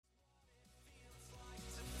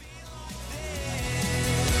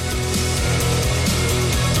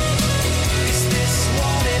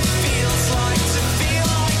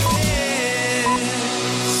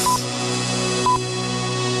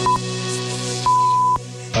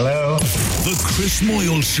The Chris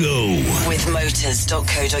Moyles Show. With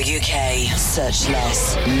motors.co.uk. Search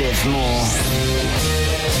less, live more.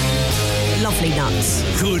 Lovely nuts.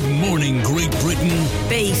 Good morning, Great Britain.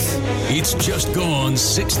 Beef. It's just gone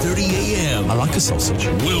 6:30 a.m. I like a sausage.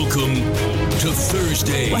 Welcome to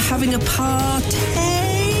Thursday. We're having a party.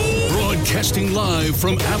 Broadcasting live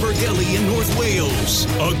from Abergele in North Wales,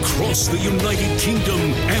 across the United Kingdom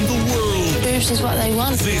and the world. This is what they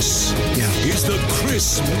want. This is the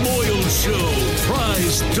Chris Moyles Show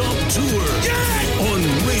Prize Dump Tour on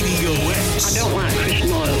Radio X. I don't like Chris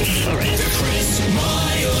Moyles, sorry. The Chris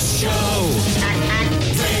Moyles Show.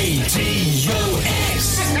 Radio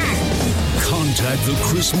X. Contact the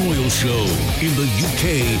Chris Moyles Show. In the UK,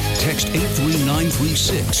 text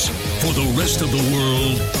 83936. For the rest of the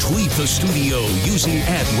world, tweet the studio using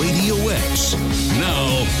 @RadioX.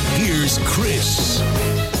 Now, here's Chris.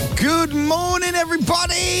 Good morning,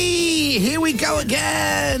 everybody! Here we go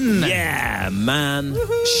again! Yeah, man.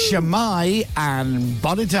 Shamai and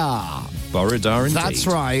Borodar. Borodar indeed. That's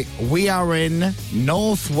right. We are in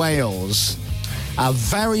North Wales. A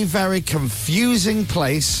very, very confusing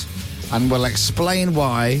place, and we'll explain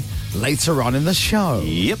why later on in the show.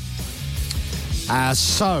 Yep.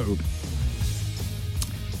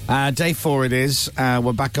 Day 4 it is.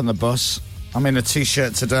 We're back on the bus. I'm in a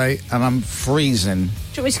T-shirt today, and I'm freezing. Do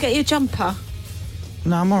you want me to get you a jumper?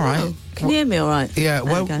 No, I'm all right. Can you hear me all right? Yeah,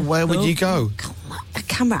 where would you go? The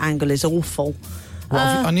camera angle is awful. What,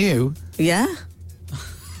 on you? Yeah?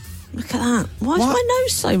 Look at that. Why is my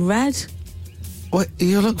nose so red? What,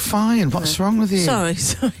 you look fine. What's wrong with you? Sorry.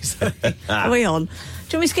 Are we on? Do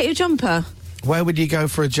you want me to get you a jumper? Where would you go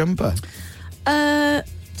for a jumper?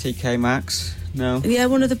 TK Maxx? No. Yeah,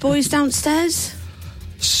 one of the boys downstairs.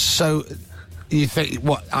 So, you think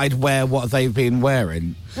what I'd wear what they've been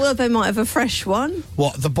wearing? Well, they might have a fresh one.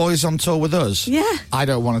 What, the boys on tour with us? Yeah. I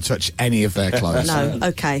don't want to touch any of their clothes. No,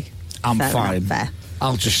 okay. I'm Fair fine. enough, fair.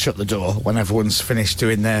 I'll just shut the door when everyone's finished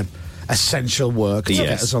doing their essential work to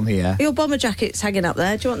get us on the air. Your bomber jacket's hanging up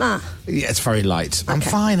there. Do you want that? Yeah, it's very light. I'm Okay.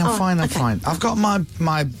 fine. I'm Okay. fine. I've got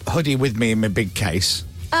my hoodie with me in my big case.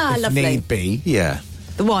 Ah, if lovely. need be. Yeah.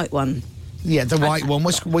 The white one. Yeah, the white one,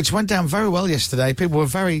 which went down very well yesterday. People were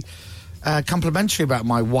very complimentary about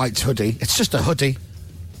my white hoodie. It's just a hoodie.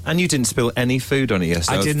 And you didn't spill any food on it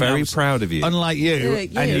yesterday. I was very proud of you. Unlike you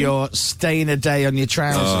and your staying a day on your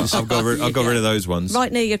trousers. I've got rid of those ones.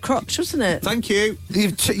 Right near your crotch, wasn't it? Thank you.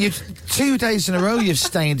 You've 2 days in a row you've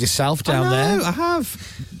stained yourself down there. I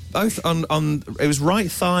have. Both on it was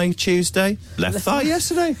right thigh Tuesday, left thigh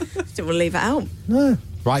yesterday. Didn't want to leave it out. No.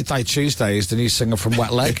 Right Thigh Tuesday is the new singer from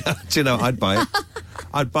Wet Leg. Do you know, I'd buy it.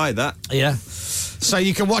 I'd buy that. Yeah. So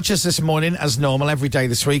you can watch us this morning as normal every day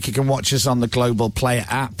this week. You can watch us on the Global Player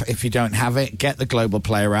app. If you don't have it, get the Global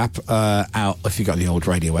Player app out. If you've got the old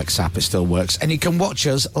Radio X app, it still works. And you can watch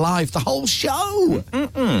us live, the whole show.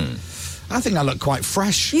 I think I look quite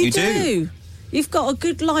fresh. You do. You've got a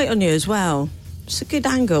good light on you as well. It's a good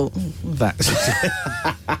angle. That's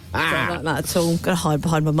Don't like that at all. Got to hide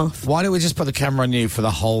behind my muff. Why don't we just put the camera on you for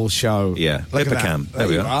the whole show? Yeah, Look clip at a cam. that. There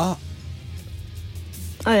we you are.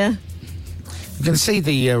 Oh, yeah. You can see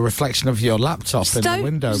the reflection of your laptop in the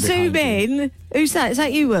window zoom behind you. in. Who's that? Is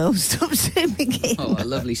that you, Will? Stop zooming in. Oh, a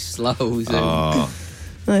lovely slow zoom. Oh,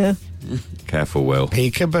 Oh, yeah. careful, Will.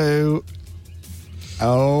 Peekaboo.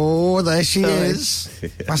 Oh, there she is.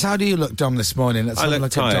 That's how do you look, Dom, this morning? Let's I have a look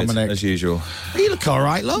look tired, at Dominic. as usual. You look all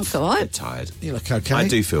right, love. It's all right. Tired. You look okay. I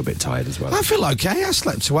do feel a bit tired as well. I feel okay. I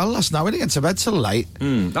slept well last night. We didn't get to bed till late.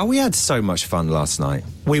 Oh, we had so much fun last night.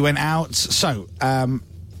 We went out. So,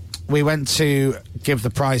 we went to give the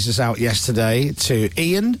prizes out yesterday to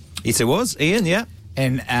Ian It was Ian, yeah,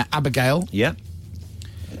 in Abergele. yeah.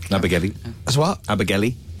 Abergele. As what?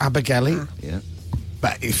 Abergele. Abergele. Yeah.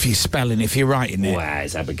 But if you're writing it. Wow,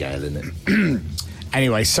 it's Abigail, isn't it?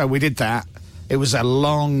 Anyway, so we did that. It was a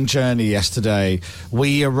long journey yesterday.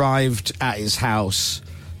 We arrived at his house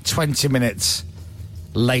 20 minutes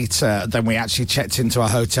later than we actually checked into our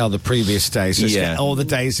hotel the previous day. So all the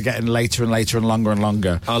days are getting later and later and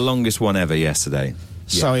longer. Our longest one ever yesterday.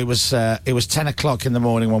 So it was 10 o'clock in the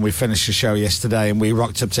morning when we finished the show yesterday, and we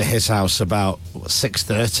rocked up to his house about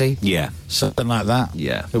 6:30. Yeah. Something like that.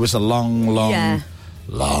 Yeah. It was a long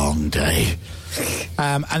day.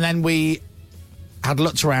 And then we had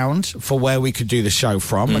looked around for where we could do the show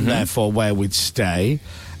from, and therefore where we'd stay.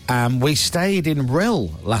 We stayed in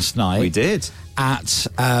Rhyl last night. We did. At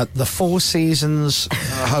the Four Seasons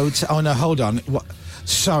Hotel. Oh, no, hold on.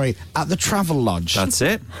 Sorry, at the Travel Lodge. That's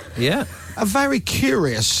it. Yeah. A very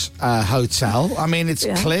curious hotel. I mean, it's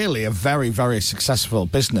clearly a very, very successful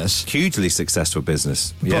business. Hugely successful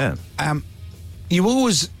business. Yeah. You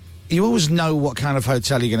always you always know what kind of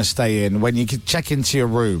hotel you're going to stay in when you can check into your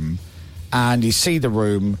room and you see the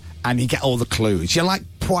room and you get all the clues. You're like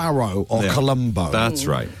Poirot or Columbo. That's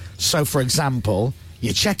right. So, for example,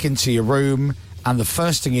 you check into your room and the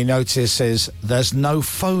first thing you notice is there's no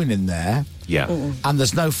phone in there. Yeah. And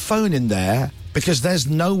there's no phone in there because there's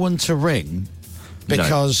no one to ring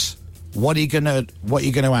because what are you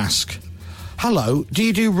gonna ask? Hello, do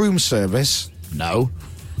you do room service? No.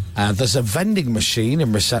 There's a vending machine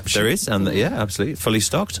in reception. There is, and absolutely, fully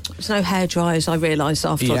stocked. There's no hair dryers, I realised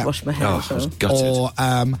after I'd washed my hair. Oh, I was gutted. Or,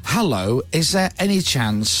 hello, is there any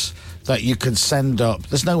chance that you could send up...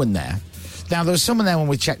 There's no one there. Now, there was someone there when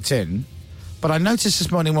we checked in, but I noticed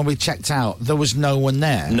this morning when we checked out, there was no one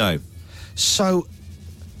there. No. So,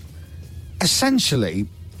 essentially,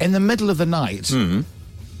 in the middle of the night,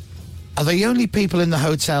 are the only people in the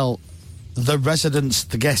hotel the residents,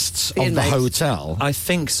 the guests of the hotel? I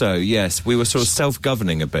think so, yes. We were sort of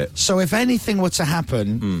self-governing a bit. So if anything were to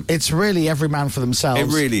happen, it's really every man for themselves. It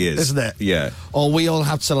really is. Isn't it? Yeah. Or we all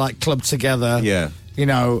have to, like, club together. Yeah. You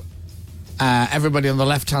know, everybody on the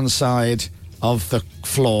left-hand side of the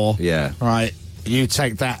floor. Yeah. Right? You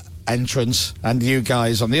take that entrance, and you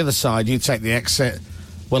guys on the other side, you take the exit.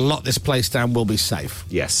 We'll lock this place down, we'll be safe.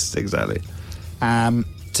 Yes, exactly.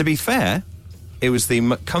 To be fair... It was the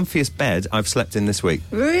comfiest bed I've slept in this week.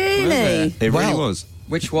 Really? It really was.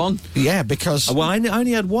 Which one? Yeah, because... Well, I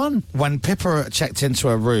only had one. When Pippa checked into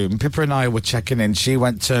her room, Pippa and I were checking in. She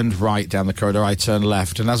turned right down the corridor, I turned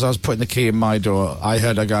left. And as I was putting the key in my door, I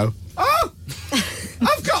heard her go, "Oh,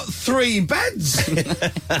 I've got 3 beds."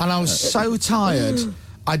 And I was so tired,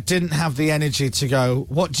 I didn't have the energy to go,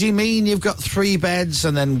 "What do you mean you've got 3 beds?"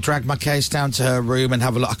 And then drag my case down to her room and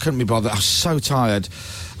have a look. I couldn't be bothered. I was so tired.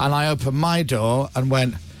 And I opened my door and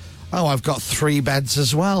went, "Oh, I've got 3 beds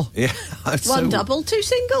as well." Yeah. One double, 2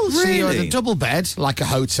 singles. So you had a double bed, like a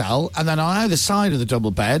hotel, and then on either side of the double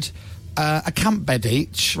bed, a camp bed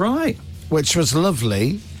each. Right. Which was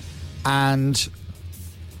lovely. And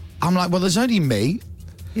I'm like, well, there's only me.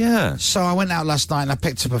 Yeah. So I went out last night and I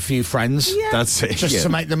picked up a few friends. Yeah. That's it. Just to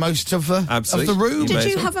make the most of the room. Did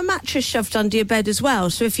you have a mattress shoved under your bed as well?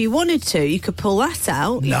 So if you wanted to, you could pull that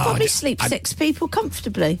out. You'd probably sleep 6 people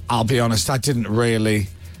comfortably. I'll be honest, I didn't really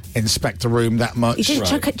inspect the room that much. You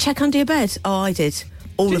didn't check under your bed? Oh, I did.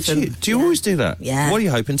 All of them. Do you always do that? Yeah. What are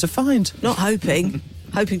you hoping to find? Not hoping.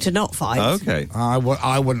 Hoping to not find. Okay. I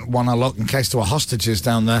wouldn't want to look in case there were hostages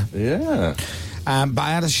down there. Yeah. But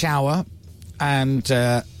I had a shower and...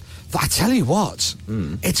 I tell you what,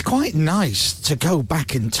 it's quite nice to go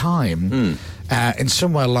back in time in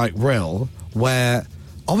somewhere like Rhyl, where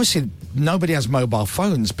obviously nobody has mobile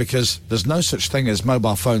phones because there's no such thing as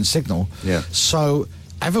mobile phone signal. Yeah. So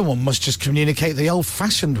everyone must just communicate the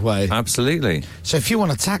old-fashioned way. Absolutely. So if you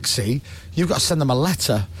want a taxi, you've got to send them a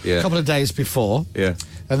letter a couple of days before. Yeah.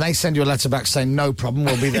 And they send you a letter back saying, "No problem,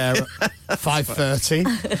 we'll be there at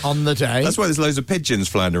 5:30 on the day." That's why there's loads of pigeons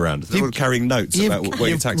flying around. They're all carrying notes about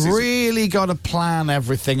where your taxis You've really got to plan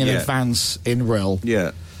everything in advance in Rhyl.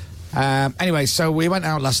 Yeah. Anyway, so we went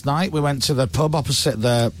out last night. We went to the pub opposite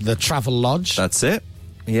the Travel Lodge. That's it.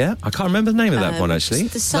 Yeah. I can't remember the name of that one, actually.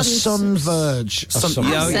 The Sun Verge. That's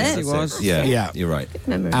it was. Yeah, you're right. Good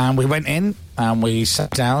memory. And we went in and we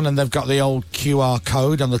sat down and they've got the old QR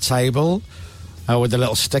code on the table with the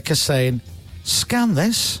little sticker saying, "Scan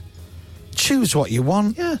this, choose what you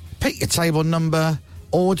want, pick your table number,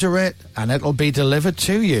 order it, and it'll be delivered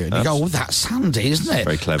to you." And you go, "Oh, that's handy, isn't it?"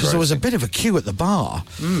 Very clever, Because there was a actually. bit of a queue at the bar.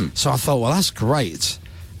 So I thought, well, that's great.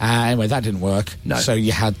 Anyway, that didn't work. No. So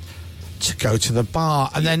you had to go to the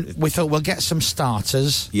bar. And then we thought, we'll get some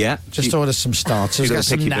starters. Yeah. Just order some starters. Few Get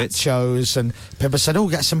some little picky bits. nachos. And Pippa said, "Oh,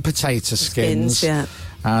 get some potato skins." Yeah.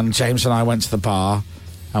 And James and I went to the bar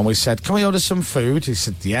and we said, "Can we order some food?" He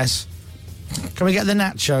said, "Yes." "Can we get the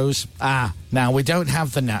nachos?" Now we don't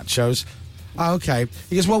have the nachos. "Oh, okay."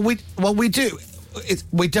 He goes, "Well, we do.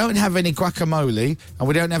 We don't have any guacamole and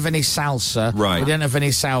we don't have any salsa. Right. We don't have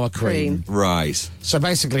any sour cream." Right. So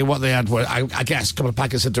basically what they had were, I guess, a couple of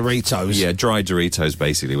packets of Doritos. Yeah, dry Doritos,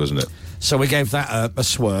 basically, wasn't it? So we gave that a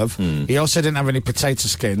swerve. He also didn't have any potato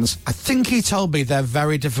skins. I think he told me they're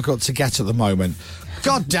very difficult to get at the moment.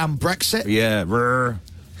 Goddamn Brexit. Yeah. Brr.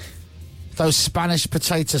 Those Spanish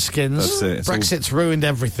potato skins. That's it. It's Brexit's ruined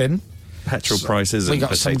everything. Petrol prices We and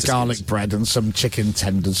got some potato garlic skins. bread and some chicken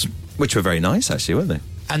tenders. Which were very nice, actually, weren't they?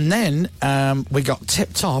 And then we got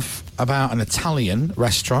tipped off about an Italian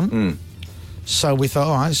restaurant So we thought,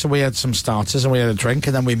 all right, so we had some starters and we had a drink,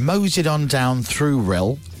 and then we moseyed on down through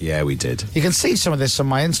Rill. Yeah, we did. You can see some of this on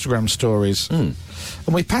my Instagram stories. And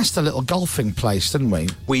we passed a little golfing place, didn't we?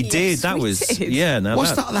 We did. That we was... did. Yeah, no,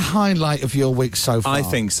 Was that the highlight of your week so far? I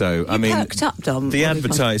think so. I mean, perked up, Dom. the What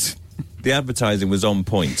have you the advertising was on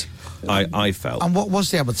point. I felt. And what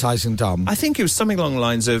was the advertising, Dom? I think it was something along the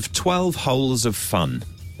lines of 12 holes of fun,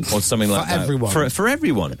 or something like that. everyone. For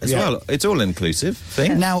everyone as Yeah. well. It's all inclusive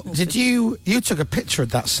thing. Now, did you took a picture of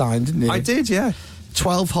that sign, didn't you? I did, yeah.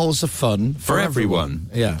 12 holes of fun For everyone.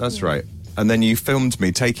 Yeah. That's right. And then you filmed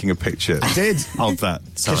me taking a picture. I did. Of that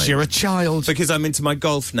sign. Because you're a child. Because I'm into my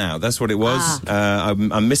golf now. That's what it was.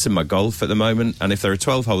 I'm missing my golf at the moment, and if there are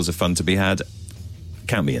 12 holes of fun to be had,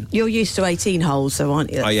 count me in. You're used to 18 holes, though, aren't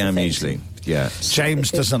you? That's I the am thing. usually, yeah.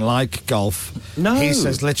 James doesn't like golf. No. He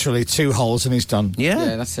says literally 2 holes and he's done.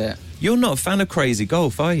 Yeah, that's it. You're not a fan of crazy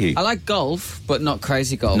golf, are you? I like golf, but not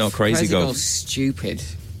crazy golf. Not crazy golf. golf's stupid.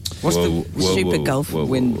 What's the stupid golf?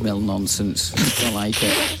 windmill nonsense? Don't like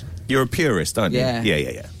it. You're a purist, aren't you? Yeah.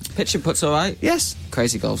 Yeah. Pitch and putt's all right. Yes.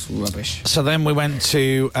 Crazy golf's rubbish. So then we went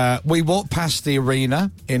to... we walked past the arena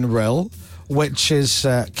in Rill, which is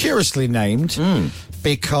curiously named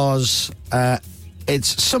because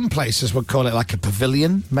it's... Some places would call it like a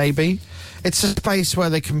pavilion, maybe. It's a space where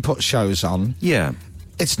they can put shows on. Yeah.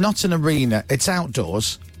 It's not an arena. It's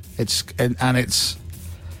outdoors. And it's...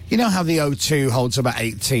 You know how the O2 holds about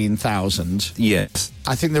 18,000? Yes.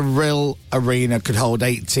 I think the Rill Arena could hold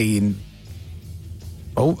 18.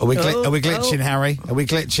 Oh, are we glitching, Harry? Are we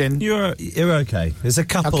glitching? You're okay. There's a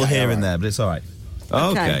couple Okay, here all and right. there, but it's all right.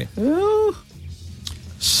 Okay.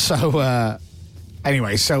 So,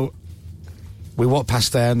 anyway, so we walked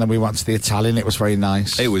past there and then we went to the Italian. It was very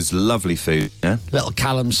nice. It was lovely food, yeah? Little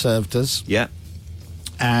Callum served us. Yeah.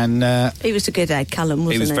 And He was a good egg, Callum,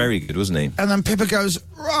 wasn't he? He was very good, wasn't he? and then Pippa goes,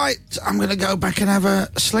 right, I'm going to go back and have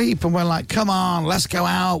a sleep. And we're like, come on, let's go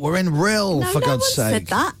out. We're in Rill, No, for no God's one sake. said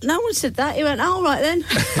that. No one said that. He went, all right then.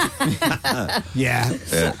 Yeah.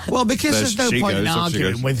 Well, because There there's no she point in goes, up she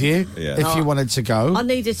arguing goes. with you Yeah. if you wanted to go. I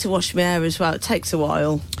needed to wash my hair as well. It takes a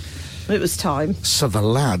while. It was time. So the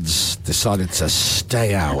lads decided to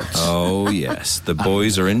stay out. Oh, yes. The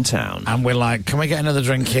boys are in town. And we're like, can we get another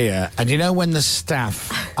drink here? And you know when the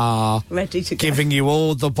staff are Ready to go. giving you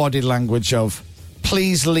all the body language of,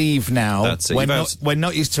 please leave now. That's it. We're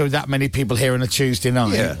not used to that many people here on a Tuesday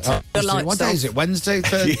night. Yeah. The lights What day off. is it? Wednesday?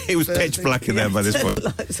 Thursday? It was pitch black in there by this point.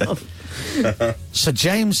 Lights off. So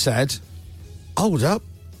James said, hold up,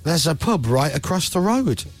 there's a pub right across the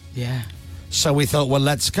road. Yeah. So we thought, well,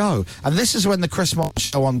 let's go. And this is when the Chris Moyle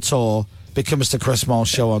Show on Tour becomes the Chris Moyle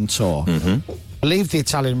Show on Tour. Mm-hmm. We leave the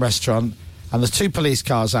Italian restaurant, and there's 2 police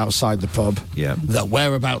cars outside the pub Yeah. that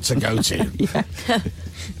we're about to go to.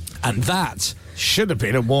 And that should have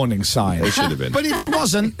been a warning sign. It should have been. But it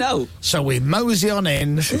wasn't. No. So we mosey on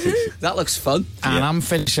in, That looks fun. and I'm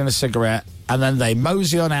finishing a cigarette, and then they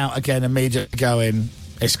mosey on out again, immediately going,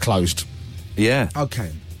 it's closed. Yeah.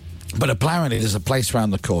 Okay. But apparently there's a place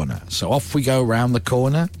round the corner. So off we go round the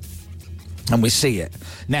corner and we see it.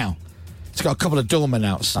 Now, it's got a couple of doormen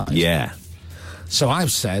outside. Yeah. So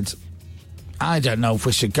I've said, I don't know if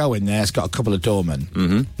we should go in there. It's got a couple of doormen.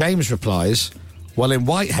 Mm-hmm. James replies, well, in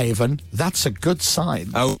Whitehaven, that's a good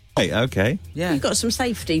sign. Oh, okay. Yeah. You've got some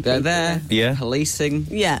safety They're people there. Yeah. Policing.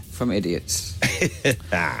 Yeah. From idiots.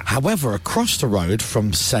 However, across the road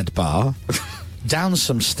from said bar, down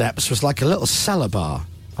some steps was like a little cellar bar.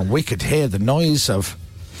 And we could hear the noise of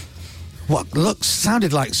what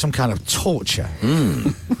sounded like some kind of torture.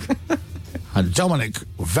 And Dominic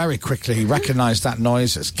very quickly recognised that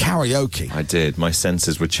noise as karaoke. I did. My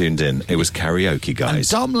senses were tuned in. It was karaoke, And guys.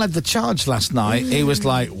 Dom led the charge last night. He was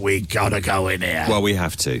like, we gotta go in here. Well, we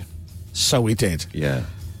have to. So we did. Yeah.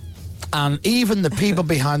 And even the people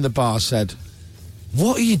behind the bar said,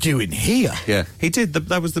 what are you doing here? Yeah. He did.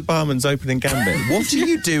 That was the barman's opening gambit. What are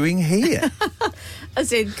you doing here?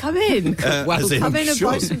 As in, come in. As in, come in and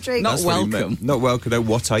sure. buy some drinks. Not That's what he meant. welcome. Not welcome. No,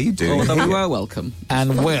 what are you doing Although we here? were welcome.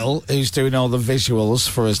 And Will, who's doing all the visuals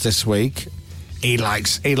for us this week, he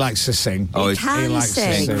likes to sing. Oh, He it's can likes to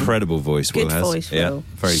sing. sing. incredible voice Will Good has. voice, Yeah. Will.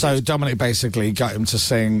 Very So good. Dominic basically got him to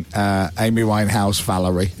sing Amy Winehouse,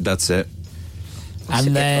 Valerie. That's it.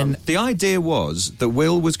 And then The idea was that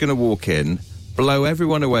Will was going to walk in, blow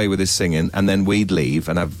everyone away with his singing, and then we'd leave,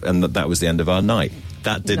 and that was the end of our night.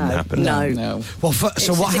 That didn't No. happen. No. No. Well, so It's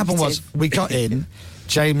what happened was addictive. we got in.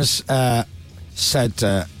 James said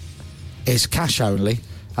it's cash only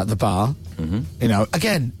at the bar. Mm-hmm. You know,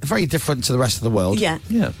 again, very different to the rest of the world. Yeah.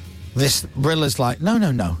 Yeah. This Rilla's like,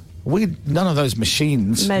 no. We none of those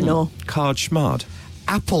machines. Men or. Card schmard.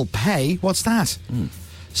 Apple Pay, what's that?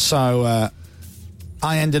 So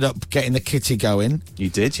I ended up getting the kitty going. You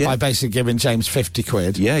did, yeah. By basically giving James 50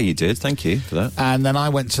 quid. Yeah, you did. Thank you for that. And then I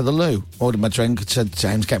went to the loo, ordered my drink, said,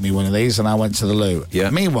 James, get me one of these, and I went to the loo. Yeah.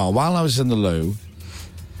 Meanwhile, while I was in the loo,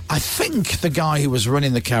 I think the guy who was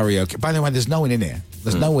running the karaoke... By the way, there's no one in here.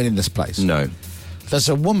 There's no one in this place. No. There's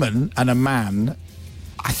a woman and a man.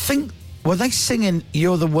 I think... Were they singing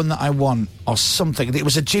You're the One That I Want or something? It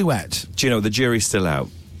was a duet. Do you know, the jury's still out.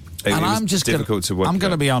 It And was I'm just difficult to work I'm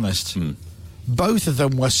going to out. be honest. Both of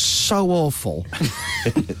them were so awful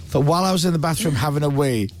that while I was in the bathroom having a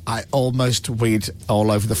wee, I almost weed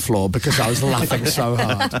all over the floor because I was laughing so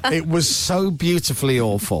hard. It was so beautifully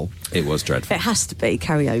awful. It was dreadful. It has to be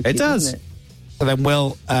karaoke. It does. doesn't it? And then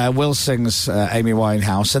Will sings Amy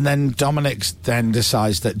Winehouse, and then Dominic then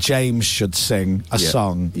decides that James should sing a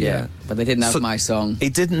song. Yeah, but they didn't have my song. He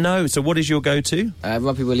didn't know. So what is your go-to?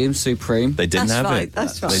 Robbie Williams, Supreme. They didn't That's have right, it.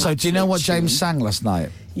 that's right. So do you know what James sang last night?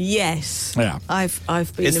 Yes. Yeah. I've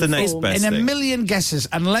been It's the next informed. best In a thing. million guesses,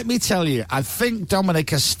 and let me tell you, I think Dominic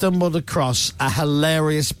has stumbled across a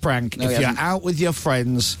hilarious prank. No, if he you're hasn't. out with your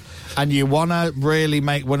friends and you want to really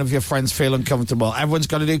make one of your friends feel uncomfortable, everyone's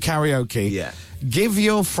got to do karaoke. Yeah. Give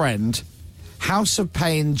your friend House of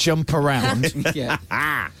Pain Jump Around. Yeah.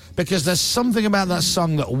 Because there's something about that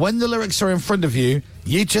song that when the lyrics are in front of you,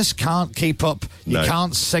 you just can't keep up. You No.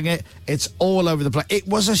 can't sing it. It's all over the place. It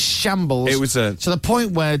was a shambles. It was a- to the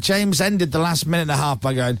point where James ended the last minute and a half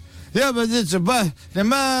by going, yeah, but it's a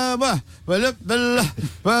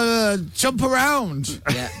jump around.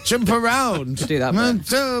 Yeah. Jump around. Do that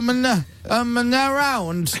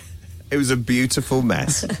around. It was a beautiful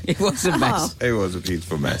mess. It was a mess. It was a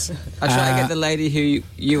beautiful mess. I tried to get the lady who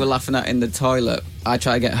you were laughing at in the toilet. I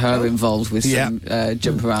tried to get her involved with some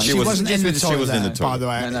jump around. She wasn't in the she toilet, wasn't in the by toilet. the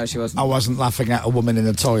way. No, she wasn't. I wasn't laughing at a woman in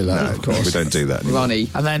the toilet, of course. We don't do that anymore. Ronnie.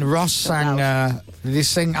 And then Ross sang, did he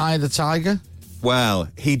sing Eye of the Tiger? Well,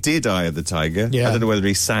 he did Eye of the Tiger. Yeah. I don't know whether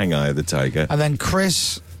he sang Eye of the Tiger. And then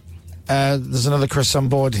Chris, there's another Chris on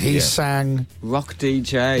board, he sang... Rock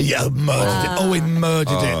DJ. Yeah, murdered it. Oh, he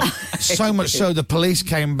murdered it. So much so the police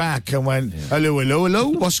came back and went, hello,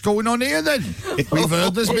 what's going on here then? We've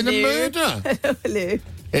heard there's been a murder. Hello.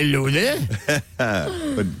 Hello there.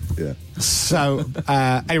 But, yeah. So,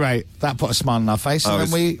 anyway, that put a smile on our face. And then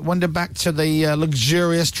we wandered back to the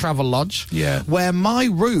luxurious travel lodge. Yeah. Where my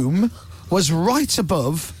room was right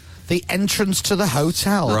above the entrance to the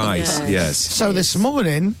hotel. Right, yes. So this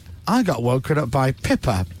morning, I got woken up by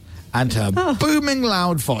Pippa and her booming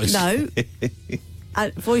loud voice. No.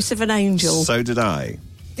 Voice of an angel. So did I.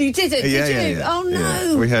 You did it, did you? Oh, no.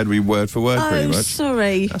 Yeah. We heard word for word pretty much.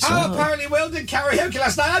 Sorry. Apparently Will did karaoke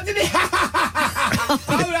last night, didn't he?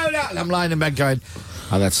 Oh, no. And I'm lying in bed going,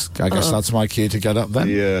 I guess that's my cue to get up then.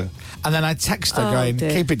 Yeah. And then I text her going, dear.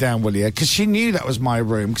 keep it down, will you? Because she knew that was my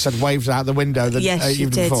room because I'd waved out the window the Yes, you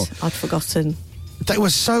evening did. before. I'd forgotten. They were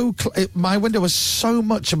so... my window was so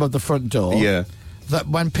much above the front door Yeah. that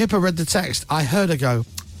when Pippa read the text, I heard her go,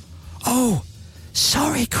 oh,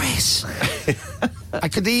 sorry, Chris. I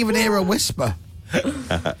could even hear a whisper.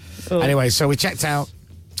 Anyway, so we checked out.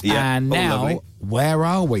 Yeah. And Oh, now, lovely. where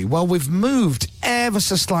are we? Well, we've moved ever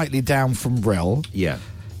so slightly down from Brill Yeah.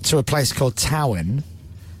 to a place called Towin.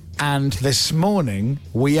 And this morning,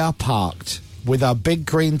 we are parked with our big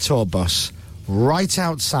green tour bus right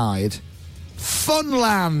outside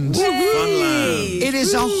Funland. Funland. It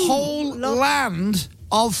is a whole land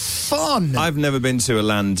of fun. I've never been to a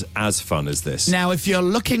land as fun as this. Now, if you're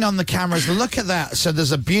looking on the cameras, look at that. So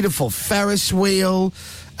there's a beautiful Ferris wheel,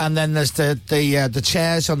 and then there's the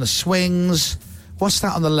chairs on the swings. What's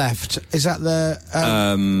that on the left? Is that the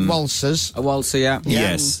waltzers? A waltzer, yeah.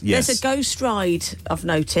 Yes, yes. There's a ghost ride, I've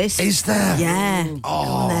noticed. Is there? Yeah. Go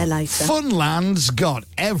on there later. Funland's got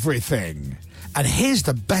everything. And here's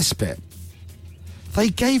the best bit. They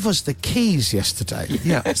gave us the keys yesterday.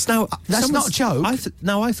 Yeah, it's now That's not a joke. I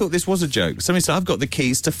thought this was a joke. Somebody said, I've got the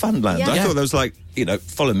keys to Funland. Yeah. I Yeah. thought that was like,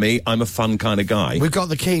 follow me, I'm a fun kind of guy. We've got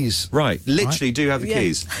the keys. Right, literally do have the Yeah.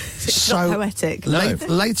 keys. It's not poetic.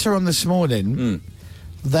 Later on this morning,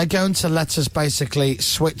 they're going to let us basically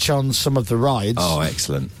switch on some of the rides Oh,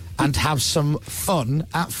 excellent. and have some fun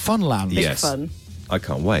at Funland. Yes. fun. I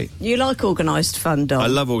can't wait. You like organised fun, Dom? I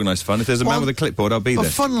love organised fun. If there's a man Well, with a clipboard, I'll be But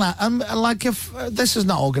there. Funland, like if this is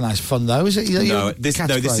not organised fun though, is it?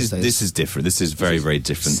 This is different. This is very, very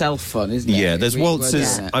different. Self-fun, isn't it? Yeah, there's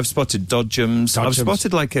waltzers. Yeah. I've spotted dodgems. I've Dodgems.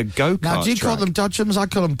 spotted like a go-kart Now, do you call track. them dodgems? I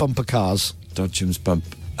call them bumper cars. Dodgems bump?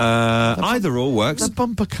 Either or works. The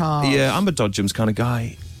bumper cars. Yeah, I'm a dodgems kind of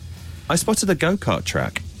guy. I spotted a go-kart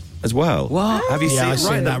track as well. What? Have you seen Yeah, it? I've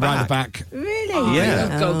seen that right at the back. Really?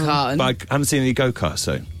 Yeah. Go-karting. But I haven't seen any go-karts,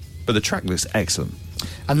 though. But the track looks excellent.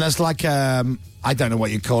 And there's like I don't know what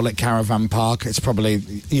you call it, caravan park. It's probably,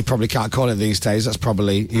 you probably can't call it these days. That's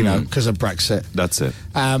probably, you know, because of Brexit. That's it.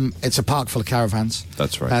 It's a park full of caravans.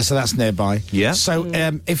 That's right. So that's nearby. Yeah. So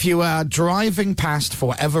if you are driving past for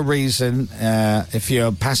whatever reason, if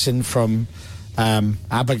you're passing from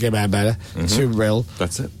Abergavenny to Rill.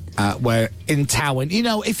 That's it. We're in Towen. You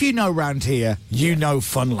know, if you know round here, you know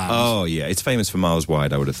Funland. Oh, yeah. It's famous for miles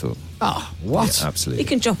wide, I would have thought. Oh, what? Yeah, absolutely. You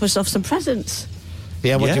can drop us off some presents.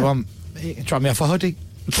 Yeah, what do Yeah. you want? You can drop me off a hoodie.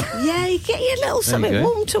 Yeah, you get your little something go.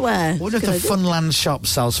 warm to wear. What if the Funland shop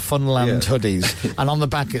sells Funland hoodies, and on the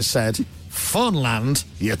back it said, Funland?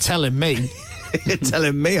 You're telling me. You're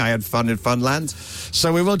telling me I had fun in Funland?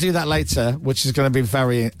 So we will do that later, which is going to be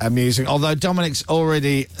very amusing. Although Dominic's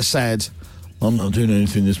already said, I'm not doing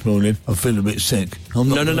anything this morning. I feel a bit sick.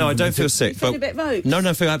 No, I don't feel sick. feel a bit roped? No,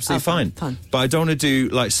 I feel absolutely fine. But I don't want to do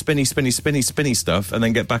like spinny stuff and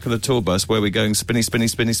then get back on the tour bus where we're going spinny.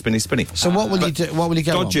 So what will you do? What will you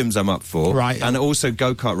go on? Dodgems I'm up for. Right. And also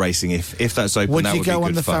go-kart racing if that's open. Would that you would go be on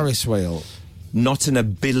good the fun. Ferris wheel? Not in a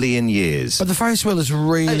billion years. But the Ferris wheel is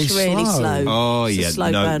really, It's really slow. Oh, It's a yeah.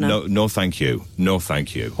 slow burner. No, thank you. No,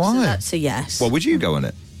 thank you. Why? So that's a yes. Well, would you go on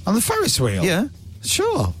it? On the Ferris wheel? Yeah.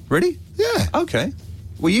 Sure. Really? Yeah. Okay.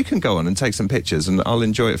 Well, you can go on and take some pictures and I'll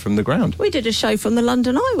enjoy it from the ground. We did a show from the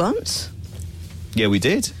London Eye once. Yeah, we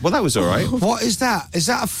did. Well, that was all right. What is that? Is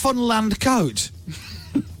that a Funland coat?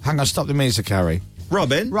 Hang on, stop the music, Harry.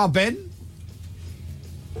 Robin?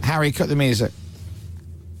 Harry, cut the music.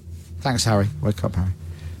 Thanks, Harry. Wake up, Harry.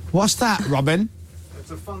 What's that, Robin?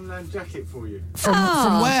 It's a Funland jacket for you.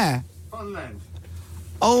 From where? Funland.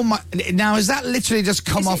 Oh, my... Now, has that literally just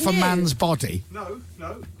come Is it off a new? man's body? No,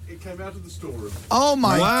 it came out of the storeroom. Oh,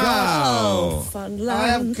 my God. Oh, Funland. I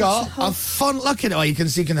have got a fun... Look at it. Oh, you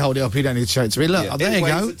can hold it up. You don't need to show it to me. Look, there you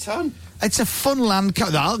go. a ton. It's a Funland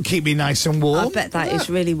coat. That'll keep me nice and warm. I bet that is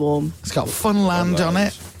really warm. It's got Funland on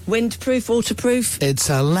it. Windproof, waterproof. It's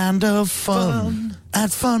a land of fun at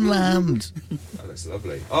Funland. Oh, that's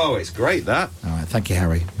lovely. Oh, it's great, that. All right, thank you,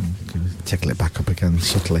 Harry. Tickle it back up again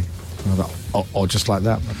subtly. Or just like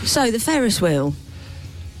that. So, the Ferris wheel.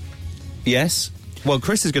 Yes. Well,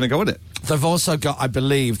 Chris is going to go on it. They've also got, I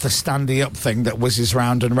believe, the standy up thing that whizzes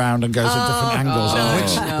round and round and goes at different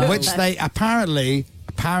angles, which they apparently,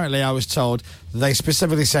 I was told, they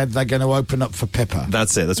specifically said they're going to open up for Pippa.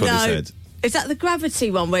 That's it. That's what they said. Is that the gravity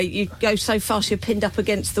one where you go so fast you're pinned up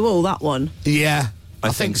against the wall, that one? Yeah, I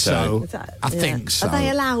think so. Is that- I think so. Are they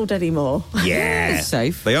allowed anymore? Yeah. It's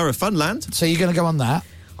safe. They are a fun land. So you're going to go on that?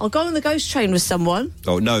 I'll go on the ghost train with someone.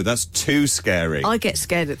 Oh, no, that's too scary. I get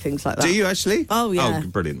scared at things like that. Do you actually? Oh, yeah. Oh,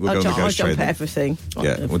 brilliant. We'll I'll go on the ghost jump train. at everything.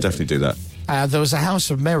 Yeah, we'll definitely do that. There was a house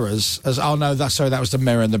of mirrors. That was the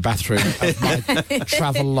mirror in the bathroom of my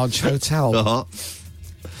Travel Lodge hotel. Uh-huh.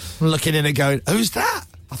 I'm looking in and going, who's that?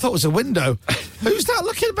 I thought it was a window. Who's that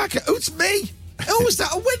looking back at? Oh, it's me. Oh, is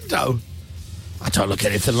that a window? I don't look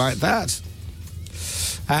anything like that.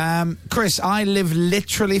 Chris, I live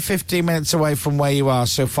literally 15 minutes away from where you are,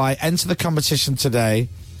 so if I enter the competition today,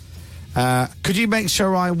 could you make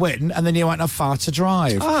sure I win and then you won't have far to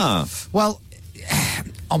drive? Ah. Well,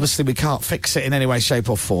 obviously we can't fix it in any way, shape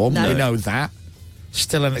or form. No. We know that.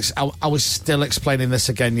 I was still explaining this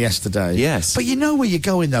again yesterday. Yes. But you know where you're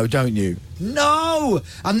going, though, don't you? No!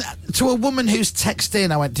 And to a woman who's texted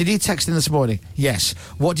in, I went, did you text in this morning? Yes.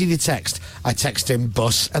 What did you text? I texted him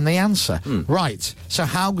bus and the answer. Right. So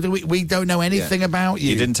how do we don't know anything about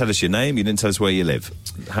you. You didn't tell us your name. You didn't tell us where you live.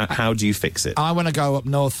 How do you fix it? I want to go up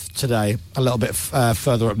north today, a little bit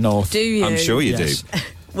further up north. Do you? I'm sure you Yes. do.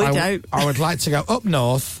 We don't. I would like to go up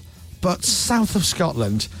north, but south of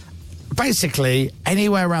Scotland. Basically,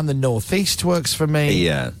 anywhere around the northeast works for me.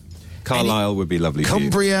 Yeah. Carlisle would be lovely for you.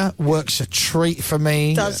 Cumbria works a treat for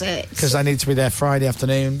me. Does it? Because I need to be there Friday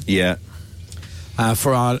afternoon Yeah.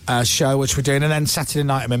 for our show, which we're doing. And then Saturday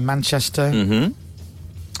night I'm in Manchester. Mm-hmm.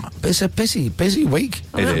 It's a busy week. It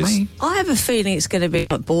for is. me. I have a feeling it's going to be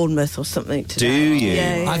like Bournemouth or something today. Do you?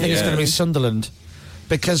 Yeah, I think it's Yeah. going to be Sunderland.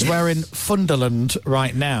 Because we're in Funderland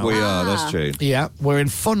right now. We are, that's true. Yeah, we're in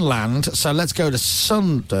Funland, so let's go to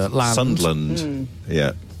Sunderland. Sunderland.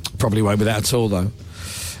 Yeah. Probably won't be that at all, though.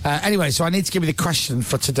 Anyway, so I need to give you the question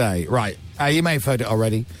for today. Right, you may have heard it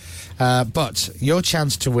already, but your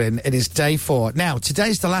chance to win, it is day 4. Now,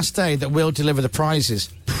 today's the last day that we'll deliver the prizes,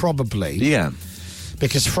 probably. Yeah.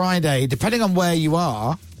 Because Friday, depending on where you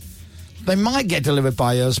are, they might get delivered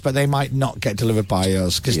by us, but they might not get delivered by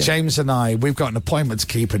us. Because James and I, we've got an appointment to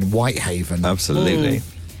keep in Whitehaven. Absolutely.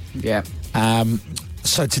 Yeah.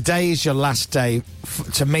 So today is your last day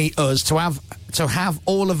to meet us, to have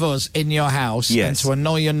all of us in your house, Yes. and to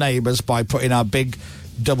annoy your neighbours by putting our big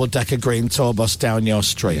double-decker green tour bus down your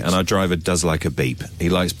street. And our driver does like a beep. He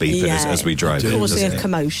likes beeping as we drive. Causing a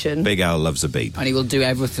commotion. Big Al loves a beep. And he will do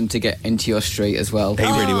everything to get into your street as well. He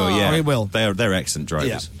really will, yeah. Oh, he will. They're excellent drivers.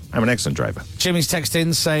 Yeah. I'm an excellent driver. Jimmy's text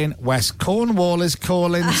in saying, West Cornwall is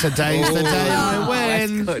calling. Today's the day I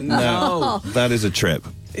win. No. That is a trip.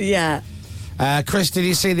 Yeah. Chris, did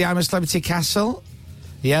you see the I'm a Celebrity Castle?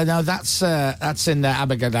 Yeah, no, that's in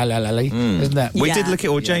Abergavenny, isn't it? We Yeah. did look at,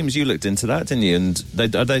 or James, you looked into that, didn't you? And they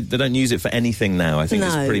don't use it for anything now. I think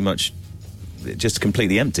it's No. pretty much just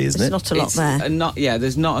completely empty, isn't There's it? not a lot there.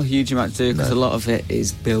 There's not a huge amount to do because a lot of it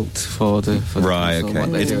is built for the Right, council,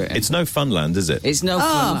 what they do okay. It's no Funland, is it? It's no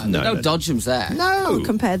fun. No, No no. Dodgems there. No,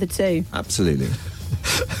 compare the two. Absolutely.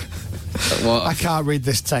 What? I can't read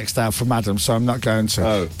this text out from Adam, so I'm not going to.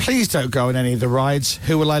 Oh. Please don't go on any of the rides.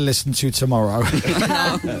 Who will I listen to tomorrow?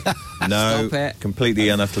 No, Stop it. completely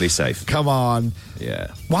and utterly safe. Come on.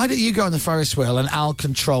 Yeah. Why don't you go on the Ferris wheel and I'll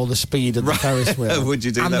control the speed of the Ferris wheel? Would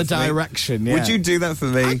you do and that the for me? direction, yeah. Would you do that for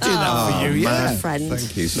me? I'd do that for you, yeah. man. Friend.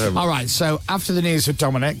 Thank you so much. All right, so after the news with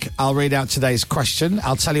Dominic, I'll read out today's question.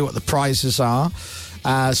 I'll tell you what the prizes are.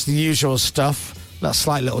 It's the usual stuff. That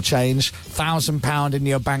slight little change. £1,000 in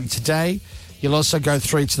your bank today. You'll also go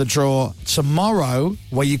through to the draw tomorrow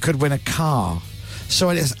where you could win a car.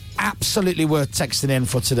 So it is absolutely worth texting in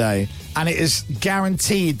for today. And it is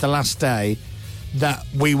guaranteed the last day that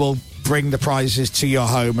we will bring the prizes to your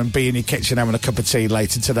home and be in your kitchen having a cup of tea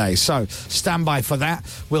later today. So stand by for that.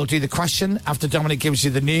 We'll do the question after Dominic gives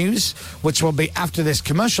you the news, which will be after this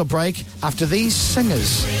commercial break, after these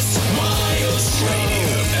singers.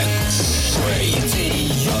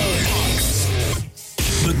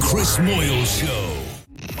 The Chris Moyles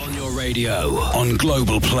Show. On your radio, on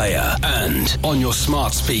Global Player, and on your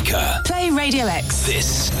smart speaker. Play Radio X.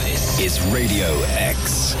 This is Radio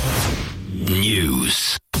X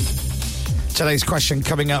News. Today's question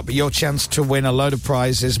coming up, your chance to win a load of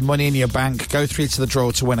prizes, money in your bank, go through to the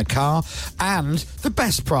draw to win a car, and the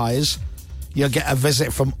best prize, you'll get a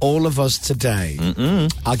visit from all of us today.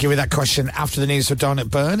 I'll give you that question after the news with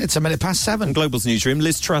Dominic Byrne. It's 7:01. In Global's newsroom,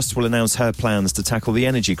 Liz Truss will announce her plans to tackle the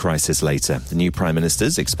energy crisis later. The new Prime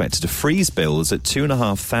Minister's expected to freeze bills at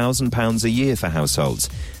 £2,500 a year for households.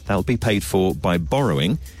 That'll be paid for by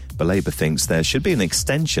borrowing. But Labour thinks there should be an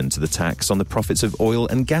extension to the tax on the profits of oil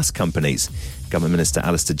and gas companies. Government Minister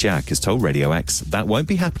Alistair Jack has told Radio X that won't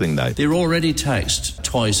be happening, though. They're already taxed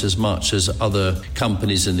twice as much as other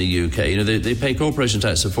companies in the UK. You know, they pay corporation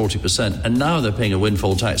tax of 40%, and now they're paying a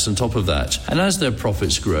windfall tax on top of that. And as their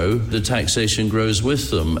profits grow, the taxation grows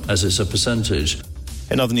with them as it's a percentage.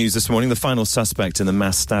 In other news this morning, the final suspect in the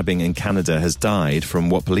mass stabbing in Canada has died from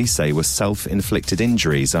what police say were self-inflicted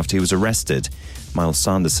injuries after he was arrested. Moyles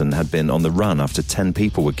Sanderson had been on the run after 10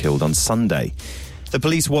 people were killed on Sunday. The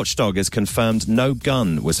police watchdog has confirmed no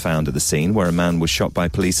gun was found at the scene where a man was shot by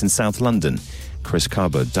police in South London. Chris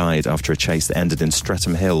Carber died after a chase that ended in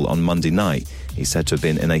Streatham Hill on Monday night. He's said to have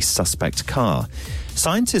been in a suspect car.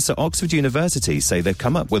 Scientists at Oxford University say they've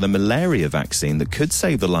come up with a malaria vaccine that could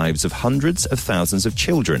save the lives of hundreds of thousands of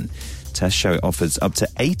children. Tests show it offers up to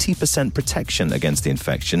 80% protection against the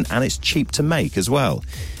infection, and it's cheap to make as well.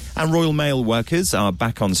 And Royal Mail workers are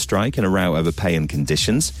back on strike in a row over pay and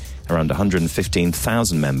conditions. Around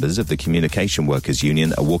 115,000 members of the Communication Workers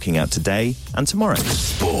Union are walking out today and tomorrow.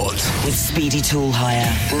 Sport. With Speedy Tool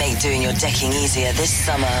Hire. Make doing your decking easier this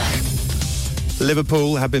summer.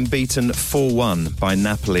 Liverpool have been beaten 4-1 by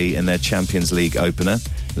Napoli in their Champions League opener.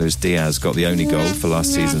 Luis Diaz got the only goal for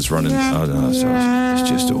last season's run. Oh, no, sorry. It's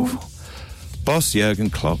just awful. Boss Jurgen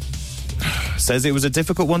Klopp says it was a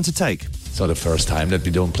difficult one to take. It's not the first time that we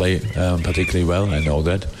don't play particularly well, I know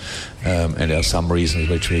that. And there are some reasons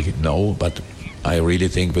which we know, but I really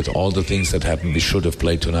think with all the things that happened, we should have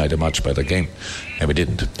played tonight a much better game, and we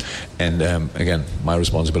didn't. And again, my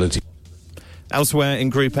responsibility. Elsewhere in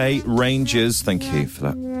Group A, Rangers, thank you for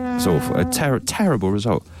that. It's awful. A terrible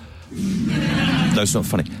result. No, it's not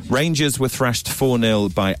funny. Rangers were thrashed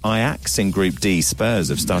 4-0 by Ajax in Group D. Spurs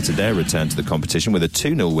have started their return to the competition with a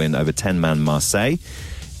 2-0 win over 10-man Marseille.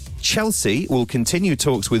 Chelsea will continue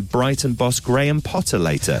talks with Brighton boss Graham Potter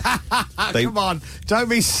later. Come on, don't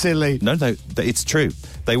be silly. No, it's true.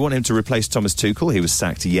 They want him to replace Thomas Tuchel. He was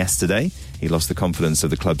sacked yesterday. He lost the confidence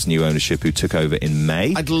of the club's new ownership who took over in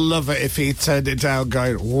May. I'd love it if he turned it down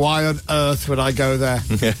going, why on earth would I go there?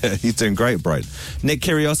 He's doing great at Brighton. Nick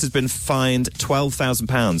Kyrgios has been fined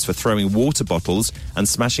 £12,000 for throwing water bottles and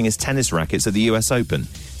smashing his tennis rackets at the US Open.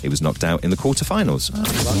 He was knocked out in the quarterfinals.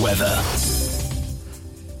 Weather.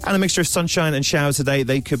 And a mixture of sunshine and showers today.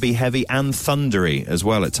 They could be heavy and thundery as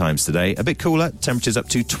well at times today. A bit cooler, temperatures up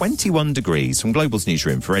to 21 degrees. From Global's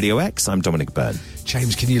newsroom for Radio X, I'm Dominic Byrne.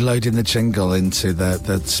 James, can you load in the jingle into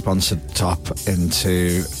the sponsored top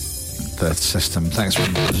into the system? Thanks.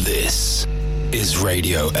 This is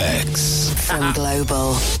Radio X. From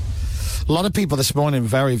Global. A lot of people this morning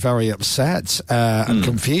very, very upset and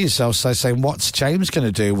confused. Also saying, what's James going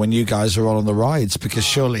to do when you guys are all on the rides? Because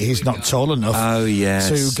surely he's not tall enough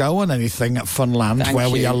to go on anything at Funland, where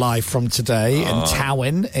we are live from today in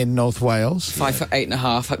Tywyn in North Wales.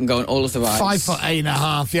 5'8.5", I can go on all of the rides.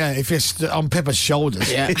 5'8.5", yeah, if you're on Pippa's shoulders.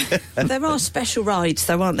 Yeah. There are special rides,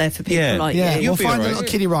 though, aren't there, for people like you? We'll find little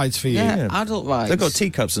kiddie rides for you. Yeah, adult rides. They've got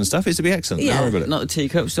teacups and stuff. It's to be excellent. Yeah. Not the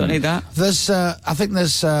teacups, don't need that. There's, I think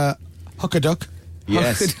there's... Hook a duck.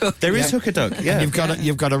 Yes, there is hook a duck. Yeah, and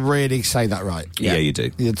you've got to really say that right. Yeah, you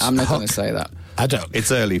do. I'm not going to say that. I don't.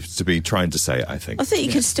 It's early to be trying to say it. I think. I think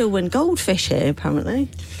you could still win goldfish here. Apparently,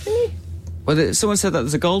 can you? Well, someone said that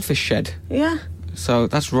there's a goldfish shed. Yeah. So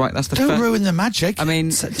that's right. That's the. Don't ruin the magic. I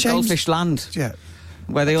mean, James, goldfish land. Yeah.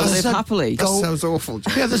 Where they all live happily. That sounds awful.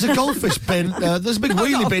 Yeah, there's a goldfish bin. There's a big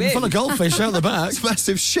wheelie bin full of goldfish out the back. It's a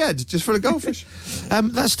massive shed just full of goldfish.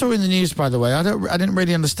 That story in the news, by the way, I didn't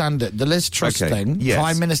really understand it. The Liz Truss thing. Yes.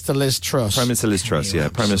 Prime Minister Liz Truss. Prime Minister Liz Truss, yeah.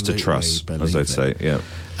 Prime Minister Truss, as they'd say, yeah.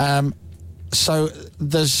 So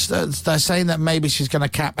they're saying that maybe she's going to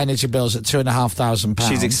cap energy bills at £2,500.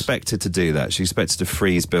 She's expected to do that. She's expected to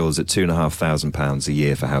freeze bills at £2,500 a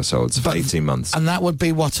year for households for 18 months. And that would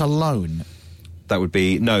be what, a loan? That would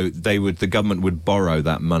be the government would borrow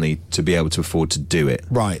that money to be able to afford to do it.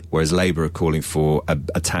 Right. Whereas Labour are calling for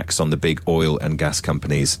a tax on the big oil and gas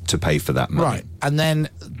companies to pay for that money. Right. And then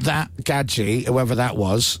that Gadgie, whoever that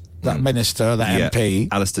was, that minister, that MP.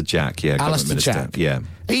 Alistair Jack, yeah. Alistair Jack. Yeah.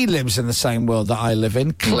 He lives in the same world that I live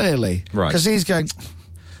in, clearly. Right. Because he's going,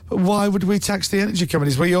 why would we tax the energy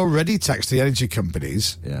companies? We already tax the energy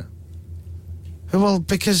companies. Yeah. Well,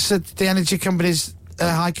 because the energy companies are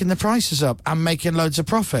hiking the prices up and making loads of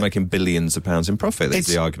profit. Making billions of pounds in profit, that's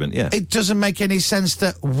the argument, yeah. It doesn't make any sense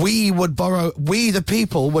that we the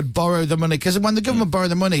people would borrow the money, because when the government borrow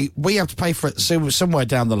the money, we have to pay for it somewhere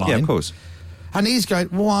down the line. Yeah, of course. And he's going,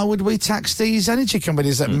 why would we tax these energy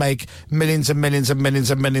companies that make millions and millions and millions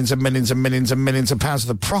and millions and millions and millions and millions of pounds of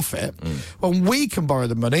the profit when we can borrow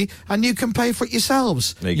the money and you can pay for it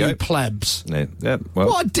yourselves? There you go. Plebs. Yeah, well.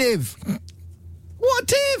 What a div. What a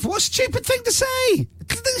div. What a stupid thing to say.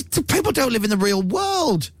 People don't live in the real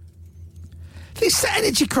world. This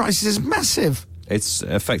energy crisis is massive. It's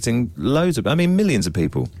affecting millions of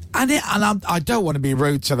people. And I don't want to be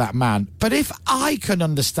rude to that man, but if I can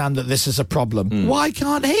understand that this is a problem, why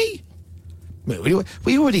can't he?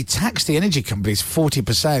 We already taxed the energy companies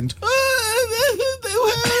 40%.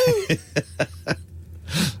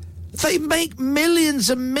 They make millions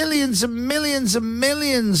and millions and millions and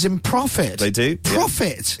millions in profit. They do.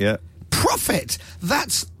 Profit. Yeah. Profit.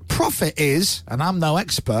 That's profit is, and I'm no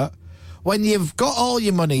expert, when you've got all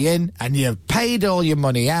your money in and you've paid all your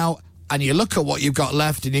money out and you look at what you've got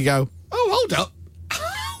left and you go, oh, hold up.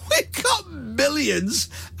 We've got millions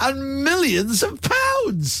and millions of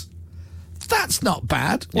pounds. That's not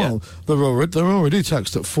bad. Yeah. Well, they're already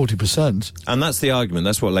taxed at 40%. And that's the argument.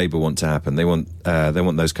 That's what Labour want to happen. They want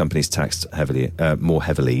those companies taxed heavily, more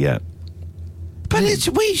heavily, yeah. But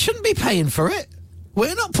we shouldn't be paying for it.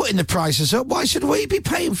 We're not putting the prices up. Why should we be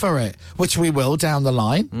paying for it? Which we will down the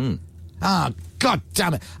line. God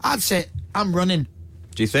damn it. That's it. I'm running.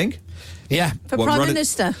 Do you think? Yeah. For Prime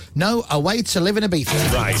Minister? No, away to live in Ibiza.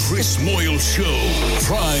 The Chris Moyles Show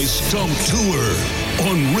Prize Stump Tour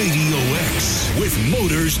on Radio X with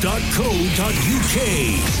motors.co.uk.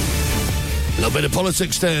 A little bit of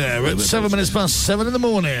politics there at 7 minutes past 7 in the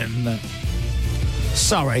morning.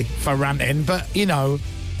 Sorry for ranting, but,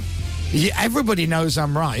 everybody knows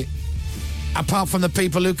I'm right, apart from the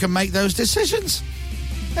people who can make those decisions.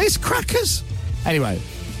 It's crackers. Anyway,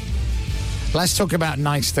 let's talk about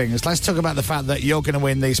nice things. Let's talk about the fact that you're going to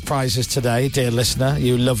win these prizes today, dear listener,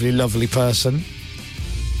 you lovely, lovely person.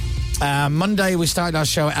 Monday, we started our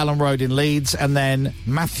show at Ellen Road in Leeds, and then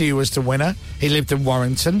Matthew was the winner. He lived in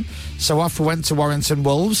Warrington. So off we went to Warrington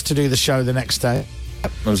Wolves to do the show the next day.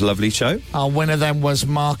 It was a lovely show. Our winner then was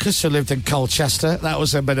Marcus, who lived in Colchester. That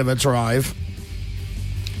was a bit of a drive.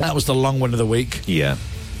 That was the long one of the week. Yeah.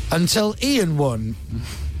 Until Ian won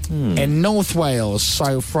in North Wales.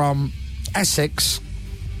 So from Essex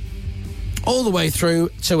all the way through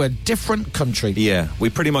to a different country. Yeah, we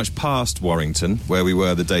pretty much passed Warrington, where we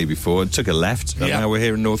were the day before, and took a left, and now we're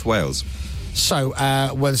here in North Wales. So,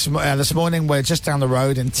 this morning we're just down the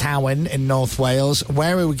road in Tywyn in North Wales.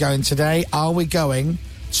 Where are we going today? Are we going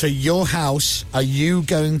to your house are you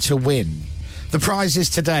going to win? The prizes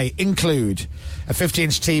today include a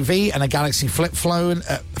 50-inch TV and a Galaxy flip phone,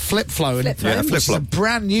 which is a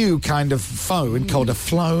brand new kind of phone called a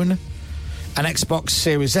Flone, an Xbox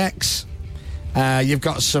Series X. You've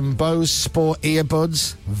got some Bose Sport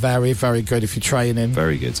earbuds. Very, very good if you're training.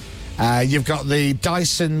 Very good. You've got the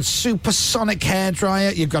Dyson Supersonic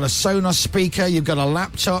hairdryer. You've got a Sonos speaker. You've got a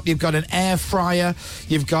laptop. You've got an air fryer.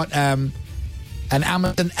 You've got an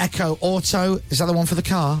Amazon Echo Auto. Is that the one for the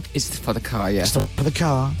car? It's for the car, yeah. It's the one for the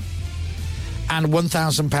car. And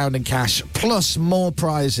 £1,000 in cash, plus more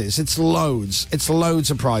prizes. It's loads. It's loads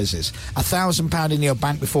of prizes. £1,000 in your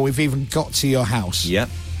bank before we've even got to your house. Yep.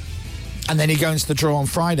 And then you go into the draw on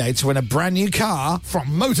Friday to win a brand new car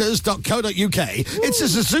from motors.co.uk. It's a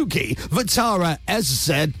Suzuki Vitara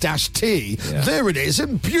SZ-T. Yeah. There it is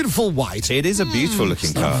in beautiful white. It is a beautiful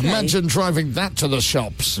looking car. Imagine driving that to the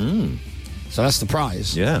shops. So that's the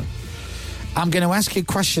prize. Yeah. I'm going to ask you a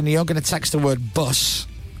question. You're going to text the word bus,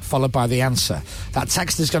 followed by the answer. That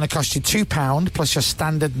text is going to cost you £2 plus your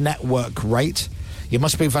standard network rate. You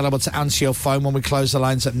must be available to answer your phone when we close the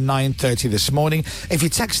lines at 9:30 this morning. If you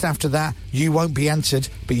text after that, you won't be entered,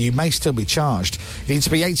 but you may still be charged. You need to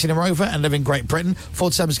be 18 or over and live in Great Britain. Full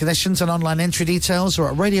terms and conditions and online entry details are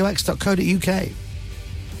at radiox.co.uk.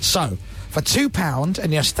 So, for £2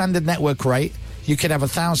 and your standard network rate, you could have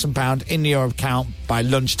 £1,000 in your account by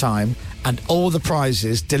lunchtime and all the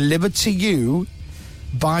prizes delivered to you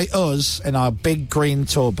by us in our big green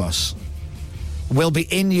tour bus. Will be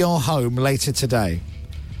in your home later today.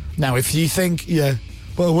 Now, if you think, I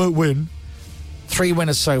won't win, 3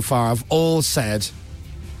 winners so far have all said,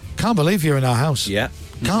 can't believe you're in our house. Yeah.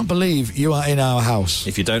 Can't believe you are in our house.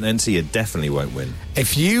 If you don't enter, you definitely won't win.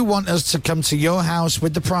 If you want us to come to your house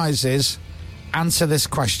with the prizes, answer this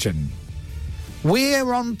question.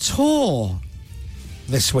 We're on tour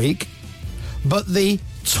this week, but the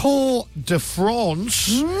Tour de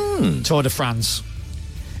France,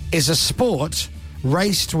 is a sport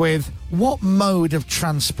raced with what mode of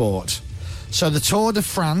transport? So the Tour de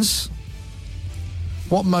France,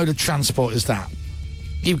 what mode of transport is that?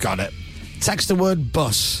 You've got it. Text the word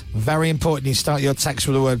bus. Very important. You start your text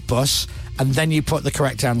with the word bus and then you put the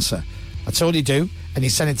correct answer. That's all you do. And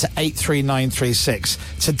you send it to 83936.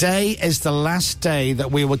 Today is the last day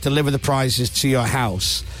that we will deliver the prizes to your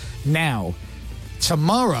house. Now,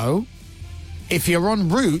 tomorrow, if you're en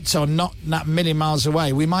route or not that many miles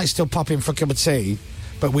away, we might still pop in for a cup of tea,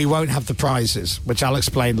 but we won't have the prizes, which I'll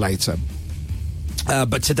explain later.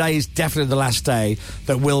 But today is definitely the last day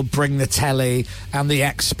that we'll bring the telly and the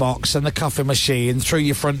Xbox and the coffee machine through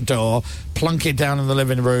your front door, plunk it down in the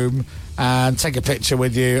living room and take a picture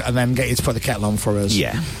with you and then get you to put the kettle on for us.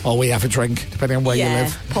 Yeah. Or we have a drink, depending on where you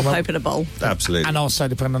live. Pop open a bowl. Absolutely. And also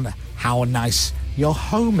depending on how nice your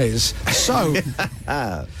home is. So...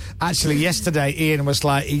 Actually, yesterday, Ian was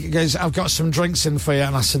like, he goes, I've got some drinks in for you.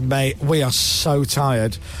 And I said, mate, we are so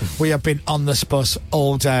tired. We have been on this bus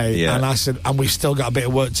all day. Yeah. And I said, and we've still got a bit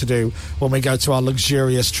of work to do when we go to our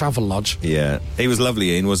luxurious travel lodge. Yeah. He was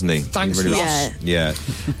lovely, Ian, wasn't he? Thanks, he really Ross. Yeah.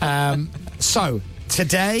 So,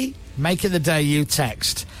 today, make it the day you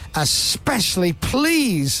text. Especially,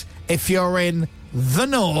 please, if you're in the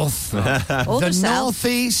north, the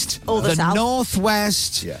northeast, or the south.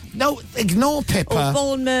 Northwest. Yeah. No, ignore Pippa. Or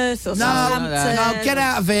Bournemouth or Southampton. No, get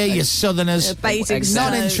out of here, you southerners. Basingstoke.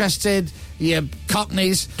 Not interested, you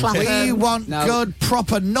cockneys. Clapham. We want good,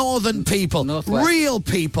 proper northern people. Northwest. Real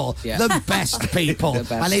people. Yeah. The best people. The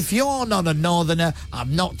best. And if you're not a northerner,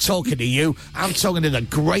 I'm not talking to you. I'm talking to the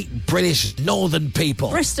great British northern people.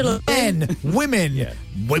 Bristol. Men, women,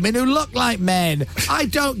 women who look like men. I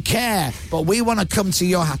don't care. But we want to come to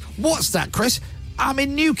your house. What's that, Chris? I'm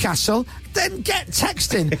in Newcastle. Then get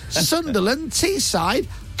texting. Sunderland, Teesside,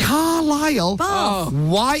 Carlisle,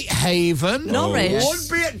 Whitehaven, Norwich. Would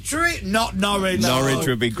be a treat. Not Norwich. Norwich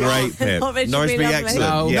would be great, Pip. Norwich would Norwich be would be lovely. excellent.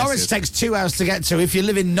 No. Yes, Norwich yes. takes 2 hours to get to if you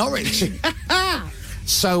live in Norwich.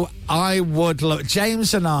 So I would love,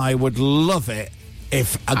 James and I would love it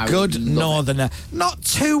if a good northerner, not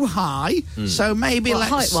too high, so maybe What,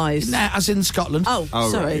 let's... height-wise? Nah, as in Scotland. Oh,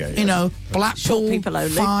 sorry. right, yeah, yeah. You know, Blackpool, Short people only.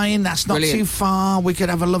 fine, that's not Brilliant. too far. We could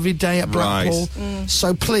have a lovely day at Blackpool. Mm.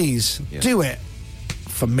 So please, do it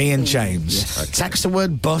for me and James. Text the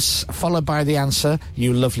word bus, followed by the answer,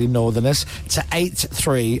 you lovely northerners, to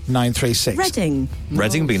 83936. Reading.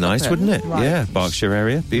 Reading would be nice, wouldn't it? Right. Yeah, Berkshire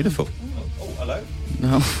area. Beautiful. Hello?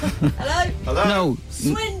 Hello? No.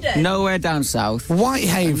 Swindon. Nowhere down south.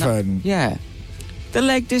 Whitehaven. Yeah. The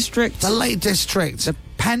Lake District. The Lake District.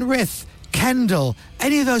 Penrith. Kendal,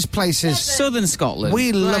 any of those places. Southern Scotland.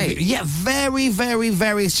 We love Right. it. Yeah, very, very,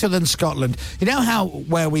 very southern Scotland. You know how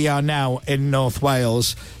where we are now in North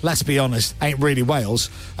Wales, let's be honest, ain't really Wales,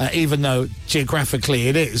 even though geographically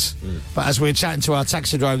it is. But as we were chatting to our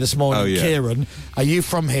taxi driver this morning, Kieran, are you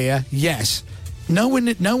from here? Yes. No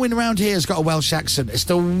one around here has got a Welsh accent. It's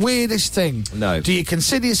the weirdest thing. No. Do you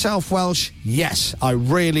consider yourself Welsh? Yes, I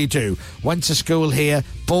really do. Went to school here,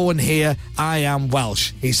 born here, I am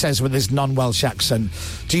Welsh, he says with his non-Welsh accent.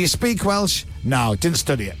 Do you speak Welsh? No, didn't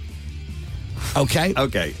study it. Okay?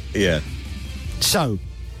 Okay, yeah. So,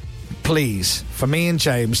 please, for me and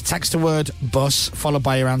James, text the word bus, followed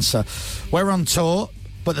by your answer. We're on tour,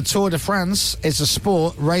 but the Tour de France is a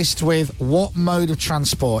sport raced with what mode of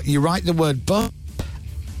transport? You write the word bus,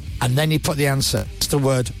 and then you put the answer. It's the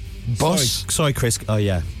word bus. Sorry, Chris. Oh,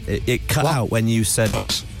 yeah. It cut out when you said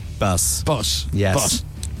bus. Bus. Yes. Bus.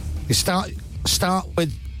 You start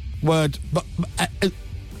with word...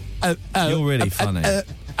 You're really funny.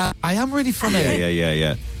 I am really funny.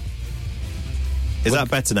 Yeah. Is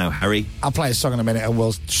that better now, Harry? I'll play a song in a minute and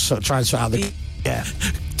we'll try and sort out the... Yeah.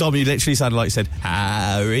 Dom, you literally sounded like you said,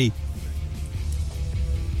 Harry.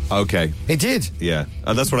 Okay. It did. Yeah.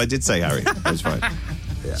 That's what I did say, Harry. That's fine.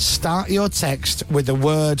 Yeah. Start your text with the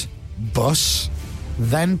word bus,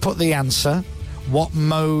 then put the answer. What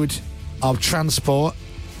mode of transport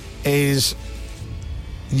is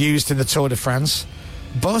used in the Tour de France?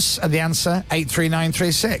 Bus and the answer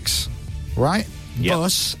 83936. Right? Yep.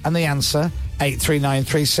 Bus and the answer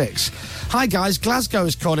 83936. Hi guys, Glasgow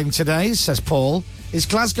is calling today, says Paul. Is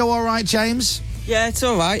Glasgow all right, James? Yeah, it's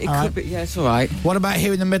all right. It could be. Yeah, it's all right. What about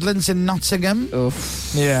here in the Midlands in Nottingham?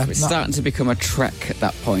 Oof. Yeah. It's starting to become a trek at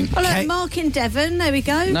that point. Hello, Mark in Devon. There we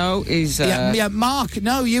go. No, he's... yeah, Mark,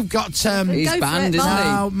 no, you've got... he's Go banned, for it, isn't he?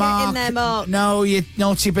 No, Mark. Get in there, Mark. No, you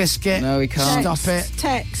naughty biscuit. No, he can't. Stop it.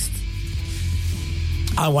 Text.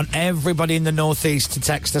 I want everybody in the northeast to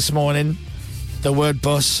text this morning. The word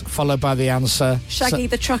bus, followed by the answer. Shaggy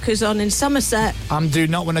the Trucker's on in Somerset. I do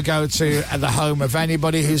not want to go to the home of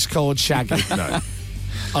anybody who's called Shaggy. No.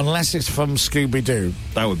 Unless it's from Scooby-Doo.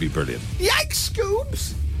 That would be brilliant. Yikes,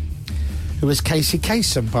 Scoobs! Who was Casey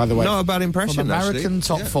Kasem, by the way. Not a bad impression, From American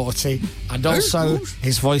actually. Top 40. And also,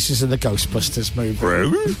 his voice is in the Ghostbusters movie.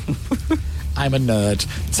 I'm a nerd.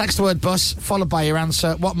 Text the word bus, followed by your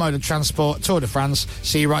answer. What mode of transport? Tour de France.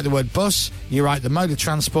 So you write the word bus, you write the mode of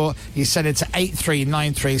transport, you send it to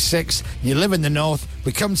 83936. You live in the north,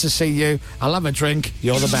 we come to see you. I'll have a drink,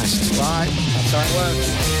 you're the best. Right? That's how it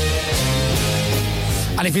works.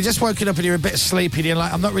 And if you're just woken up and you're a bit sleepy and you're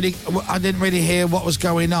like, I didn't really hear what was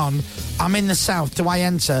going on. I'm in the south. Do I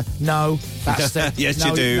enter? No. That's the... Yes, no,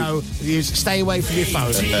 you do. No. Stay away from your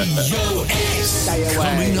phone. Stay away.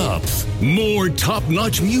 Coming up, more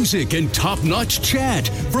top-notch music and top-notch chat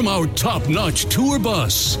from our top-notch tour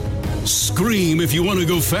bus. Scream if you want to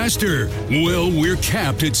go faster. Well, we're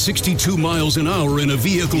capped at 62 miles an hour in a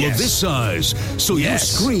vehicle of this size, so your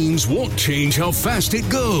screams won't change how fast it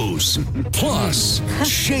goes. Plus,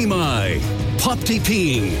 Shamai, Popty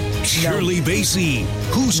Ping, Shirley Bassey.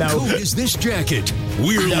 Whose coat is this jacket?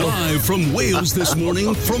 We're live from Wales this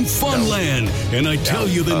morning from Funland, and I tell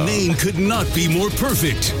you the name could not be more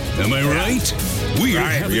perfect. Am I right? We're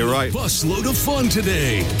having a busload of fun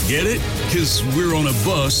today. Get it? Because we're on a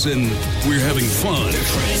bus and we're having fun. The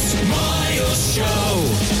Chris Miles Show.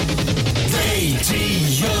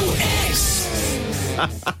 Radio X.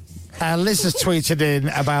 Liz has tweeted in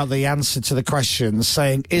about the answer to the question,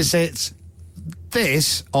 saying, is it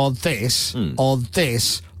this or this or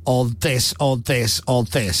this or this or this or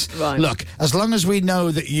this? Right. Look, as long as we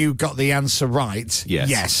know that you got the answer right,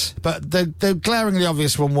 yes. But the glaringly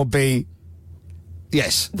obvious one will be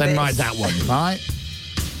yes, then write that one, right?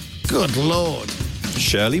 Good Lord.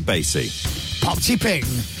 Shirley Bassey. Popty Ping.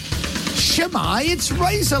 Shemai, it's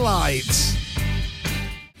Razorlight.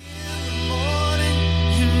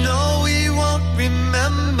 You know we won't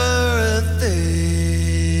remember a thing.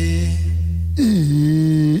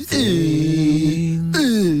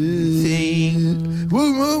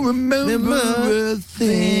 Won't remember a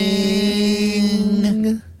thing.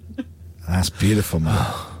 That's beautiful, man.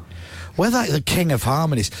 We're like the king of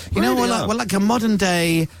harmonies. You know, we're like a modern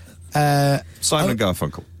day... Simon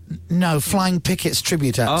Garfunkel. No, Flying Pickets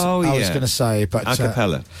tribute act. Oh, yeah. I was going to say, but... A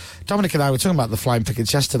cappella. Dominic and I were talking about the Flying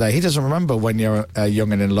Pickets yesterday. He doesn't remember When You're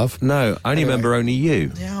Young and in Love. No, I only remember Only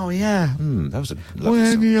You. Oh, yeah. That was a lovely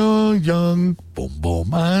When song. you're young, boom,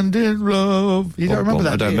 boom, and in love. You don't remember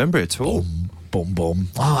that, I don't do you? remember it at all. Boom, boom.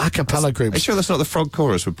 Oh, a cappella group. Are you sure that's not the frog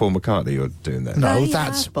chorus with Paul McCartney you're doing there? No,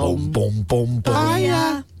 that's boom, boom, boom, boom.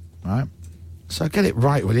 Yeah. Right. So get it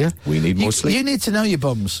right, will you? We need more sleep. You need to know your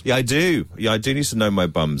bums. Yeah, I do. Yeah, I do need to know my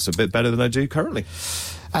bums a bit better than I do currently.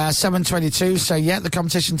 7:22. So the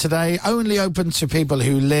competition today only open to people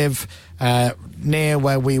who live near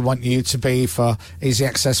where we want you to be for easy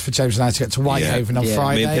access for James and I to get to Whitehaven on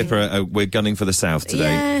Friday. Me and Pippa, we're gunning for the south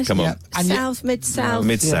today. Yes. Come on. And South, mid-south.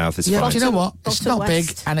 Mid-south is fine. Do you know what? It's not Bottom big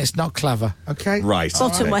west. and it's not clever, okay? Right.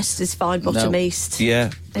 Bottom west is fine, bottom east. Yeah.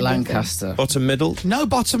 Lancaster. Bottom middle. No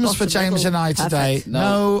bottoms for James and I today. Perfect.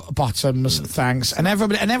 No bottoms, thanks. And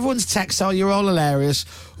everyone's text, you're all hilarious.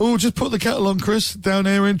 Oh, just put the kettle on, Chris, down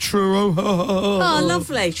here in Truro. Oh,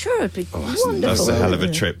 lovely. Truro would be wonderful. That's a hell of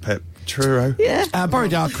a trip, Pip. Truro. Yeah.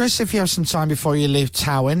 Borrowdale, Chris, if you have some time before you leave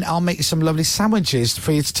Towin, I'll make you some lovely sandwiches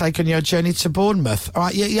for you to take on your journey to Bournemouth. All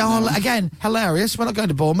right, you're again hilarious. We're not going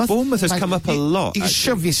to Bournemouth. Bournemouth has come up a lot. You can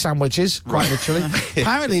shove your sandwiches, quite literally.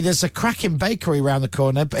 Apparently, there's a cracking bakery around the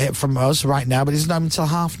corner from us right now, but it's not until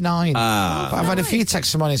 9:30. But I've had a few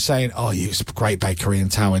texts this morning saying, it's a great bakery in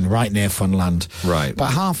Towin, right near Funland. Right. But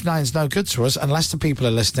 9:30's no good to us unless the people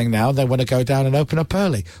are listening now. They want to go down and open up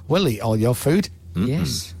early. We'll eat all your food.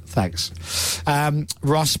 Yes. Thanks.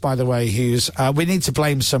 Ross, by the way, who's... we need to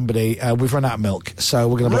blame somebody. We've run out of milk, so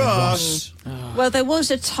we're going to blame Ross. Well, there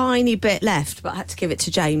was a tiny bit left, but I had to give it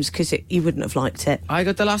to James because he wouldn't have liked it. I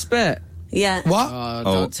got the last bit. Yeah. What? Oh,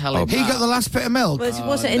 don't tell him He that. got the last bit of milk? Well, it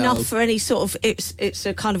wasn't enough for any sort of... It's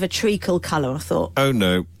a kind of a treacle colour, I thought. Oh,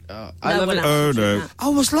 no. I love one it. else Oh, would do no. that.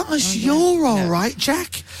 Oh, as long as you're all right,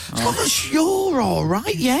 Jack. As long as you're all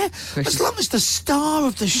right, yeah. As long as the star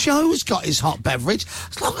of the show's got his hot beverage.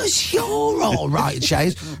 As long as you're all right,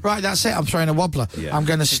 James. Right, that's it. I'm throwing a wobbler. Yeah. I'm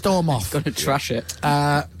going to storm off. Gonna trash it.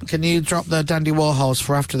 Can you drop the Dandy Warhols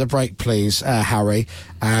for after the break, please, Harry?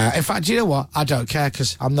 In fact, do you know what? I don't care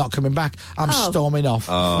because I'm not coming back. I'm storming off.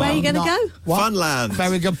 Where are you going to go? What? Funland.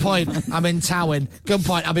 Very good point. I'm in Towin. Good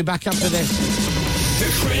point. I'll be back after this. The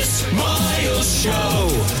Chris Moyles Show.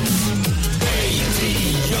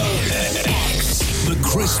 ADOX. The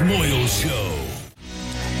Chris Moyles Show.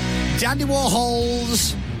 Dandy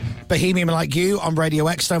Warhols. Bohemian Like You on Radio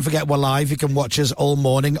X. Don't forget we're live. You can watch us all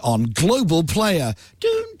morning on Global Player.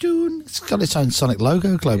 Doon, doon. It's got its own Sonic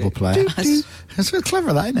logo, Global Player. Doon, doon. It's so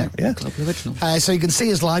clever, that, isn't it? Yeah. Original. So you can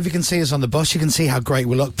see us live. You can see us on the bus. You can see how great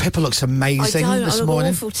we look. Pippa looks amazing this I look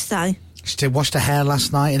morning. awful today. She did wash her hair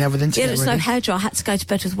last night and everything. Yeah, there was no hairdryer. I had to go to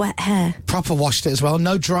bed with wet hair. Proper washed it as well.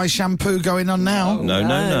 No dry shampoo going on now.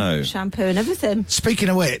 No. Shampoo and everything. Speaking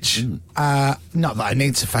of which, not that I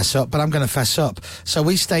need to fess up, but I'm going to fess up. So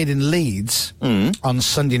we stayed in Leeds on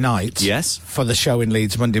Sunday night. Yes. For the show in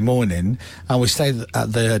Leeds Monday morning. And we stayed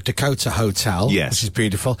at the Dakota Hotel. Yes. Which is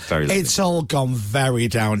beautiful. Very lovely. It's all gone very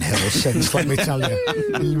downhill since, let me tell you.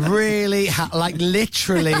 Really,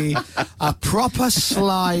 literally a proper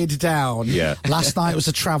slide down. Yeah. Last night was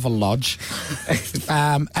a travel lodge.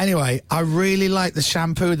 Anyway, I really like the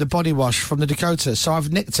shampoo, the body wash from the Dakota, so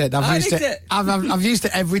I've nicked it. I've used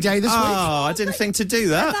it every day this week. Oh, I didn't think to do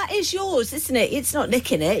that. That is yours, isn't it? It's not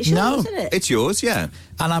nicking it. It's yours, No. isn't it? It's yours, yeah.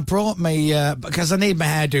 And I brought me, because I need my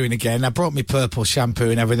hair doing again, I brought me purple shampoo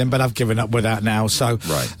and everything, but I've given up with that now, so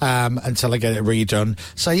Right. until I get it redone.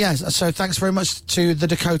 So so thanks very much to the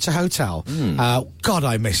Dakota Hotel. God,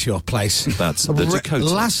 I miss your place. That's the Dakota.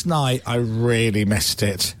 Last night I really missed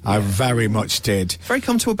it. I very much did. Very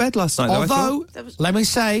comfortable bed last night, though, I Although, thought. let me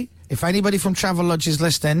say, if anybody from Travel Lodge is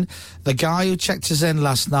listening, the guy who checked us in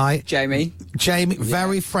last night, Jamie,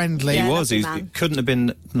 very friendly. He was. He couldn't have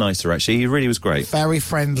been nicer, actually. He really was great. Very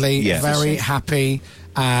friendly, Yeah. very happy,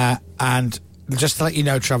 and just to let you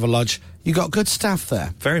know, Travel Lodge, you got good staff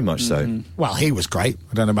there. Very much so. Well, he was great.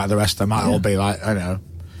 I don't know about the rest. They might all be like, I don't know.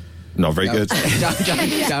 Not very good.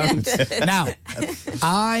 don't. Now,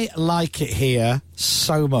 I like it here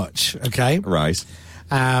so much, okay? Right.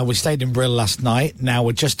 We stayed in Brill last night. Now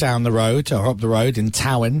we're just down the road, or up the road in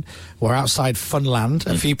Towin. We're outside Funland.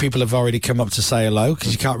 A few people have already come up to say hello,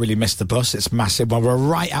 because you can't really miss the bus. It's massive. Well, we're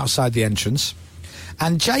right outside the entrance.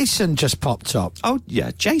 And Jason just popped up. Oh,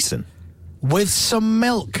 yeah, Jason. With some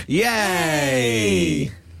milk.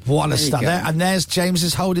 Yay! What a start there. And there's James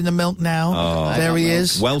is holding the milk now. Oh, there he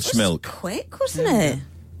is. Welsh milk. Quick, wasn't it?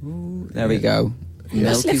 There we go. He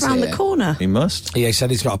must live around the corner. He must. Yeah, he said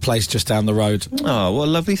he's got a place just down the road. Oh, what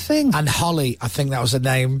a lovely thing. And Holly, I think that was her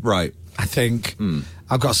name. Right. I think.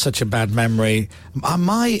 I've got such a bad memory.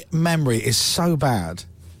 My memory is so bad.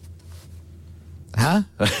 Huh?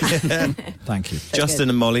 Thank you. Justin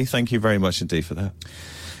and Molly, thank you very much indeed for that.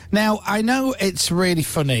 Now, I know it's really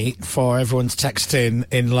funny for everyone to text in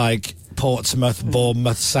like Portsmouth,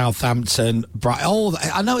 Bournemouth, Southampton, Brighton.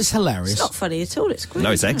 I know it's hilarious. It's not funny at all. It's great.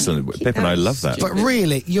 No, it's excellent. Pip and I love that. But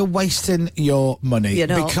really, you're wasting your money. You're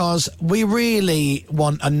not. Because we really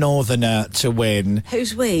want a northerner to win.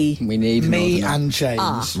 Who's we? We need Me Northerner. and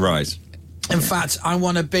James. Right. In fact, I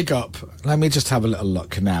want to big up. Let me just have a little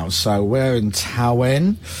look now. So we're in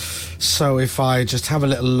Towyn. So if I just have a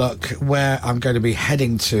little look where I'm going to be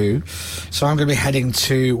heading to. So I'm going to be heading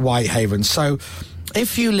to Whitehaven. So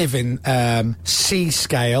if you live in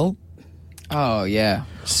Seascale. Oh, yeah.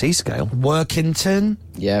 Seascale? Workington.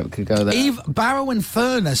 Yeah, we could go there. Barrow and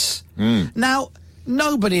Furness. Now,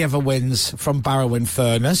 nobody ever wins from Barrow and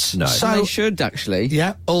Furness. No. So They should, actually.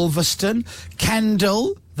 yeah, Ulverston,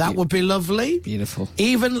 Kendal, that would be lovely. Beautiful.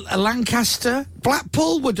 Even Lancaster,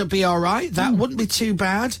 Blackpool would be all right. That wouldn't be too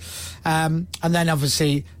bad. And then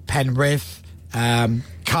obviously Penrith,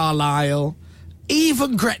 Carlisle,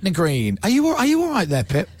 even Gretna Green. Are you all right there,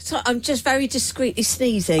 Pip? So I'm just very discreetly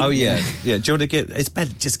sneezing. Oh, yeah. Yeah, do you want to get... It's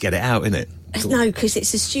better just get it out, isn't it? No, because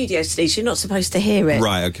it's a studio sneeze. You're not supposed to hear it.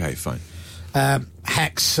 Right, okay, fine.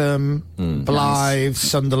 Hexham, Blythe,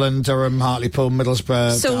 Sunderland, Durham, Hartlepool,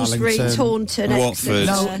 Middlesbrough, Salisbury, Darlington. Taunton, Watford,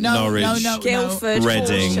 Exeter, Norwich, Guildford,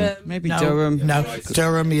 Reading. Horsham. Maybe Durham. No,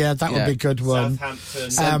 Durham. Yeah, that would be a good one.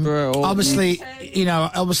 Obviously,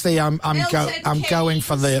 I'm going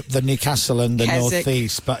for the Newcastle and the Keswick.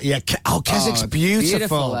 northeast, but yeah, Keswick's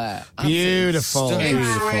beautiful,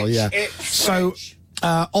 beautiful, yeah. So.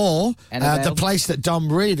 Or the place that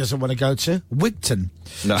Dom really doesn't want to go to, Wigton.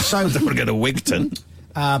 No, so I don't want to go to Wigton.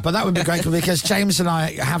 But that would be great because James and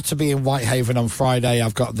I have to be in Whitehaven on Friday.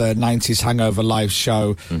 I've got the 90s Hangover live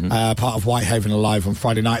show, part of Whitehaven Alive on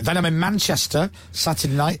Friday night. Then I'm in Manchester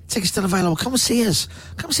Saturday night. Tickets still available. Come and see us.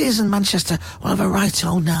 Come see us in Manchester. We'll have a right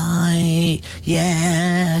all night.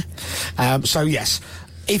 Yeah. So, yes.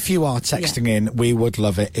 If you are texting in, we would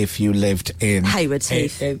love it if you lived in Hayward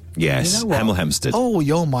Heath. Yes, you know Hemel Hempstead. Oh,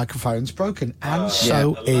 your microphone's broken, and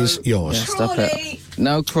so is yours. Yeah, stop it.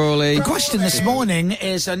 No, Crawley. The question this morning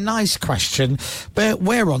is a nice question, but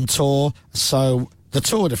we're on tour, so the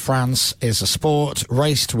Tour de France is a sport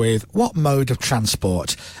raced with what mode of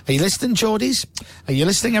transport? Are you listening, Geordies? Are you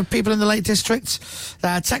listening, people in the Lake District?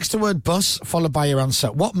 Text the word bus, followed by your answer.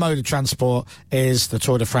 What mode of transport is the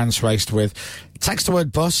Tour de France raced with? Text the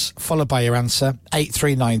word bus, followed by your answer,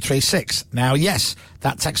 83936. Now, yes,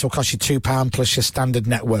 that text will cost you £2 plus your standard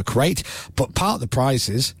network rate, but part of the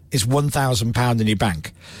prizes is £1,000 in your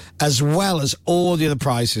bank, as well as all the other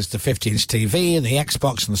prizes, the 50-inch TV and the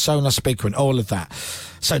Xbox and the Sonos speaker and all of that.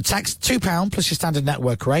 So text £2 plus your standard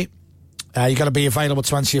network rate. You've got to be available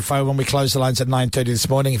to answer your phone when we close the lines at 9:30 this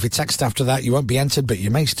morning. If you text after that, you won't be entered, but you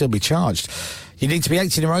may still be charged. You need to be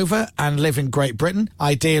 18 or over and live in Great Britain,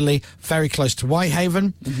 ideally very close to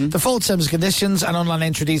Whitehaven. The full terms and conditions and online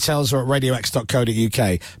entry details are at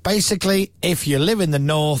radiox.co.uk. Basically, if you live in the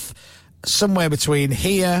north, somewhere between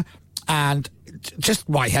here and just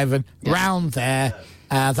Whitehaven, round there,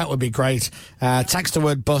 that would be great. Text the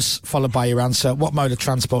word bus, followed by your answer. What mode of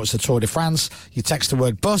transport is the Tour de France? You text the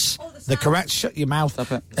word bus, the correct, shut your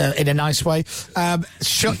mouth, in a nice way.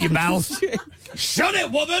 Shut your mouth. Shut it,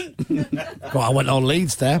 woman! Well, I went on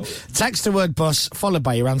leads there. Text the word bus, followed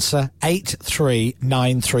by your answer,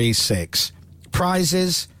 83936.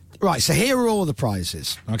 Prizes. Right, so here are all the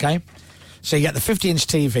prizes, okay? So you get the 50-inch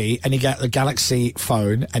TV, and you get the Galaxy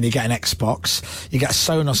phone, and you get an Xbox, you get a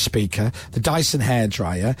Sonos speaker, the Dyson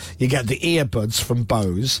hairdryer, you get the earbuds from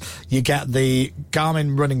Bose, you get the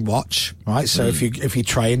Garmin running watch, right? So if you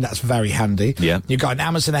train, that's very handy. Yeah. You got an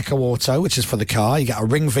Amazon Echo Auto, which is for the car. You get a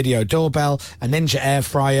Ring video doorbell, a Ninja air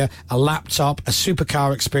fryer, a laptop, a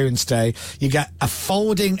supercar experience day. You get a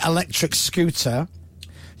folding electric scooter.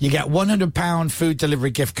 You get £100 food delivery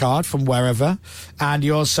gift card from wherever, and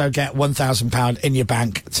you also get £1,000 in your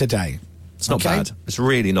bank today. It's not bad. It's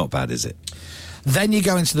really not bad, is it? Then you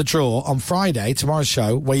go into the draw on Friday, tomorrow's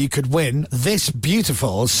show, where you could win this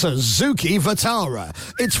beautiful Suzuki Vitara.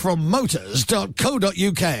 It's from motors.co.uk.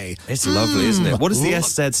 It's lovely, isn't it? What does the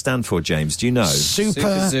SZ stand for, James? Do you know?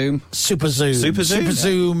 Super Zoom. Super Zoom. Super Zoom? Super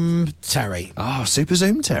Zoom Terry. Oh, Super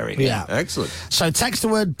Zoom Terry. Yeah. Excellent. So text the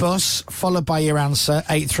word bus, followed by your answer,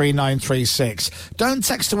 83936. Don't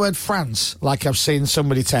text the word France, like I've seen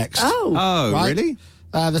somebody text. Oh, Right? really?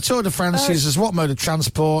 The Tour de France uses what mode of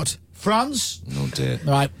transport? France? Oh, dear.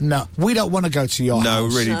 Right, no. We don't want to go to your No,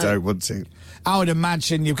 house. really don't want to. I would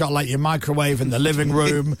imagine you've got like your microwave in the living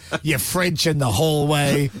room, your fridge in the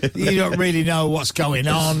hallway. You don't really know what's going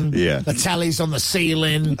on. Yeah. The telly's on the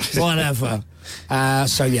ceiling, whatever.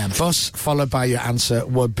 So yeah, bus followed by your answer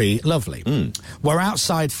would be lovely. We're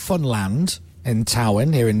outside Funland. in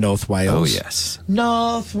Tywyn here in North Wales. Oh, yes.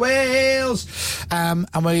 North Wales! And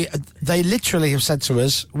they literally have said to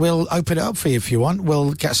us, we'll open it up for you if you want.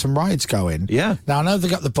 We'll get some rides going. Yeah. Now, I know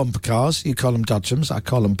they've got the bumper cars. You call them dodgems. I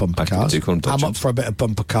call them bumper cars. do call them I'm dodgems. up for a bit of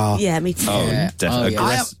bumper car. Yeah, me too. Definitely.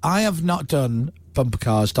 I have not done bumper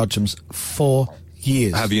cars, dodgems, for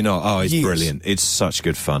years. Have you not? Oh, it's Years. brilliant. It's such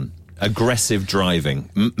good fun. Aggressive driving.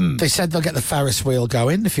 They said they'll get the Ferris wheel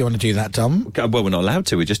going if you want to do that, Dom. Well, we're not allowed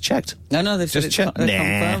to. We just checked. No, they've Just checked.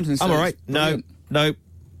 confirmed and I'm all right. said it's No.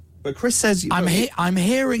 But Chris says... I'm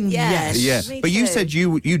hearing yes. Yeah, Me but you too. said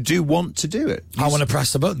you do want to do it. I want to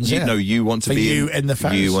press the buttons, You yeah. know, you want to For be you in the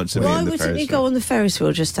Ferris. You want to Why be in the wouldn't Ferris you go on the Ferris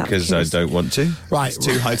wheel just out? Because I don't want to. Right. It's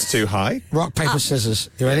too high. It's too high. Rock, paper, scissors.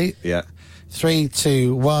 You ready? Yeah. 3,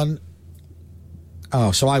 2, 1.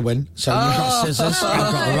 Oh, so I win. So you've got scissors,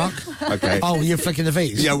 I've got the rock. Okay. Oh, you're flicking the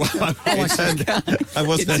V's? Yeah, well, I wasn't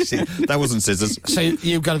actually... That wasn't scissors. So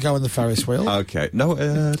you've got to go on the Ferris wheel. Okay. No, I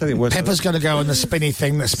don't think it was. Pippa's going to go on the spinny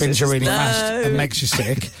thing that spins you really fast and makes you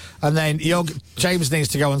sick. And then James needs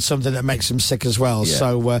to go on something that makes him sick as well. Yeah.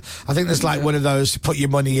 So I think there's like one of those, put your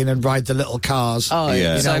money in and ride the little cars. Oh, Yeah. yeah.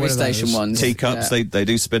 one of Service station those. ones. Teacups, Yeah. they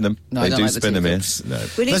do spin them. No, I they don't do like the spin them, teacups.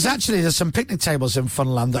 yes. No. There's some picnic tables in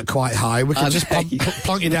Funland that are quite high. We can just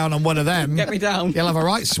plonk you down on one of them. Get me down. You'll have a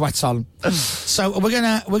right sweat on. So we're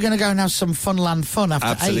gonna go and have some Funland fun after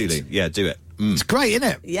 8. Absolutely. Yeah, do it. It's great, isn't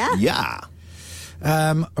it? Yeah. Yeah.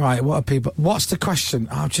 Right, what are people... What's the question?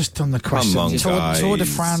 Oh, I've just done the question. on, Tour de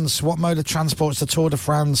guys. France. What mode of transport's the Tour de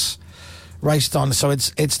France raced on? So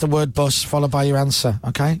it's the word bus followed by your answer.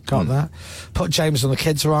 Okay, got that. Put James on the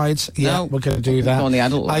kids' rides. Yeah, No. we're going to do that. Go on the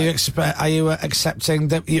adult Are ride. you accepting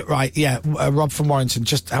that? Right, yeah. Rob from Warrington,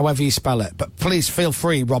 just however you spell it. But please feel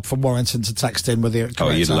free, Rob from Warrington, to text in with your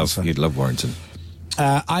correct Oh, answer. you'd love Warrington.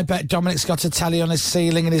 I bet Dominic's got a telly on his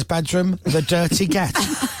ceiling in his bedroom. The dirty get.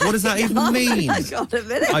 What does that even mean? Hang on a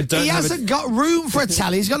minute. I don't He have hasn't got room for a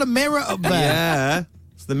telly. He's got a mirror up there. Yeah.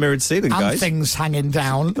 It's the mirrored ceiling, And guys. things hanging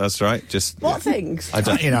down. That's right. Just What things? I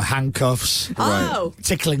don't. Handcuffs. Oh.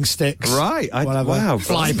 Tickling sticks. Right. Whatever. Wow.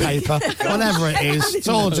 Fly paper. Whatever it is. It's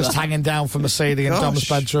all just hanging down from the ceiling in Dom's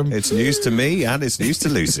bedroom. It's news to me and it's news to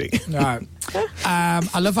Lucy. Right.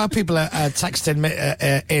 I love how people are texting me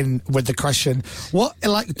in with the question,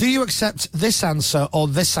 do you accept this answer or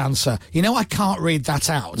this answer? You know, I can't read that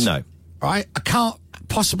out. No. Right? I can't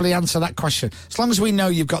possibly answer that question. As long as we know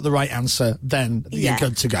you've got the right answer, then Yeah. you're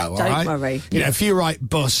good to go, all Don't right? worry. You know, if you write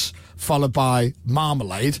bus followed by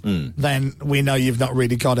marmalade, then we know you've not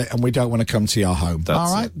really got it and we don't want to come to your home. That's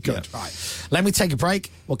all right? it, Good. yeah. Right. Let me take a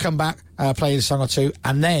break. We'll come back, play a song or two,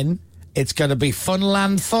 and then it's going to be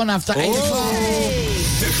Funland fun after 8 o'clock.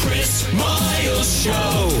 The Chris Moyles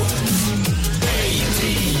Show.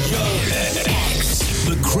 Radio X.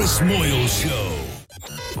 The Chris Moyles Show.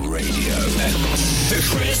 Radio X. The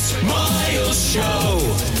Chris Moyles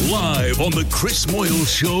Show. Live on the Chris Moyles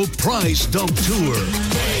Show Prize Dump Tour.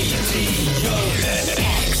 Radio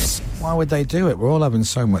X. Why would they do it? We're all having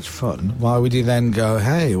so much fun. Why would you then go,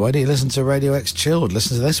 hey, why do you listen to Radio X Chilled?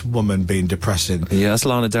 Listen to this woman being depressing. Yeah, that's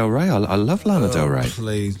Lana Del Rey. I love Lana Del Rey.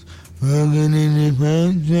 Please. Oh,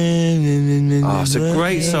 it's a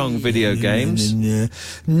great song, Video Games.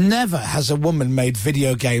 Never has a woman made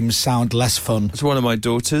video games sound less fun. It's one of my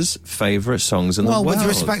daughter's favourite songs in the world. Well, with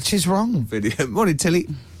respect, she's wrong. Video. Morning, Tilly.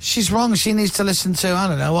 She's wrong. She needs to listen to, I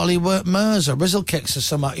don't know, Ollie Murs or Rizzle Kicks or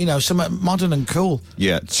something, something modern and cool.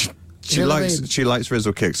 Yeah. She You know what I likes mean? she likes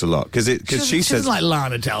Rizzle Kicks a lot because she says doesn't like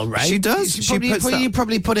Lana Del Rey. She does. You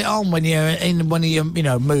probably put it on when you're in one of your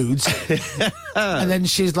moods, and then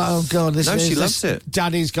she's like, "Oh God, she loves it.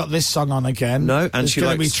 Daddy's got this song on again." No, and There's she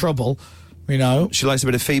gonna be likes- trouble. She likes a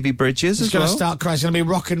bit of Phoebe Bridges She's as going well. to start crying. She's going to be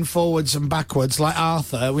rocking forwards and backwards like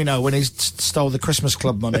Arthur, when he stole the Christmas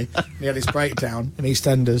Club money. He had his breakdown in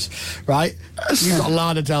EastEnders, right? You've got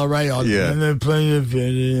Lana Del Rey on. Yeah. And they're playing a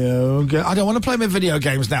video. I don't want to play my video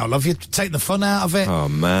games now, love. You take the fun out of it. Oh,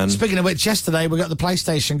 man. Speaking of which, yesterday we got the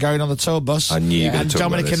PlayStation going on the tour bus. I knew you were gonna And talk about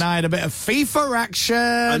Dominic this. and I had a bit of FIFA action.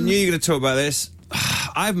 I knew you were going to talk about this.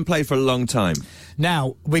 I haven't played for a long time.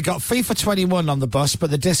 Now, we got FIFA 21 on the bus,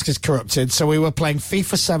 but the disc is corrupted, so we were playing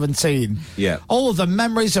FIFA 17. Yeah. All the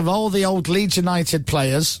memories of all the old Leeds United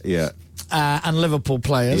players Yeah. and Liverpool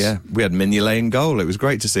players. Yeah. We had Mignolet in goal. It was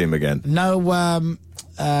great to see him again. No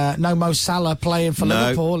Mo Salah playing for No.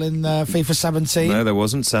 Liverpool in FIFA 17. No, there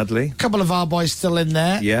wasn't, sadly. A couple of our boys still in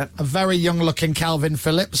there. Yeah. A very young-looking Calvin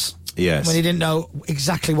Phillips. Yes. When he didn't know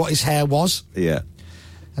exactly what his hair was. Yeah.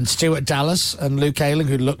 And Stuart Dallas and Luke Ayling,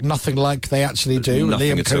 who look nothing like they actually do.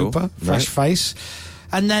 Nothing Liam at all. Cooper, fresh No. face.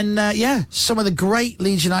 And then, some of the great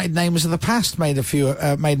Leeds United names of the past made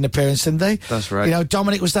an appearance, didn't they? That's right.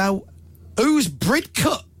 Dominic was there. Who's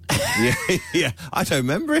Bridcut? yeah, I don't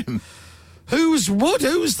remember him. Who's Wood?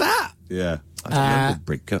 Who's that? Yeah, I don't remember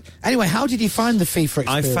Bridcut. Anyway, how did you find the FIFA experience?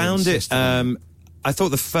 I found it. I thought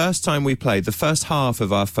the first time we played, the first half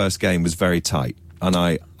of our first game was very tight, and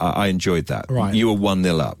I enjoyed that. Right. You were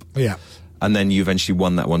 1-0 up. Yeah. And then you eventually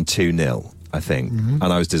won that one 2-0, I think. And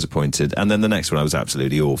I was disappointed. And then the next one I was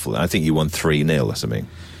absolutely awful. I think you won 3-0 or something.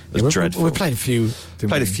 It was dreadful. We played a few.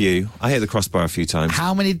 Played a few. I hit the crossbar a few times.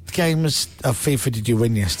 How many games of FIFA did you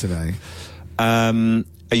win yesterday?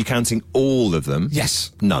 Are you counting all of them?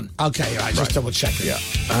 Yes. None. Okay, right, just double checking.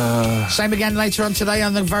 Yeah. Same again later on today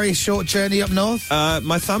on the very short journey up north?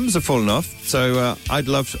 My thumbs have fallen off, so I'd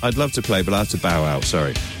love to play, but I have to bow out,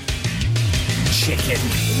 sorry. Chicken.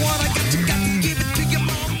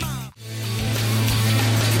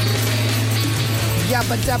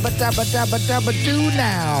 Yabba dabba dabba dabba dabba do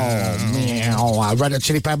now. Meow. Red Hot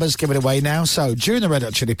Chili Peppers, give it away now. So, during the Red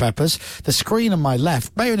Hot Chili Peppers, the screen on my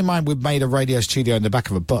left, bearing in mind we've made a radio studio in the back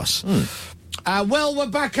of a bus. Well, we're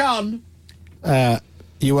back on.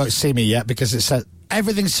 You won't see me yet because it says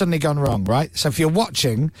everything's suddenly gone wrong, right? So if you're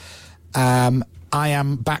watching, I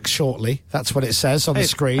am back shortly. That's what it says on the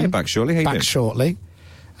screen. Hey, back shortly. How you doing? Shortly.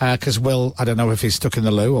 Because Will, I don't know if he's stuck in the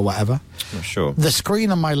loo or whatever. Not sure. The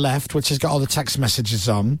screen on my left, which has got all the text messages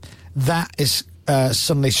on, that is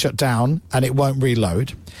suddenly shut down and it won't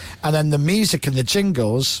reload. And then the music and the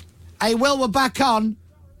jingles. Hey, Will, we're back on.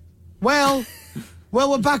 Will,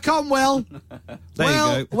 we're back on, Will.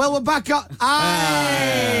 There you go. Will, we're back on.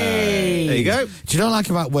 Aye. There you go. Do you know what I like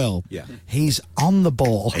about Will? Yeah. He's on the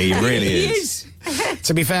ball. He really is.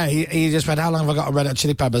 To be fair, he just went, how long have I got to Red Hot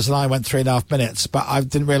Chili Peppers? And I went 3.5 minutes, but I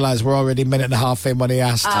didn't realise we're already a minute and a half in when he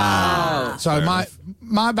asked. So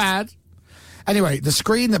my bad. Anyway, the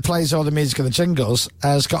screen that plays all the music and the jingles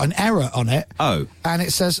has got an error on it. Oh. And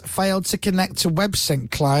it says, failed to connect to WebSync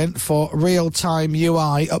client for real-time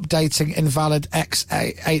UI updating invalid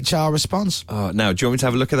XHR response. Oh, now, do you want me to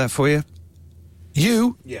have a look at that for you?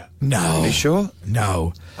 You? Yeah. No. Are you sure?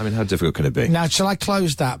 No. I mean, how difficult can it be? Now, shall I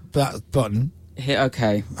close that button? Hit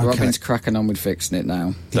OK. Robin's cracking on with fixing it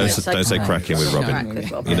now. Don't say cracking with Robin.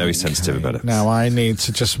 You know he's sensitive about it. Now, I need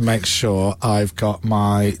to just make sure I've got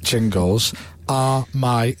my jingles. Are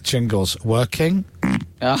my jingles working?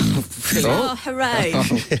 Oh, hooray.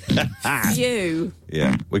 You.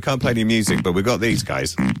 Yeah. We can't play any music, but we've got these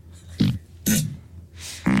guys. Are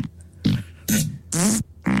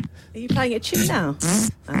you playing a tune now? Oh,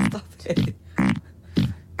 stop it.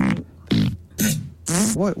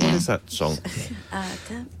 What is that song?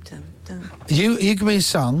 Dum, dum, dum. You give me a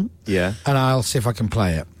song. Yeah. And I'll see if I can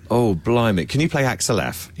play it. Oh, blimey. Can you play Axel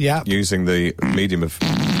F? Yeah. Using the medium of...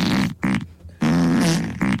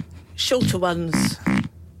 Shorter ones.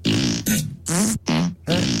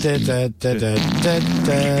 Very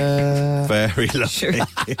lovely.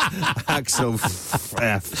 Axel F.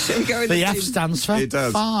 The F stands for It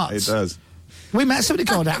does. farts. It does. We met somebody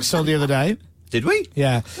called Axel the other day. Did we?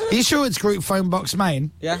 Yeah. Are you sure it's group phone box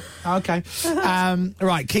main? Yeah. Okay.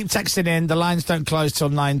 Right, keep texting in. The lines don't close till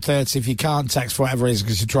 9:30. If you can't text for whatever reason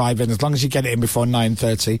because you're driving, as long as you get it in before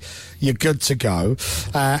 9:30, you're good to go.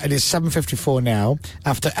 It is 7:54 now.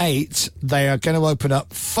 After 8, they are going to open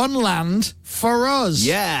up Funland for us.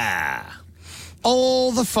 Yeah.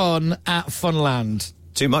 All the fun at Funland.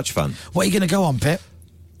 Too much fun. What are you going to go on, Pip?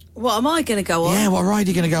 What am I going to go on? Yeah, what ride are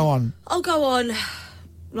you going to go on? I'll go on,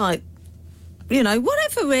 like, you know,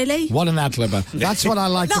 whatever, really. What an ad-libber. That's what I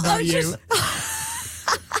like No, about I'm you. just-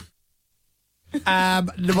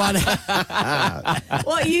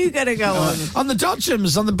 What are you going to go on? On the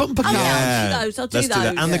Dodgems, on the bumper car. I'll do Let's do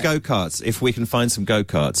that. And the go-karts. If we can find some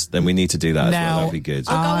go-karts, then we need to do that as well. That'd be good.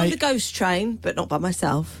 I'll go on the ghost train, but not by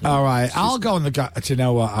myself. All right, I'll go on the do you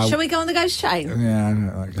know what? Shall we go on the ghost train? Yeah, I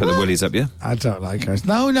don't like Put the willies up, yeah? I don't like ghosts.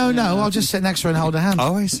 No. I'll just sit next to her and hold her hand.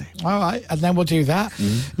 Oh, I see. All right, and then we'll do that.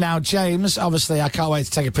 Now, James, obviously, I can't wait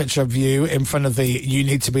to take a picture of you in front of the you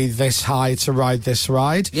need to be this high to ride this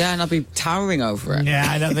ride. Yeah, and I'll be towering over it. Yeah,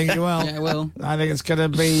 I don't think you will. Yeah, I will. I think it's going to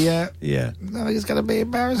be... Yeah. I think it's going to be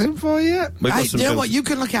embarrassing for you. We've got Hey, some you know films- what? You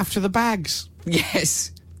can look after the bags.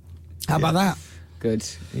 Yes. How about that? Good.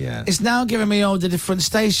 Yeah. It's now giving me all the different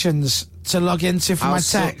stations to log into for my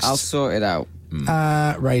text. I'll sort it out.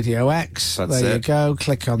 Radio X. That's there you it. go.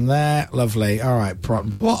 Click on there. Lovely. All right.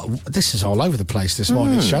 What? This is all over the place this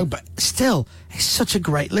morning's show, but still, it's such a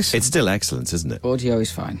great listen. It's still excellent, isn't it? Audio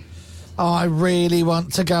is fine. Oh, I really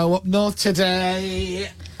want to go up north today.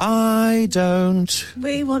 I don't.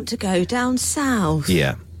 We want to go down south.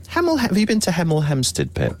 Yeah. Have you been to Hemel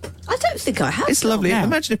Hempstead, Pip? I don't think I have. It's lovely. Yeah.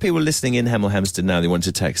 Imagine if people were listening in Hemel Hempstead now they want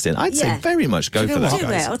to text in. I'd say Yeah. very much go Do you for know those Do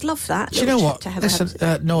guys. it. I'd love that. Do you know Little what? trip to have a Listen,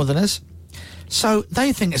 Hampstead. Northerners, So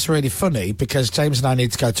they think it's really funny because James and I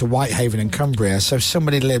need to go to Whitehaven in Cumbria. So if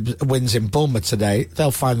somebody wins in Bournemouth today, they'll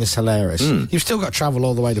find this hilarious. You've still got to travel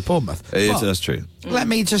all the way to Bournemouth. That's true. Let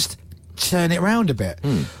me just turn it around a bit.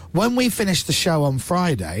 When we finish the show on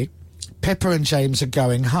Friday, Pippa and James are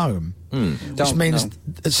going home. Which means...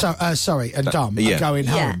 and Dom are going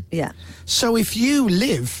home. Yeah. So if you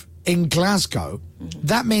live in Glasgow,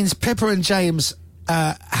 that means Pippa and James...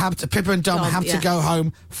 Pippa and Dom have to go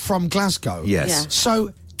home from Glasgow. Yes. Yeah.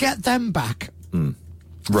 So get them back.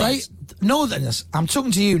 Right. Northerners, I'm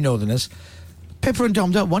talking to you, Northerners. Pippa and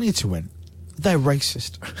Dom don't want you to win. They're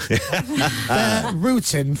racist. They're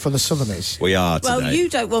rooting for the Southerners. We are today. Well, you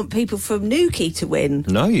don't want people from Newquay to win.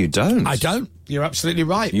 No, you don't. I don't. You're absolutely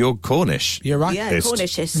right. You're Cornish. You're right. Yeah,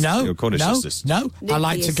 Cornishist. No, You're Cornishist. no. I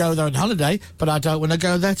like to go there on holiday, but I don't want to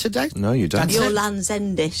go there today. No, you don't. You're Land's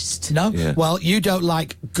Endist. No. Yeah. Well, you don't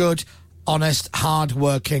like good, honest,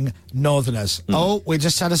 hard-working Northerners. Oh, we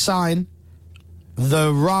just had a sign.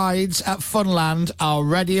 The rides at Funland are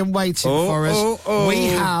ready and waiting for us. We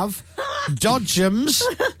have Dodgems,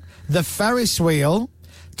 the Ferris wheel,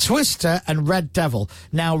 Twister and Red Devil.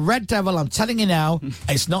 Now, Red Devil, I'm telling you now,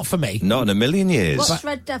 it's not for me. Not in a million years. What's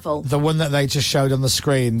Red Devil? The one that they just showed on the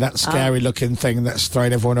screen, that scary-looking thing that's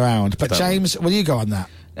throwing everyone around. But, James, will you go on that?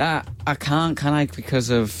 I can't, can I? Because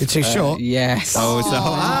of... You're too short? Yes.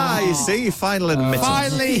 You see, finally admitted.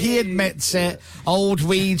 Finally, he admits it. Old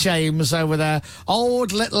wee James over there.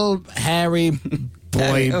 Old little hairy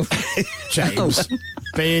boy James.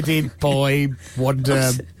 Bearded boy,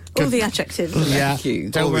 wonder... All the adjectives. Yeah. Thank you.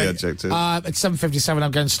 Don't All the worry. adjectives. It's 7:57.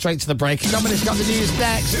 I'm going straight to the break. Dominic's got the news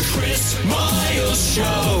next. The Chris Moyles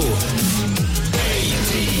Show.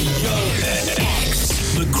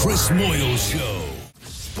 ADOX. The Chris Moyles Show.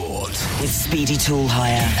 Sport. With Speedy Tool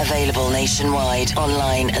Hire. Available nationwide,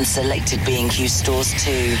 online and selected B&Q stores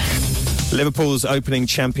too. Liverpool's opening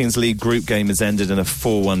Champions League group game has ended in a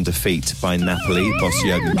 4-1 defeat by Napoli. Boss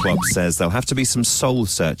Jurgen Klopp says there'll have to be some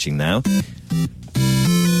soul-searching now.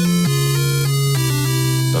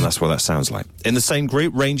 And that's what that sounds like. In the same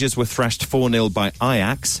group, Rangers were thrashed 4-0 by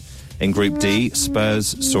Ajax. In Group D, Spurs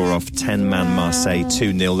saw off 10-man Marseille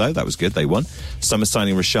 2-0 though. That was good, they won. Summer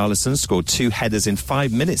signing Richarlison scored 2 headers in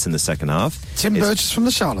 5 minutes in the second half. Tim Burgess from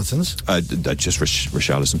the Charlatans? Just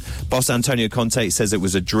Richarlison. Boss Antonio Conte says it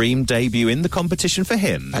was a dream debut in the competition for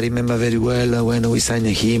him. I remember very well when we signed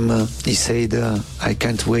him, he said, I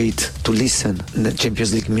can't wait to listen to the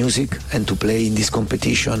Champions League music and to play in this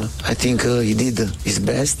competition. I think he did his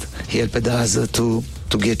best. He helped us to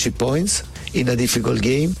get 3 points in a difficult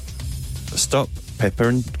game. Stop, Pepper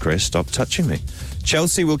and Chris, stop touching me.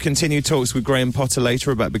 Chelsea will continue talks with Graham Potter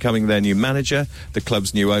later about becoming their new manager. The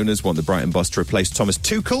club's new owners want the Brighton boss to replace Thomas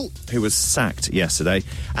Tuchel, who was sacked yesterday.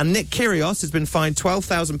 And Nick Kyrgios has been fined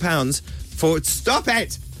 £12,000 for... Stop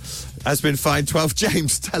it! Has been fined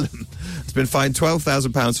James, tell him. Has been fined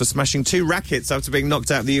 £12,000 for smashing 2 rackets after being knocked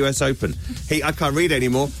out of the US Open. I can't read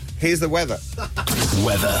anymore. Here's the weather.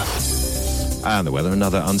 Weather. And the weather,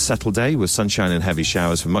 another unsettled day with sunshine and heavy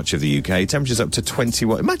showers for much of the UK. Temperatures up to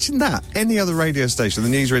 21. Imagine that. Any other radio station, the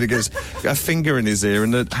newsreader gets a finger in his ear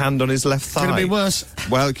and a hand on his left thigh. Could it be worse?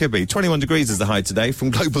 Well, it could be. 21 degrees is the high today.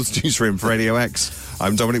 From Global's newsroom for Radio X,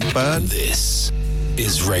 I'm Dominic Byrne. This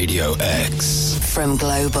is Radio X. From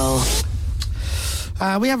Global.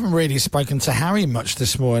 We haven't really spoken to Harry much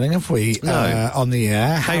this morning, have we? No. On the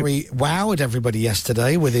air. Harry wowed everybody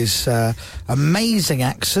yesterday with his amazing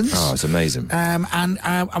accents. Oh, it's amazing. And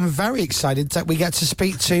I'm very excited that we get to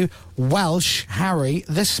speak to Welsh Harry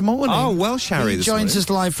this morning. Oh, Welsh Harry this morning. He joins us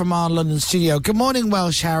live from our London studio. Good morning,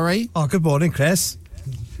 Welsh Harry. Oh, good morning, Chris.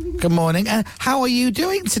 Good morning. How are you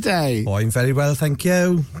doing today? Oh, I'm very well, thank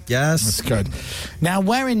you. Yes. That's good. Now,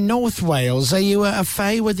 we're in North Wales. Are you a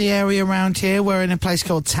fay with the area around here? We're in a place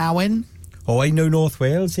called Tywyn. Oh, I know North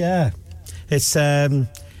Wales, yeah. It's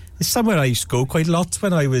somewhere I used to go quite a lot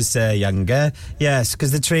when I was younger. Yes,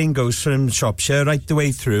 because the train goes from Shropshire right the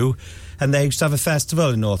way through, and they used to have a festival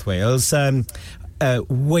in North Wales,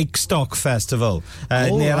 Wakestock Festival,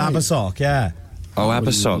 near right. Abersoch, yeah. Oh,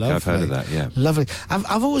 Abersoch, I've heard of Lovely. that, yeah. Lovely.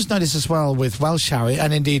 I've always noticed as well with Welsh Harry,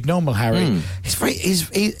 and indeed normal Harry, it's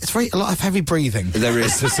very a lot of heavy breathing.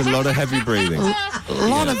 There's a lot of heavy breathing. A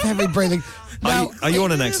lot of heavy breathing. Now, are you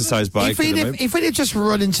on an exercise bike? If he'd have just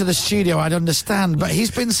run into the studio, I'd understand. But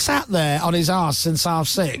he's been sat there on his arse since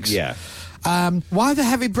 6:30. Yeah. Why the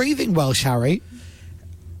heavy breathing, Welsh Harry?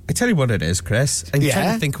 I tell you what it is, Chris. I'm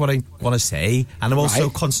trying to think what I want to say, and I'm also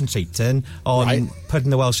concentrating on putting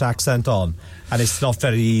the Welsh accent on, and it's not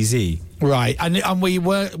very easy. Right, and we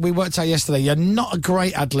worked out yesterday, you're not a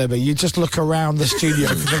great ad-libber. You just look around the studio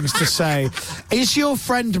for things to say. Is your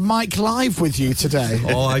friend Mike live with you today?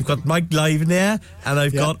 Oh, I've got Mike live in there, and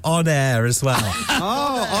I've got on air as well.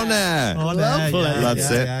 Oh, on air. On air,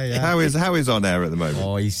 That's it. yeah. How is on air at the moment?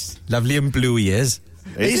 Oh, he's lovely and blue, he is.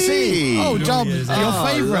 Is he? Oh, Dom, Blue, your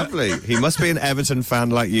favourite. Lovely. He must be an Everton fan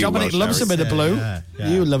like you. Dominic Welsh loves Harry. a bit of blue. Yeah.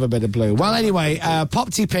 You love a bit of blue. Well, anyway,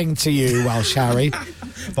 pop-ty ping to you, Welsh Harry.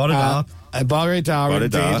 Bore Boridar,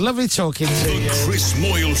 indeed. Lovely talking to The you. Chris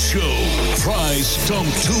Moyles Show. Prize Dump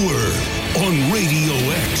Tour on Radio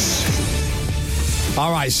X.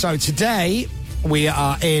 All right, so today we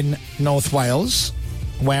are in North Wales.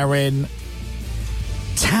 We're in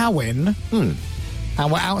Tywyn.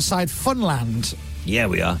 And we're outside Funland. Yeah,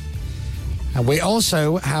 we are. And we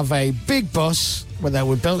also have a big bus where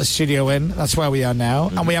we built a studio in. That's where we are now.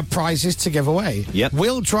 And we have prizes to give away. Yep.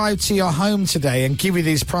 We'll drive to your home today and give you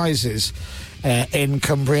these prizes in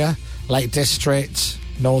Cumbria, Lake District,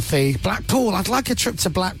 North East, Blackpool. I'd like a trip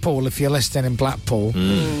to Blackpool if you're listening in Blackpool.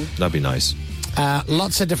 That'd be nice.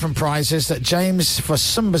 Lots of different prizes that James, for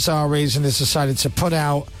some bizarre reason, has decided to put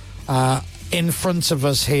out in front of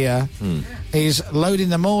us here. He's loading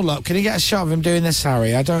them all up. Can you get a shot of him doing this,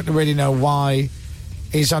 Harry? I don't really know why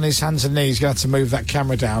he's on his hands and knees. He's going to have to move that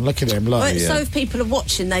camera down. Look at him, look. Well, so if people are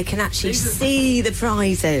watching, they can actually see the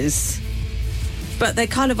prizes. But they're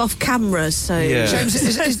kind of off camera, so... Yeah. James,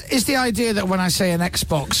 is the idea that when I say an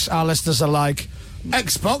Xbox, our listeners are like,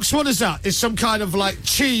 Xbox? What is that? Is some kind of, like,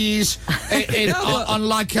 cheese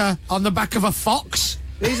on the back of a fox?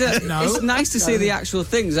 No. It's nice to see the actual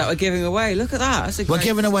things that we're giving away. Look at that. We're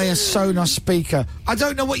giving away a Sonos speaker. I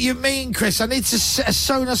don't know what you mean, Chris. I need to a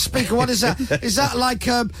Sonos speaker. What is that? Is that like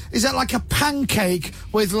a pancake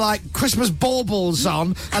with like Christmas baubles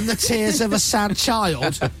on and the tears of a sad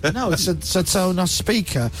child? No, it's a Sonos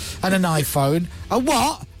speaker and an iPhone. A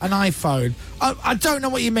what? An iPhone. I don't know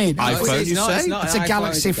what you mean. iPhone, you say? It's a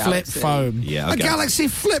Galaxy Flip phone. Yeah, a Galaxy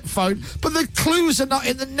Flip phone, but the clues are not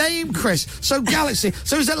in the name, Chris. So Galaxy.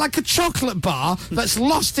 So is it like a chocolate bar that's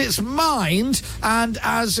lost its mind and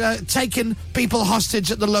has taken people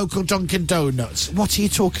hostage at the local Dunkin' Donuts? What are you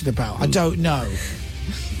talking about? I don't know.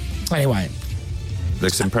 Anyway.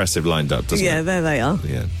 Looks impressive lined up, doesn't it? Yeah, there they are.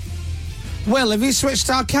 Yeah. Will, have you switched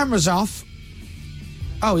our cameras off?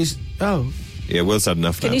 Yeah, Will's had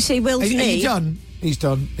enough now. Can you see Will's Are knee? you done? He's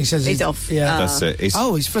done. He says He's off. Yeah. That's it.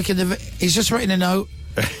 He's flicking he's just written a note.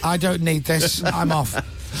 I don't need this. I'm off.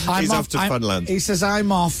 He's off to Funland. He says I'm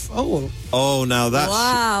off. Oh, now that's...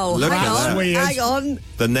 Wow. Look hang at on, that. weird. Hang on.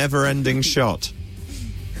 The never-ending shot.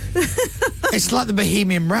 It's like the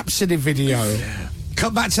Bohemian Rhapsody video.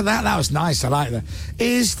 Come back to that. That was nice. I like that.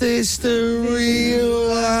 Is this the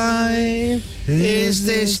real life? Is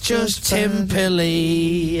this just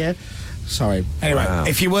Timpily? Sorry. Anyway,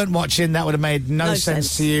 if you weren't watching, that would have made no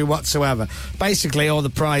sense to you whatsoever. Basically, all the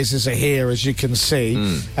prizes are here, as you can see.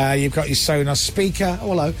 You've got your Sonos speaker. Oh,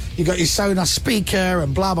 hello. You've got your Sonos speaker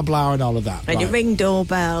and blah, blah, blah, and all of that. And your Ring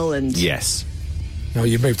doorbell and... Yes. No,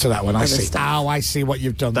 you moved to that one. I see. stuff. Oh, I see what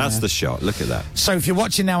you've done That's there. the shot. Look at that. So if you're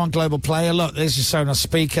watching now on Global Player, look, there's your Sonos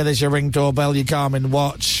speaker, there's your Ring doorbell, your Garmin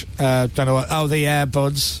watch, don't know what, the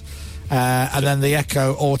AirBuds, and then the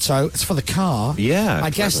Echo Auto. It's for the car. Yeah.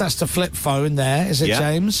 I guess that's the flip phone there, is it,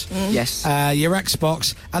 James? Yes. Your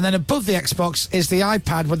Xbox, and then above the Xbox is the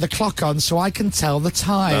iPad with the clock on so I can tell the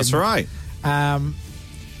time. That's right.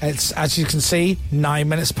 It's, as you can see, 9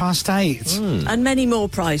 minutes past 8. And many more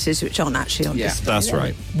prizes which aren't actually on display. That's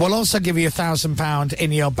right. We'll also give you £1,000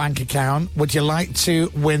 in your bank account. Would you like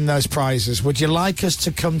to win those prizes? Would you like us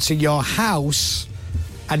to come to your house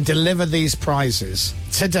and deliver these prizes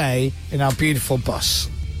today in our beautiful bus?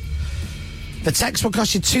 The text will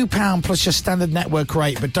cost you £2 plus your standard network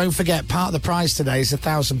rate, but don't forget, part of the prize today is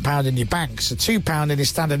 £1,000 in your bank. So £2 in your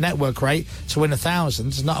standard network rate to win 1,000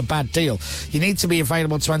 is not a bad deal. You need to be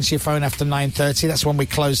available to answer your phone after 9:30. That's when we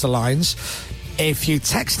close the lines. If you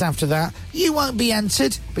text after that, you won't be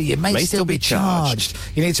entered, but you may still be charged.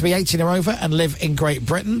 You need to be 18 or over and live in Great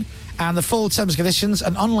Britain. And the full terms and conditions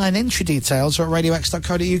and online entry details are at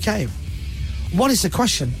radiox.co.uk. What is the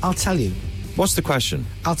question? I'll tell you. What's the question?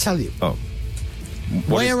 I'll tell you. Oh.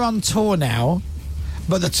 We're on tour now,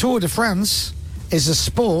 but the Tour de France is a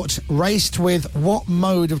sport raced with what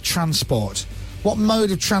mode of transport? What mode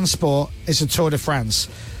of transport is a Tour de France?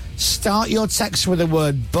 Start your text with the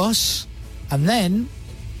word bus and then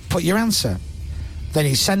put your answer. Then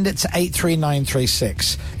you send it to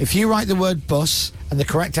 83936. If you write the word bus and the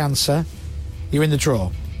correct answer, you're in the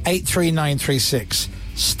draw. 83936.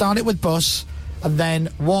 Start it with bus, and then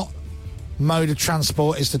what mode of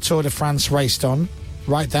transport is the Tour de France raced on?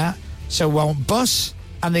 Write that. So we want bus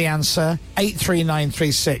and the answer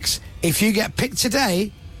 83936. If you get picked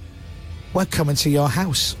today, we're coming to your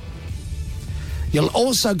house. You'll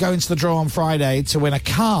also go into the draw on Friday to win a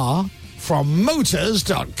car from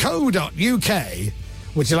motors.co.uk.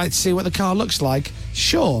 Would you like to see what the car looks like?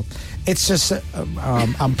 Sure. It's just...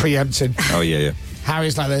 I'm preempting. Oh, yeah.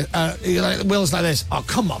 Harry's like this. Will's like this. Oh,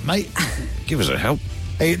 come on, mate. Give us a help.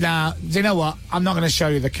 Now, do you know what? I'm not going to show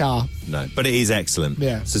you the car. No, but it is excellent.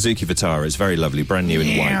 Yeah. Suzuki Vitara. It's very lovely, brand new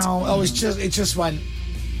in white. Oh, it just went...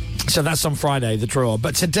 So that's on Friday, the draw.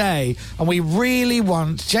 But today, and we really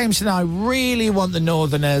want, James and I really want the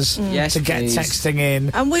Northerners to get texting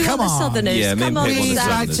in. And we want the Southerners. Yeah, Come on, we'd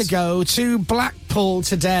like to go to Blackpool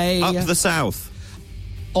today. Up the south.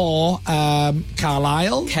 Or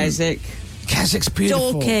Carlisle. Keswick's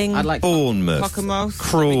beautiful. Dorking. I'd like Bournemouth. Cockermouth.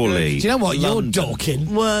 Crawley. Do you know what? London. You're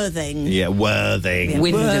Dorking. Worthing. Yeah, Worthing.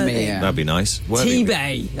 Windermere. That'd be nice. Worthing.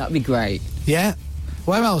 T-Bay. That'd be great. Yeah.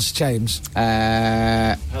 Where else, James?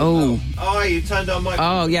 Oh, you turned on my...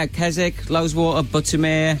 Oh, yeah, Keswick, Loweswater,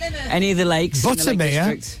 Buttermere, any of the lakes. in the Lake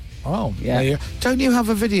Buttermere? District. Oh, Yeah. Don't you have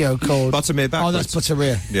a video called... Buttermere Oh, that's backwards.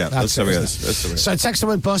 Buttermere. Yeah, that's it, something isn't else. it? That's something So text the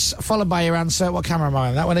word bus, followed by your answer. What camera am I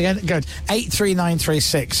on? That one again? Good.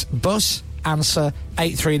 83936. Bus, answer,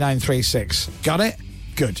 83936. Got it?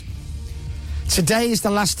 Good. Today is the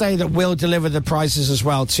last day that we'll deliver the prizes as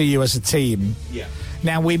well to you as a team. Yeah.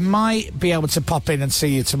 Now, we might be able to pop in and see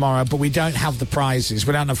you tomorrow, but we don't have the prizes.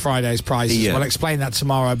 We don't have Friday's prizes. Yeah. We'll explain that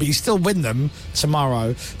tomorrow, but you still win them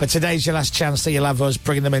tomorrow. But today's your last chance that you'll have us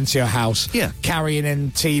bringing them into your house. Yeah. Carrying in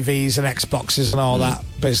TVs and Xboxes and all that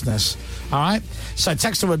business. All right? So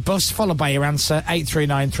text the word bus, followed by your answer,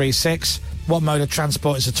 83936. What mode of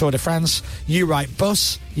transport is the Tour de France? You write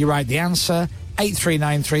bus, you write the answer,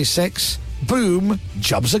 83936. Boom,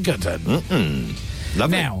 jobs are good. Lovely.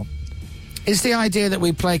 Now, is the idea that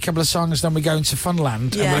we play a couple of songs, then we go into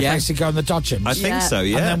Funland, Yeah. and we Yeah. basically go on the Dodgems? I think so,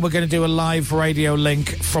 yeah. And then we're going to do a live radio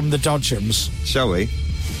link from the Dodgems. Shall we?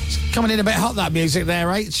 It's coming in a bit hot, that music there,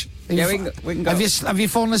 H. Yeah, we can go. Have you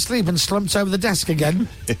fallen asleep and slumped over the desk again?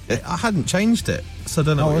 I hadn't changed it, so I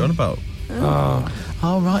don't know what you're on about.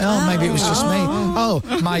 Oh, right. Oh, maybe it was just me. Oh,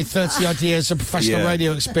 my 30-odd years of professional Yeah.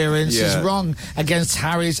 radio experience is Yeah. wrong against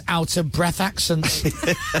Harry's out-of-breath accents.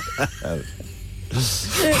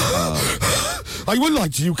 I would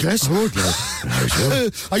like to, Chris.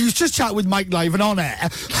 I was just chatting with Mike live and on air.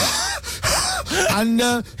 And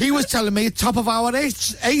he was telling me top of hour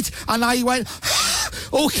eight, and I went,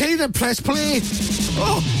 okay, then press play.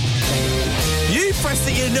 Oh. You pressed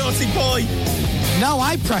it, you naughty boy! No,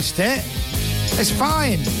 I pressed it. It's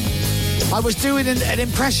fine. I was doing an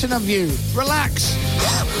impression of you. Relax.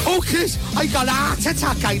 Oh, Chris, I got a heart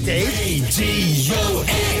attack, I did.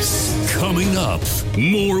 ADOX. Coming up,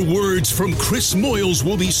 more words from Chris Moyles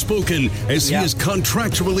will be spoken as he is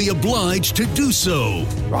contractually obliged to do so.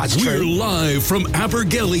 That's We're true. live from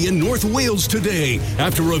Abergele in North Wales today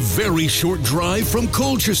after a very short drive from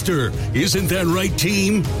Colchester. Isn't that right,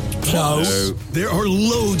 team? Plus, there are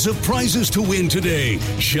loads of prizes to win today.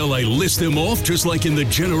 Shall I list them off just like in the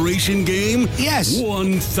Generation game? Yes.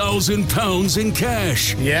 £1,000 in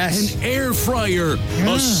cash. Yes. An air fryer.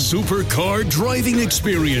 A supercar driving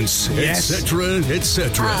experience. Yes. Etc.,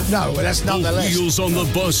 etc. No, that's not the list. Wheels on the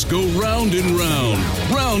bus go round and round.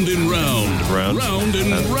 Round and round. Round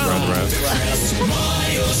and round. round.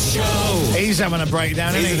 He's having a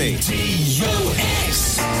breakdown, isn't he?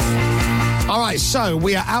 All right, so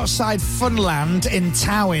we are outside Funland in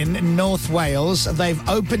Towyn, in North Wales. They've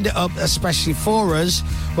opened it up especially for us.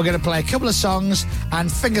 We're going to play a couple of songs,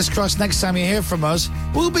 and fingers crossed next time you hear from us,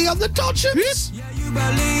 we'll be on the Dodgems. Yeah, you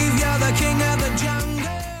believe you're the king of the jungle.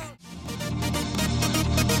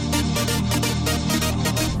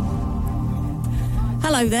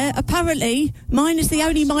 Hello there. Apparently, mine is the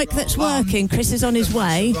only mic that's working. Chris is on his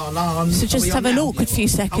way. So just have an awkward few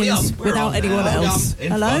seconds without anyone else.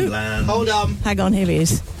 Hello? Hold on. Hang on, here he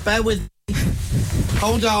is. Bear with me.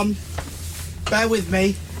 Hold on. Bear with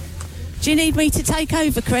me. Do you need me to take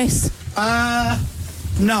over, Chris?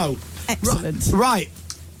 No. Excellent. Right.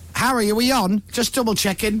 Harry, are we on? Just double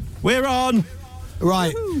checking. We're on!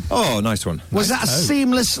 Right. Oh, nice one. Was that a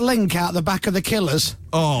seamless link out the back of the Killers?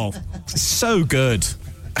 Oh, so good.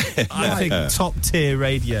 I think top tier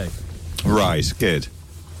radio. Right, good.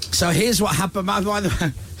 So here's what happened. By the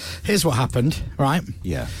way, here's what happened, right?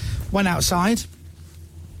 Yeah. Went outside.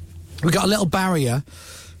 We got a little barrier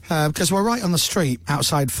because we're right on the street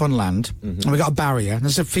outside Funland. And we got a barrier.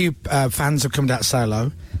 There's a few fans have come down to say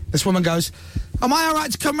hello. This woman goes, am I all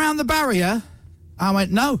right to come round the barrier? I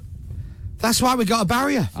went, no. That's why we got a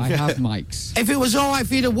barrier. I have mics. If it was all right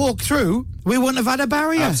for you to walk through, we wouldn't have had a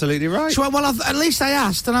barrier. Absolutely right. She went, well, at least I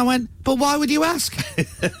asked. And I went, but why would you ask?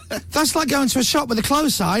 That's like going to a shop with a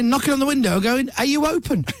close sign, knocking on the window, going, are you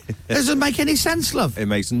open? It doesn't make any sense, love. It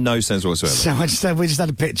makes no sense whatsoever. So we just had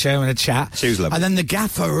a picture and a chat. She was lovely. And then the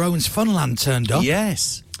gaffer who owns Funland turned up.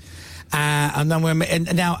 Yes. And then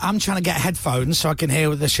now I'm trying to get headphones so I can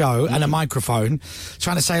hear the show and a microphone,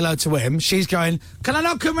 trying to say hello to him. She's going, can I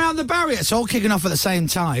not come round the barrier? It's all kicking off at the same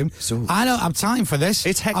time. I don't have time for this.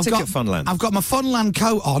 It's hectic at Funland. I've got my Funland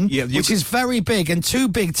coat on, which is very big and too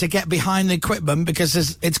big to get behind the equipment because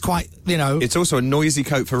it's quite, It's also a noisy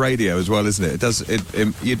coat for radio as well, isn't it? It does.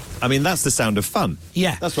 I mean, that's the sound of fun.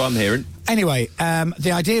 Yeah. That's what I'm hearing. Anyway,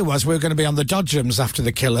 the idea was we were going to be on the Dodgems after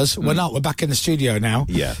the Killers. We're not. We're back in the studio now.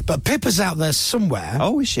 Yeah. But Pippa's out there somewhere.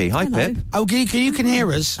 Oh, is she? Hi, Hello. Pip. Oh, you can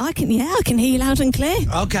hear us? I can hear you loud and clear.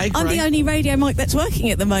 Okay, great. I'm the only radio mic that's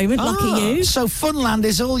working at the moment, lucky you. So Funland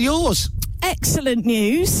is all yours. Excellent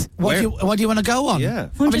news. What do you want to go on? Yeah.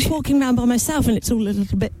 I'm just walking around by myself and it's all a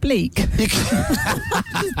little bit bleak. Not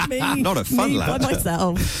at Funland. By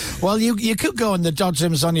myself. Well, you could go on the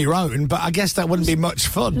Dodgems on your own, but I guess that wouldn't be much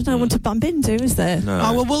fun. There's no one to bump into, is there? No.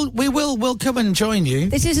 Oh, well, we'll come and join you.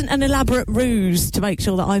 This isn't an elaborate ruse to make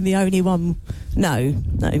sure that I'm the only one. No, you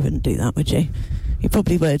wouldn't do that, would you? You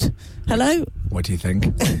probably would. Hello? What do you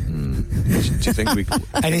think? Do you think we...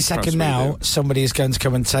 Any second now, somebody is going to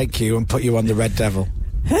come and take you and put you on the Red Devil.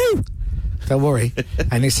 Who? Don't worry.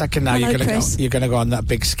 Any second now, Hello, you're going to go on that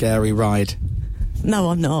big scary ride. No,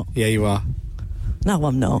 I'm not. Yeah, you are. No,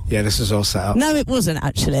 I'm not. Yeah, this is all set up. No, it wasn't,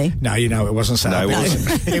 actually. No, it wasn't set up. No, it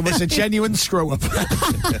wasn't. It was a genuine screw-up.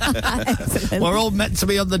 We're all meant to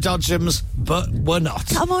be on the Dodgems, but we're not.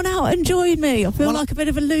 Come on out and join me. I feel like a bit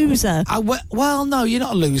of a loser. Well, no, you're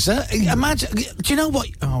not a loser. Imagine. Do you know what?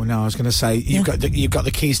 Oh no, I was going to say you've got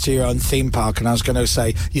the keys to your own theme park, and I was going to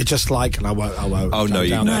say you're just like, and I won't. Oh no,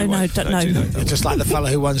 you No, don't don't. do that. You're just like the fella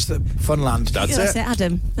who owns the Funland. That's That's it,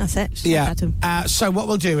 Adam. That's it. Just like Adam. So what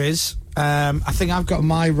we'll do is. I think I've got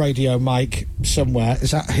my radio mic somewhere.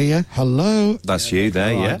 Is that here? Hello? That's you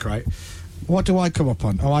there, All right, yeah. Great. What do I come up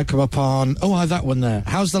on? I come up on... Oh, that one there.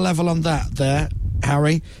 How's the level on that there,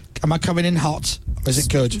 Harry? Am I coming in hot? Is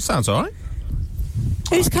it good? Sounds all right.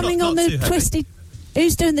 Who's coming on the twisty...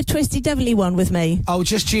 Who's doing the twisty devilly one with me? Oh,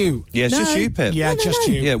 just you. Yeah, it's just you, Pip. Yeah, just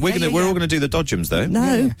you. Yeah, we're all going to do the Dodgems, though.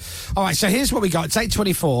 No. Yeah. All right, so here's what we got. It's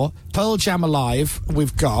 8:24. Pearl Jam Alive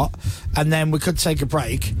we've got, and then we could take a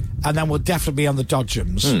break, and then we'll definitely be on the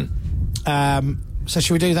Dodgems. So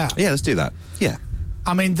should we do that? Yeah, let's do that. Yeah.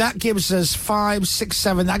 I mean, that gives us 5, 6,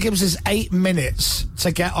 7... That gives us 8 minutes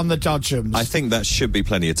to get on the Dodgems. I think that should be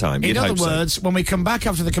plenty of time. In other words, when we come back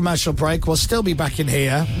after the commercial break, we'll still be back in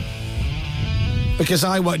here because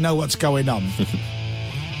I won't know what's going on.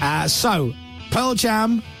 So, Pearl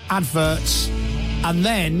Jam, adverts, and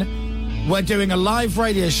then we're doing a live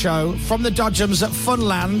radio show from the Dodgems at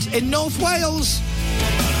Funland in North Wales.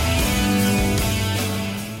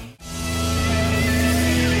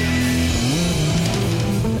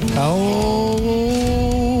 Oh,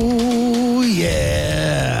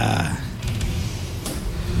 yeah.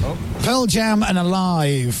 Pearl Jam and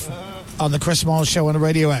Alive on the Chris Moyles Show on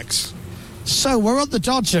Radio X. So, we're on the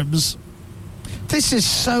Dodgems. This is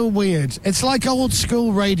so weird. It's like old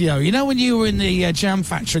school radio. You know when you were in the Jam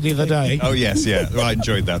Factory the other day? Oh, yes, yeah. Well, I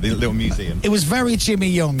enjoyed that, the little museum. It was very Jimmy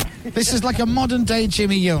Young. This is like a modern-day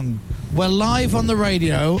Jimmy Young. We're live on the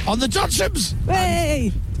radio on the Dodgems.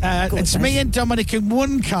 Hey! It's me and Dominic in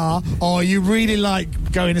one car, or you really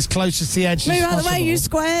like going as close as the edge Move as out of the possible. way, you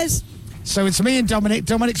squares! So it's me and Dominic.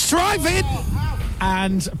 Dominic's driving,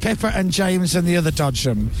 and Pippa and James and the other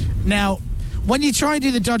Dodgem. Now, when you try and do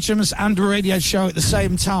the Dodgems and a radio show at the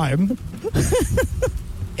same time,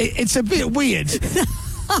 it's a bit weird.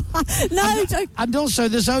 No, don't. And also,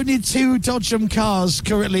 there's only 2 Dodgem cars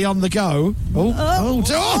currently on the go.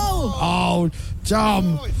 Oh,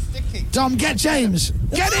 Dom. Dom, get James.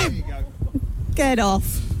 Get him. Get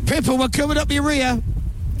off. Pippa, we're coming up your rear.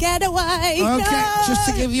 Get away. Okay, No. just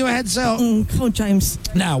to give you a heads up. Come on, James.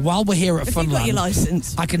 Now, while we're here at Have you got your Funland,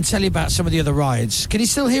 licence? I can tell you about some of the other rides. Can you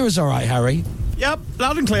still hear us all right, Harry? Yep,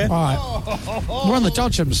 loud and clear. All right. We're on the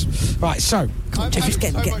Dodgems. Right, so...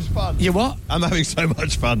 You what? I'm having so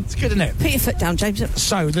much fun. It's good, isn't it? Put your foot down, James.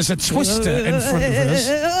 So, there's a twister in front of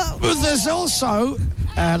us. But there's also...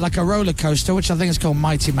 like a roller coaster, which I think is called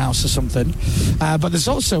Mighty Mouse or something. But there's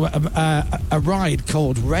also a ride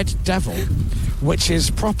called Red Devil, which is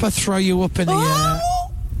proper throw you up in the air.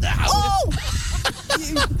 Oh!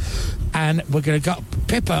 And we're going to go...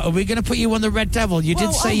 Pippa, are we going to put you on the Red Devil? You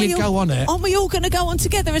did say you'd go on it. Aren't we all going to go on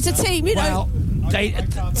together as a team, you know?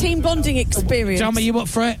 Team bonding experience. John, are you up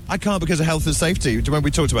for it? I can't because of health and safety. Remember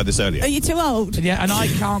we talked about this earlier? Are you too old? Yeah, and I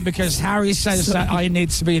can't because Harry says that I need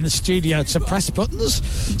to be in the studio to press buttons.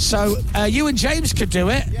 So you and James could do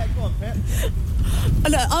it. Yeah, go on, Pip.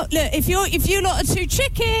 Look, if you lot are too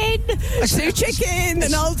chicken,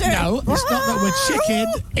 then I'll do it. No, it's not that we're chicken.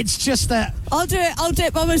 It's just that I'll do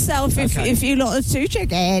it by myself. If you lot are too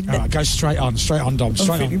chicken. All right, go straight on, Dom,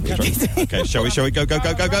 straight on. Okay, shall we? Go.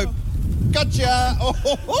 Gotcha!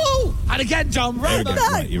 Oh. And again, Dom, right.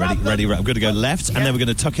 Right, you ready? I'm going to go left, and then we're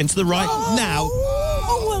going to tuck into the right now.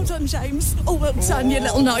 Oh, well done, James. Oh, well done, you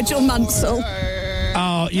little Nigel Mansell.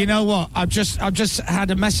 Oh, you know what? I've just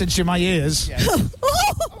had a message in my ears.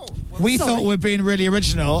 We thought we were being really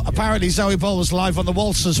original. Apparently, Zoe Ball's live on the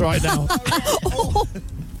Waltzers right now.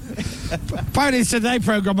 Apparently, today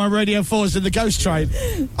programme on Radio 4 is in the Ghost Train.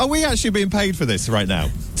 Are we actually being paid for this right now?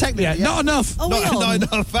 Technically, yeah. Not enough. Not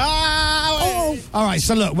enough. All right,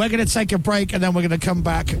 so look, we're going to take a break and then we're going to come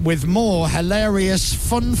back with more hilarious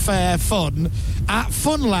funfair fun at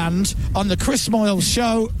Funland on the Chris Moyles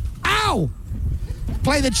Show. Ow!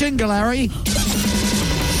 Play the jingle, Harry. The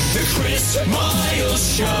Chris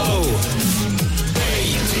Moyles Show.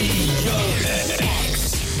 Radio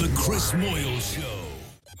X. The Chris Moyles Show.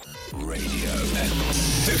 Radio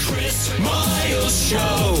X. The Chris Moyles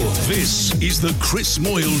Show. This is the Chris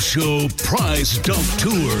Moyles Show Prize Dog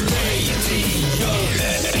Tour. Radio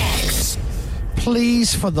X.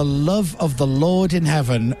 Please, for the love of the Lord in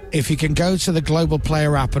heaven, if you can go to the Global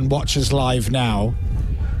Player app and watch us live now.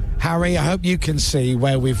 Harry, I hope you can see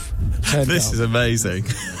where we've turned This up. is amazing.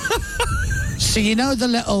 So you know the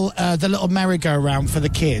little merry-go-round for the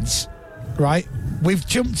kids, right? We've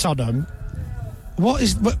jumped on them.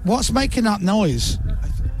 What's making that noise?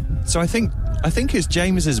 So I think it's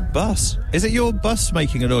James's bus. Is it your bus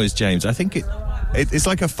making a noise, James? I think it's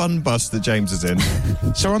like a fun bus that James is in.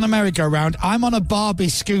 So we're on the merry-go-round. I'm on a Barbie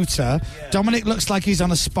scooter. Yeah. Dominic looks like he's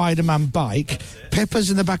on a Spider-Man bike.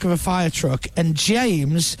 Pippa's in the back of a fire truck. And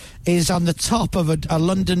James is on the top of a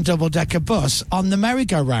London double-decker bus on the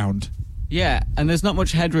merry-go-round. Yeah, and there's not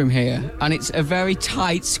much headroom here. And it's a very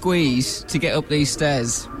tight squeeze to get up these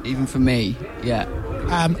stairs, even for me. Yeah.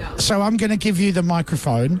 So I'm going to give you the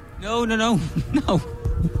microphone. No.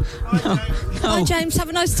 Bye, James. Have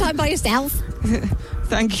a nice time by yourself.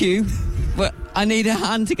 Thank you. But I need a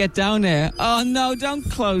hand to get down there. Oh, no, don't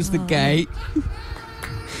close the gate.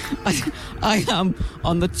 I am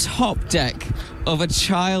on the top deck of a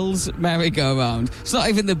child's merry-go-round. It's not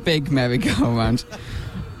even the big merry-go-round.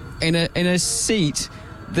 In a seat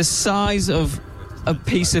the size of a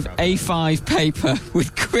piece of A5 paper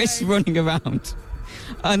with Chris running around.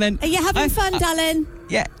 And then... Are you having fun, darling?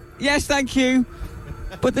 Yeah. Yes, thank you.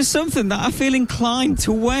 But there's something that I feel inclined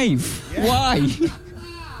to wave. Yeah. Why? You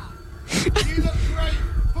look great.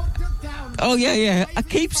 Put down. Oh, yeah. I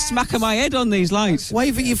keep smacking my head on these lights.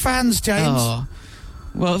 Wave at your fans, James. Oh.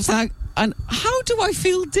 Well, and how do I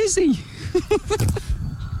feel dizzy?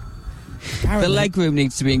 The legroom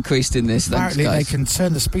needs to be increased in this. Apparently, thanks, guys. They can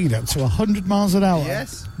turn the speed up to 100 miles an hour.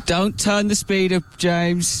 Yes. Don't turn the speed up,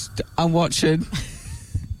 James. I'm watching.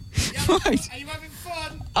 Right. Are you having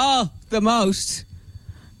fun? Oh, the most.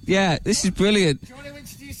 Yeah, this is brilliant. Do you want to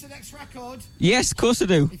introduce the next record? Yes, of course I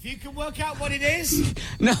do. If you can work out what it is.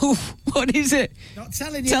 No, what is it? Not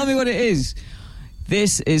telling you. Tell me what it is.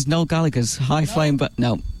 This is Noel Gallagher's High Flame, but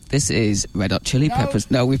no, this is Red Hot Chili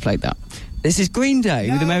Peppers. No, we played that. This is Green Day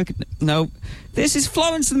with American... No. This is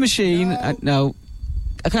Florence and the Machine. No.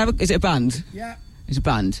 Is it a band? Yeah. It's a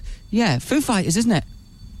band. Yeah, Foo Fighters, isn't it?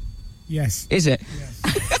 Yes. Is it?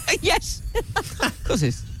 Yes. Yes. Of course it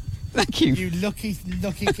is. Thank you. You lucky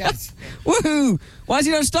guess. Woohoo! Why is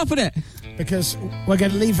he not stopping it? Because we're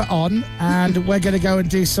going to leave it on and we're going to go and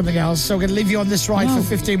do something else. So we're going to leave you on this ride for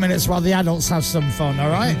 15 minutes while the adults have some fun, all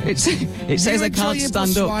right? It says I can't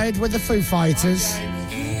stand up. Ride with the Foo Fighters.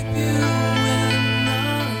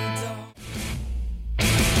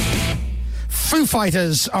 Foo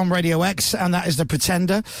Fighters on Radio X, and that is The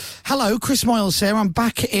Pretender. Hello, Chris Moyles here. I'm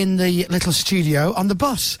back in the little studio on the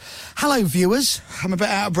bus. Hello, viewers. I'm a bit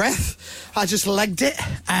out of breath. I just legged it.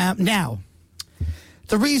 Now,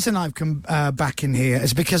 the reason I've come back in here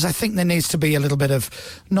is because I think there needs to be a little bit of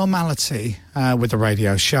normality with the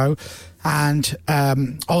radio show. And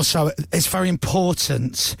also, it's very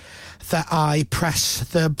important that I press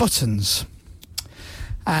the buttons.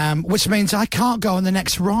 Which means I can't go on the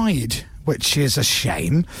next ride which is a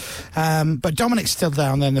shame. But Dominic's still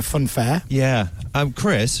down there in the fun fair. Yeah.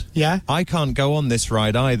 Chris? Yeah? I can't go on this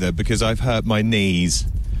ride either because I've hurt my knees.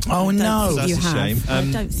 Oh, no. That's a shame.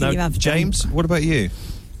 I don't think you have. James, what about you?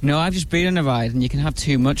 No, I've just been on a ride and you can have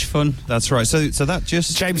too much fun. That's right. So that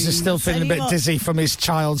just... James is still feeling a bit dizzy from his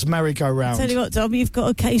child's merry-go-round. Tell you what, Dom, you've got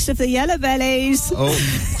a case of the yellow bellies.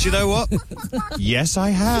 Oh, do you know what? Yes, I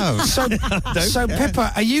have. So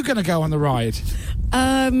Pippa, are you going to go on the ride?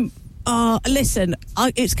 Listen,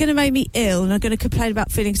 it's going to make me ill and I'm going to complain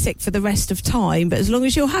about feeling sick for the rest of time, but as long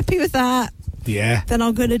as you're happy with that, then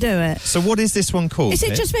I'm going to do it. So what is this one called? Is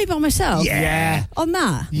it just me by myself? Yeah. On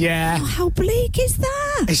that? Yeah. Oh, how bleak is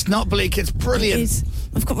that? It's not bleak, it's brilliant. It is.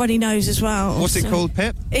 I've got runny nose as well. What's it called,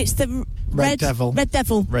 Pip? It's the Red Devil. Red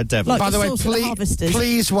Devil. Red Devil. Like By the way, sauce for the harvesters.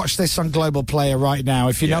 please watch this on Global Player right now.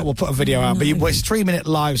 If you not, we'll put a video out. But we're streaming it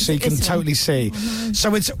live so you can totally see.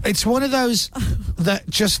 So it's one of those that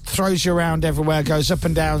just throws you around everywhere, goes up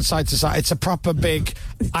and down, side to side. It's a proper big,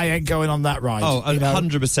 I ain't going on that ride. Oh,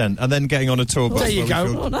 100%. And then getting on a tour bus. There you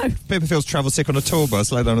go. Oh, no. Pippa feels travel sick on a tour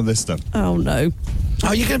bus, let alone this stuff. Oh, no.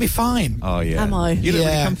 Oh, you're going to be fine. Oh, yeah. Am I? You look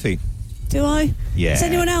really comfy. Do I? Yeah. Is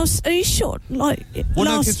anyone else? Are you sure? Like,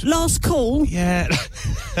 last call? Yeah.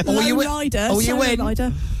 Rider. Oh, you in?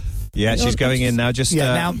 Rider. Yeah, she's going in now. Just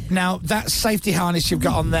now that safety harness you've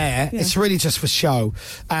got on there, it's really just for show.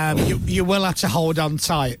 You will have to hold on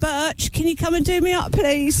tight. Birch, can you come and do me up,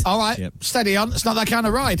 please? All right, steady on. It's not that kind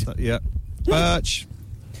of ride. Yeah, Birch.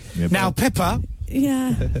 Now, Pippa.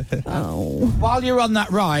 Yeah. Oh. While you're on that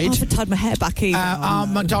ride, I haven't tied my hair back either. Our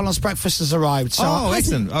McDonald's breakfast has arrived. So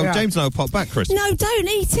excellent. James and I will pop back, Chris. No, don't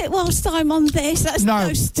eat it whilst I'm on this. That's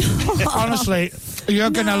no stop. Honestly, you're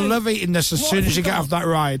going to love eating this as soon as you get off that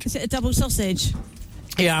ride. Is it a double sausage?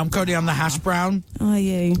 Yeah, I'm currently on the hash brown. Are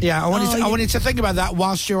you? Yeah, I want you to think about that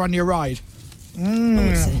whilst you're on your ride.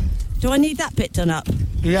 Do I need that bit done up?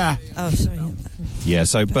 Yeah. Oh, sorry. Yeah,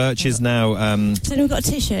 so Birch is now... Has anyone got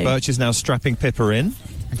a tissue? Birch is now strapping Pippa in.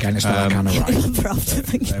 Again, it's not that kind of ride.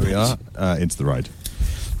 There we are. Into the ride.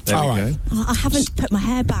 There we go. Oh, I haven't put my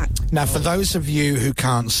hair back. Now, for those of you who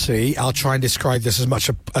can't see, I'll try and describe this as much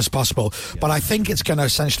as possible, but I think it's going to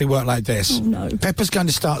essentially work like this. Oh, no. Pippa's going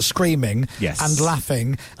to start screaming and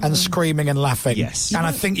laughing and screaming and laughing. Yes. And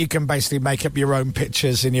I think you can basically make up your own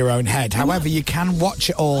pictures in your own head. However, you can watch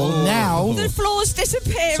it all now. The floor's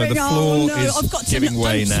disappearing. So the floor no. I've got giving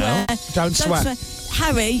way now. Don't swear.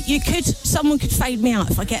 Harry, someone could fade me out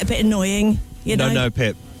if I get a bit annoying. You know? No,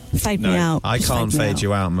 Pip. Fade me out. I can't fade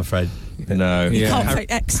you out, I'm afraid. No.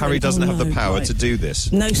 Harry doesn't have the power to do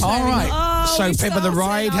this. No, all right. Oh, so, Pippa, the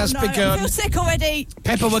ride has begun. I feel sick already.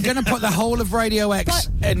 Pippa, we're going to put the whole of Radio X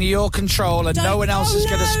in your control and no one else is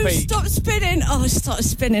going to speak. Stop spinning. Oh, it started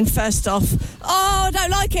spinning first off. Oh, I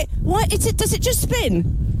don't like it. Why? Does it just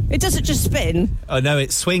spin? It doesn't just spin. Oh, no,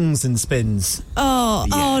 it swings and spins. Oh,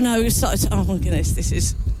 no. It started. Oh, my goodness. This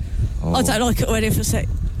is... I don't like it already for a sec.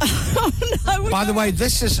 Oh, no. By the way,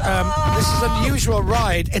 this is an unusual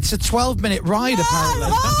ride. It's a 12-minute ride, apparently.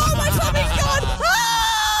 Oh, my tummy's gone.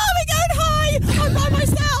 Oh, we're going high. I'm by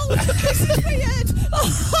myself. This is weird.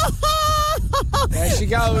 There she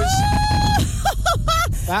goes.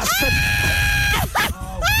 That's the...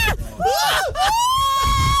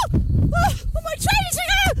 Oh, my trainers are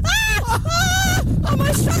going. Oh,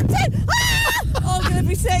 my strapped in. Oh, I'm going to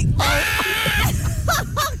be sick.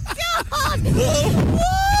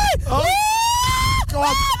 Oh,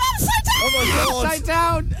 God. I'm upside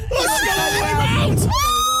down. Oh, my God.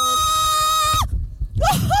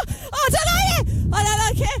 I don't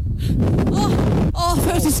like it. Oh, it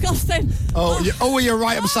feels disgusting. You're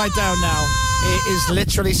right upside down now. It is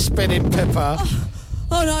literally spinning Pippa.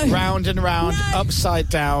 Oh, no. Round and round, upside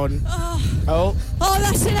down. Oh,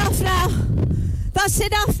 that's enough now. That's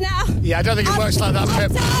enough now. Yeah, I don't think it works like that,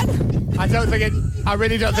 Pip. Done. I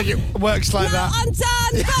really don't think it works like that. I'm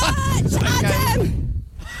done. Adam.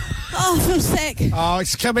 Oh, I feel sick. Oh,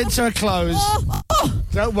 it's coming to a close.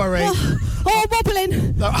 Don't worry. I'm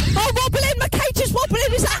wobbling. No. I'm wobbling. My cage is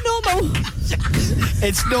wobbling. Is that normal?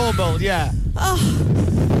 It's normal, yeah.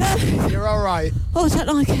 You're all right. Oh, I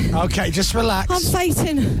don't like it. Okay, just relax. I'm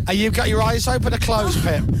fainting. Are you got your eyes open or closed,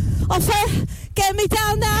 Pip? Get me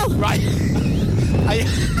down now. Right.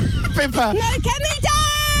 Pippa. No, get me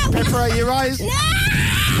down. Pippa, are your eyes? No.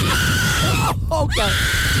 Oh, God.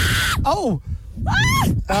 Oh.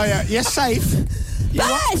 Oh, yeah. You're safe.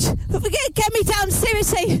 Badge! Get me down,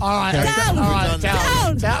 seriously. All right. Down. All right.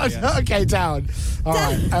 Down. Okay, down. All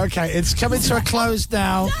right. Okay, it's coming to a close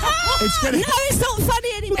now. No, it's not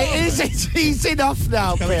funny anymore. It is. It's easing off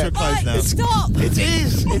now, Coming to a Pip. close now. Stop. It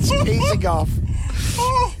is. It's easing off.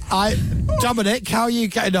 Dominic, how are you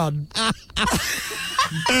getting on?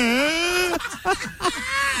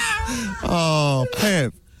 Oh,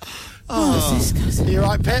 Pip. Oh, you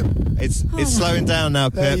right, Pip? It's slowing down now,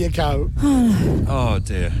 Pip. There you go. Oh,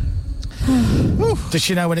 dear. Does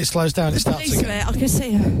she know when it slows down, it starts Please, again? I can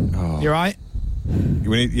see her. Oh. You right?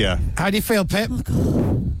 Yeah. How do you feel, Pip?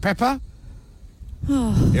 Pepper?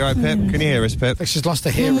 Oh, You right, Pip? Can you hear us, Pip? She's lost her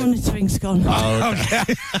my hearing. monitoring's gone. Oh,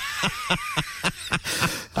 okay.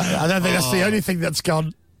 I don't think that's the only thing that's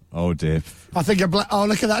gone. Oh, dear. I think oh,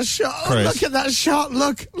 look at that shot. Oh, Chris. look at that shot.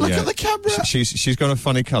 Look Yeah. at the camera. She's got a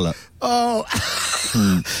funny colour. Oh.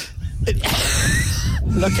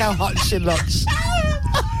 Look how hot she looks.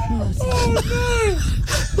 Oh,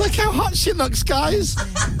 no. Look how hot she looks, guys.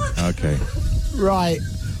 Okay. Right.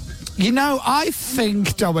 You know, I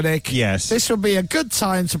think, Dominic, Yes. this would be a good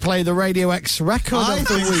time to play the Radio X record I of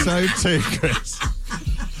the think week. so too, Chris.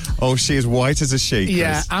 Oh, she is white as a sheet, Chris.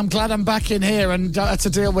 Yeah, I'm glad I'm back in here and don't have to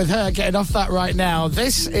deal with her getting off that right now.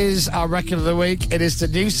 This is our record of the week. It is the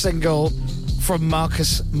new single from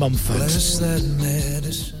Marcus Mumford.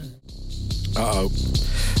 Uh-oh.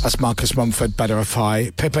 That's Marcus Mumford, Better Off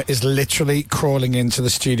High. Pippa is literally crawling into the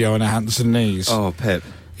studio on her hands and knees. Oh, Pip.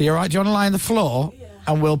 Are you all right? Do you want to lie on the floor?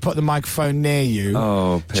 And we'll put the microphone near you.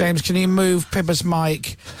 Oh, Pip. James, can you move Pippa's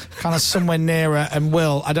mic kind of somewhere nearer? And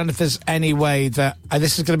Will, I don't know if there's any way that...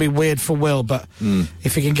 this is going to be weird for Will, but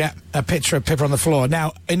if you can get a picture of Pippa on the floor.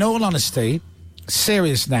 Now, in all honesty,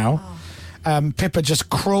 serious now, Pippa just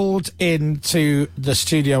crawled into the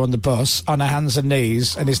studio on the bus on her hands and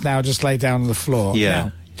knees and is now just laid down on the floor. Yeah.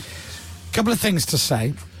 Now, couple of things to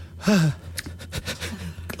say.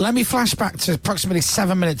 Let me flash back to approximately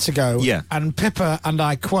 7 minutes ago. Yeah. And Pippa and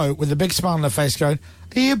I quote with a big smile on her face going,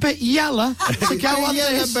 are you a bit yellow to go on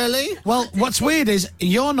this? Billy. Well, what's weird is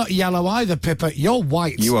you're not yellow either, Pippa. You're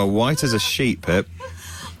white. You are white as a sheet, Pip.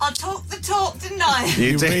 I talked the talk, didn't I?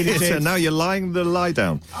 You really did. So now you're lying the lie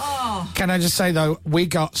down. Oh. Can I just say, though, we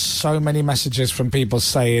got so many messages from people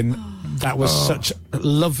saying that was such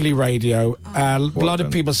lovely radio. A lot of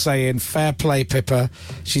people saying, fair play, Pippa.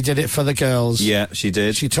 She did it for the girls. Yeah, she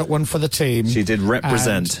did. She took one for the team. She did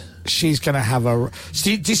represent. And she's going to have a...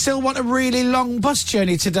 Do you still want a really long bus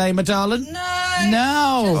journey today, my darling?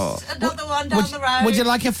 No. Just another one down the road. Would you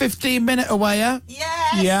like a 15-minute awayer?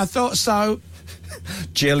 Yes. Yeah, I thought so.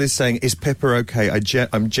 Jill is saying, is Pippa okay?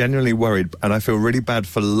 I'm genuinely worried, and I feel really bad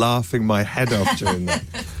for laughing my head off during that.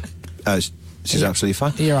 She's absolutely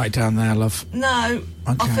fine. You're right down there, love. No,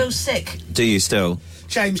 Okay. I feel sick. Do you still?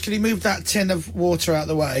 James, can you move that tin of water out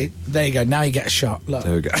the way? There you go. Now you get a shot. Look.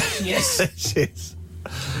 There we go. Yes.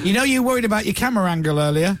 You know you were worried about your camera angle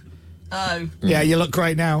earlier? Oh. Yeah, you look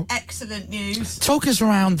great now. Excellent news. Talk us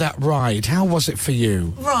around that ride. How was it for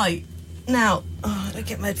you? Right. Now, I don't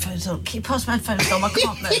get my headphones on. Can you pass my headphones on? I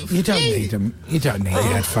can't move. You don't need them. You don't need the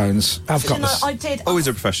headphones. I've got You know, this. I did. Always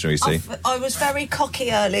a professional, you see. I was very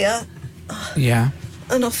cocky earlier, Yeah,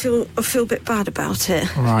 and I feel a bit bad about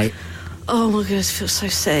it. right. Oh my goodness, I feel so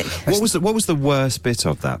sick. What was the worst bit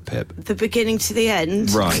of that, Pip? The beginning to the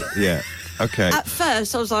end. Right, yeah. Okay. At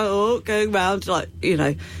first, I was like, oh, going round, like, you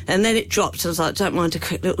know, and then it dropped. I was like, don't mind a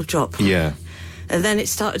quick little drop. Yeah. And then it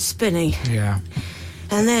started spinning. Yeah.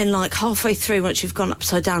 And then, like, halfway through, once you've gone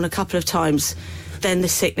upside down a couple of times, then the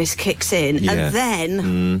sickness kicks in. Yeah. And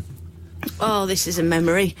then, oh, this is a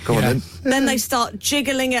memory. Go on then. Then they start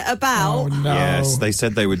jiggling it about. Oh, no. Yes, they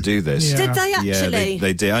said they would do this. Yeah. Did they actually? Yeah,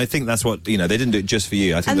 they did. I think that's what, they didn't do it just for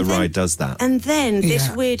you. I think And the then- ride does that. And then this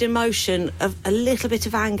Yeah. weird emotion of a little bit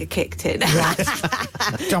of anger kicked in.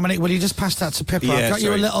 Dominic, will you just pass that to Pippa? Yeah, I've got you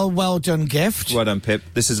a sorry. little well done gift. Well done, Pip.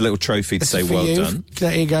 This is a little trophy to This say is for well you. done.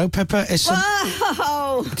 There you go, Pippa. It's some,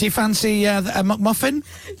 Wow! do you fancy a McMuffin?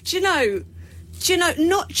 Do you know,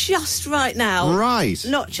 not just right now. Right.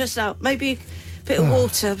 Not just now. Maybe a bit of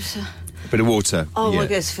water. Bit of water. Oh yeah. my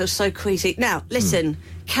goodness, I feel so queasy. Now, listen,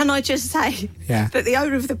 can I just say Yeah. that the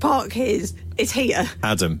owner of the park is here?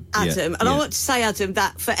 Adam. Adam. Yeah. And I want to say, Adam,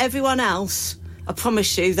 that for everyone else, I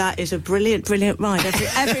promise you that is a brilliant, brilliant ride.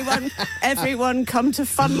 Everyone come to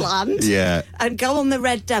Funland Yeah. and go on the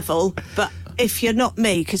Red Devil, but if you're not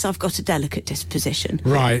me, because I've got a delicate disposition.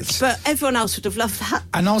 Right. But everyone else would have loved that.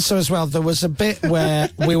 And also, as well, there was a bit where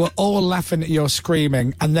we were all laughing at your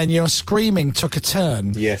screaming, and then your screaming took a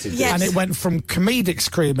turn. Yes, it did. Yes. And it went from comedic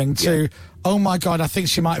screaming to, oh my God, I think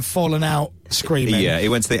she might have fallen out screaming. Yeah, it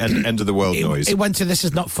went to the end of the world noise. It went to, this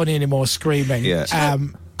is not funny anymore, screaming. Yeah.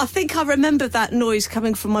 I think I remember that noise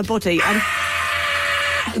coming from my body.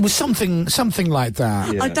 It was something like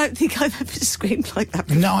that. I don't think I've ever screamed like that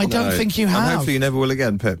before. No, I don't think you And have. hopefully you never will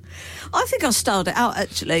again, Pip. I think I styled it out,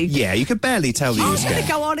 actually. Yeah, you could barely tell that you I'm was going to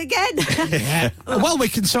scared. go on again. Yeah. Well, we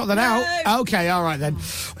can sort that out. Okay, all right then.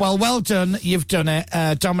 Well done. You've done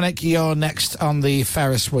it. Dominic, you're next on the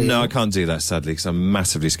Ferris wheel. No, I can't do that, sadly, because I'm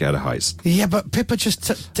massively scared of heights. Yeah, but Pippa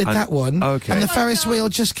just did that one. Okay. And the Ferris wheel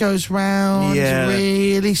just goes round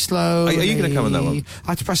really slowly. Are you going to come on that one?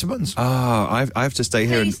 I have to press the buttons. Oh, I have to stay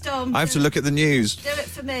here. Please, Dom, I have to look at the news. Do it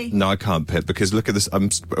for me. No, I can't, Pip, because look at this.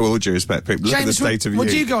 All due respect, Pip, look at the state of you.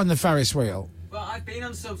 Would you go on the Ferris wheel? Well, I've been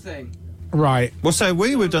on something. Right. Well, so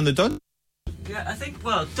we've done the done. Yeah, I think,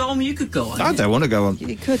 well, Dom, you could go on. I don't want to go on.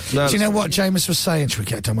 You could. No, Do you know what James was saying? Should we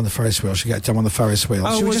get Dom on the Ferris wheel? Should we get Dom on the Ferris wheel?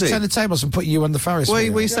 Oh, Should we was just he? turn the tables and put you on the Ferris Were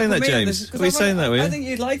wheel? you saying that, James? Were you saying that, were you? I think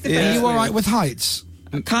you'd like the Yeah. Ferris Are you all wheel. right with heights?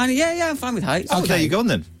 Kind of, yeah, I'm fine with heights. Oh, there you go on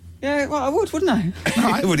then. Yeah, well, I would, wouldn't I?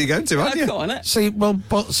 Right. What are you going to, aren't I'd you? go on it. See,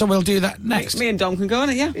 so we'll do that next. Me and Dom can go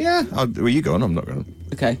on it, yeah? Yeah. Well, you go on, I'm not going.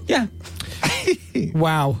 Okay, yeah.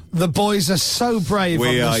 Wow, the boys are so brave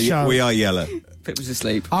on this show. We are yellow. Pip was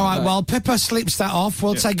asleep. All right, well, Pippa sleeps that off.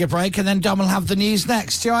 We'll take a break, and then Dom will have the news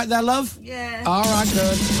next. You all right there, love? Yeah. All right,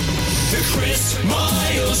 good. The Chris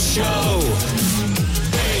Moyles Show.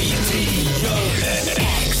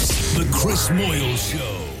 APX. The Chris Moyles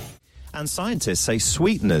Show. And scientists say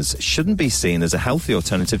sweeteners shouldn't be seen as a healthy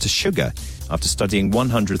alternative to sugar. After studying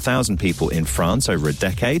 100,000 people in France over a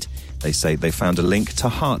decade, they say they found a link to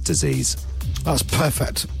heart disease. That's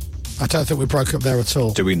perfect. I don't think we broke up there at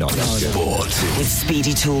all. Do we not? With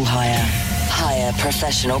Speedy Tool Hire. Hire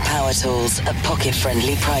professional power tools at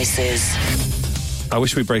pocket-friendly prices. I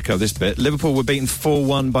wish we'd break up this bit. Liverpool were beaten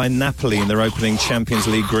 4-1 by Napoli in their opening Champions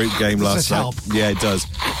League group game Does last this night. help? Yeah, it does.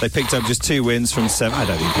 They picked up just 2 wins from 7. I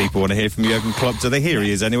don't think people want to hear from Jurgen Klopp. Do they? Here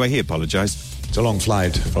he is anyway. He apologised. It's a long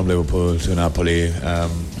flight from Liverpool to Napoli.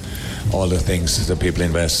 All the things that people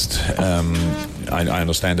invest. I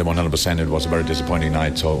understand them 100%. It was a very disappointing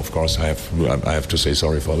night, so of course I have to say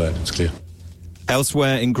sorry for that. It's clear.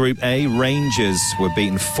 Elsewhere in Group A, Rangers were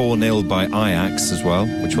beaten 4-0 by Ajax as well,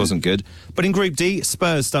 which wasn't good. But in Group D,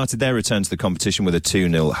 Spurs started their return to the competition with a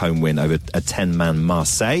 2-0 home win over a 10-man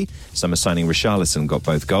Marseille. Summer signing Richarlison got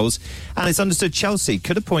both goals. And it's understood Chelsea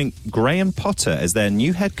could appoint Graham Potter as their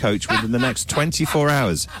new head coach within the next 24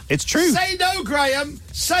 hours. It's true. Say no, Graham.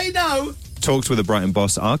 Say no. Talks with the Brighton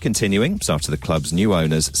boss are continuing after the club's new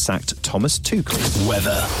owners sacked Thomas Tuchel.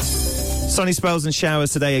 Weather. Sunny spells and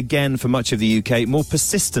showers today again for much of the UK. More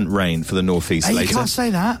persistent rain for the northeast Hey, later. you can't say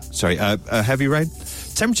that. Sorry, heavy rain.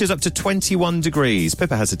 Temperatures up to 21 degrees.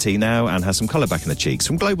 Pippa has a tea now and has some colour back in the cheeks.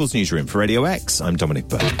 From Global's newsroom for Radio X, I'm Dominic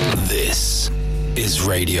Burke. This is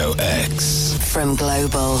Radio X. From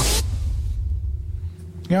Global.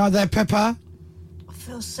 You all right there, Pippa? I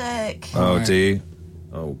feel sick. Oh, do you?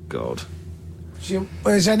 Oh, God.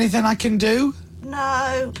 Is there anything I can do?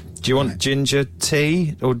 No. Do you want ginger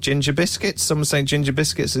tea or ginger biscuits? Someone's saying ginger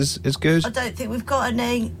biscuits is good. I don't think we've got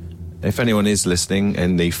any. If anyone is listening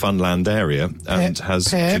in the Funland area and has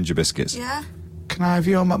Pip? ginger biscuits. Yeah? Can I have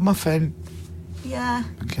your McMuffin? Yeah.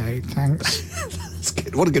 Okay, thanks. That's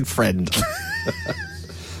good. What a good friend.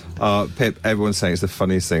 Pip, everyone's saying it's the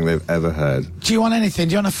funniest thing they've ever heard. Do you want anything?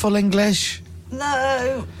 Do you want a full English?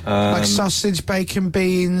 No. Like sausage, bacon,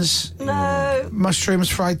 beans, No. mushrooms,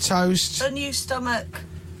 fried toast? A new stomach.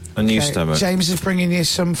 A new Okay, stomach. James is bringing you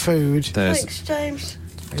some food. There's Thanks, James.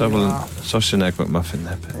 double sausage and egg McMuffin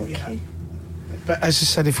there, Pip. Okay. But as I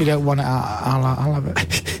said, if you don't want it, I'll have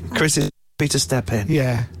it. Chris is happy to step in.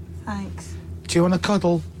 Yeah. Thanks. Do you want a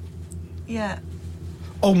cuddle? Yeah.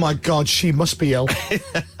 Oh my God, she must be ill.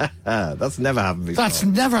 That's never happened before. That's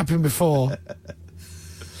never happened before.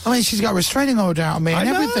 I mean, she's got a restraining order out on me and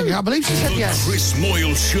everything. I believe she said The yes. Chris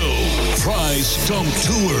Moyles Show prize stump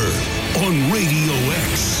tour on Radio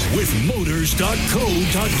X with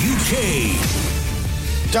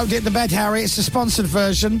motors.co.uk. Don't get the bed, Harry. It's a sponsored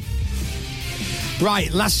version.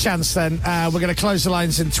 Right, last chance then. We're going to close the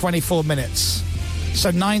lines in 24 minutes. So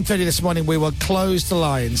 9:30 this morning, we will close the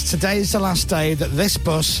lines. Today's the last day that this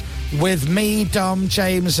bus, with me, Dom,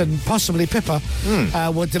 James, and possibly Pippa,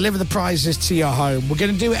 will deliver the prizes to your home. We're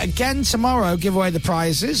going to do it again tomorrow, give away the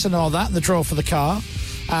prizes and all that, the draw for the car.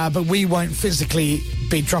 But we won't physically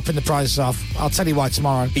be dropping the prizes off. I'll tell you why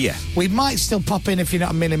tomorrow. Yeah. We might still pop in if you're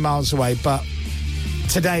not a million miles away, but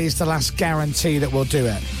today is the last guarantee that we'll do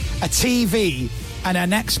it. A TV and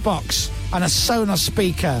an Xbox and a Sonos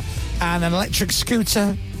speaker and an electric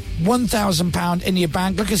scooter, £1,000 in your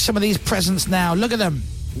bank. Look at some of these presents now. Look at them.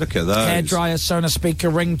 Look at those. Hairdryer, Sonos speaker,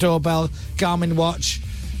 Ring doorbell, Garmin watch,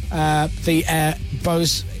 the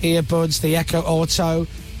Bose earbuds, the Echo Auto,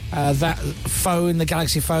 that phone, the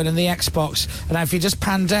Galaxy phone and the Xbox. And if you just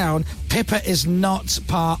pan down, Pippa is not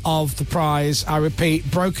part of the prize. I repeat,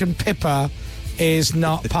 broken Pippa is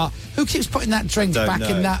not part. Who keeps putting that drink back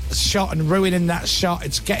in that shot and ruining that shot?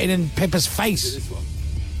 It's getting in Pippa's face. This one.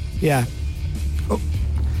 Yeah. Oh.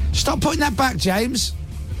 Stop putting that back, James.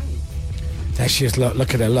 There she is.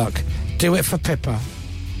 Look at her. Look. Do it for Pippa.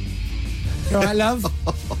 You all right, love?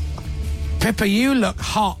 Pippa, you look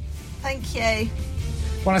hot. Thank you.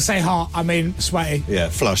 When I say hot, I mean sweaty. Yeah,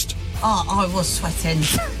 flushed. Oh, I was sweating.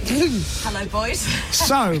 Hello, boys.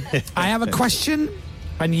 So, I have a question,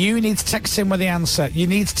 and you need to text in with the answer. You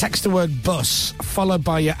need to text the word bus, followed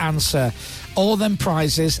by your answer. All them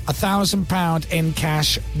prizes, £1,000 in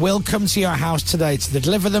cash, will come to your house today to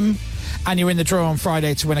deliver them, and you're in the draw on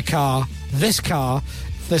Friday to win a car. This car,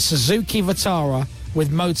 the Suzuki Vitara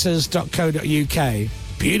with motors.co.uk.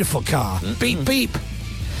 Beautiful car. Beep, beep.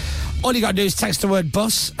 All you got to do is text the word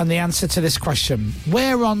bus and the answer to this question.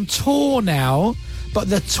 We're on tour now, but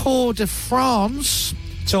the Tour de France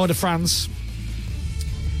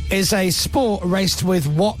is a sport raced with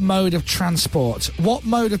what mode of transport? What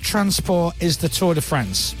mode of transport is the Tour de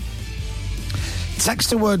France? Text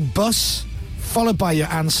the word bus, followed by your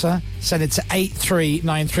answer. Send it to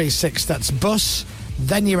 83936. That's bus,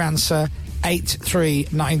 then your answer,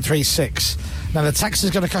 83936. Now, the text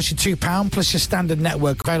is going to cost you £2 plus your standard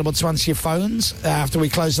network available to answer your phones after we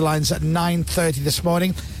close the lines at 9:30 this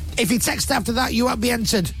morning. If you text after that, you won't be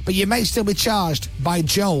entered, but you may still be charged by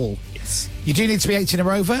Joel. Yes. You do need to be 18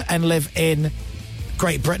 or over and live in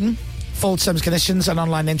Great Britain. Full terms, conditions and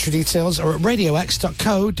online entry details are at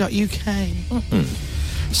radiox.co.uk.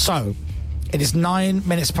 So, it is 9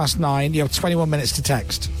 minutes past 9. You have 21 minutes to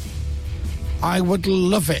text. I would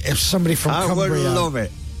love it if somebody from Cumbria... I would love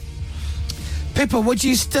it. Pippa, would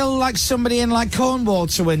you still like somebody in, like, Cornwall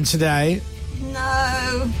to win today?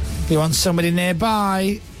 No. You want somebody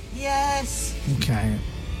nearby? Yes. Okay.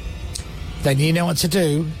 Then you know what to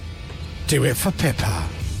do. Do it for Pippa.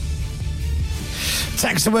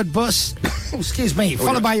 Text the word bus, excuse me,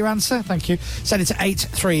 followed by your answer. Thank you. Send it to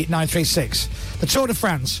 83936. The Tour de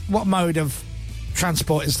France, what mode of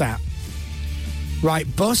transport is that?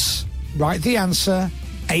 Write bus, write the answer,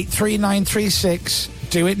 83936.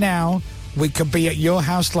 Do it now. We could be at your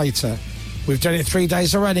house later. We've done it 3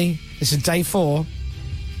 days already. This is day 4.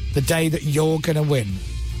 The day that you're going to win.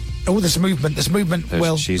 Oh, there's movement. There's movement,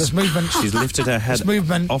 Will. There's movement. She's lifted her head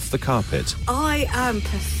off the carpet. I am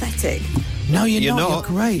pathetic. No, you're not. You're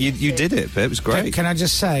great. You did it, but it was great. Can I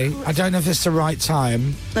just say, I don't know if it's the right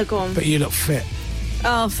time. No, go on. But you look fit.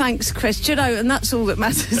 Oh, thanks, Chris. Do you know, and that's all that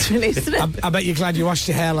matters, really, isn't it? I bet you're glad you washed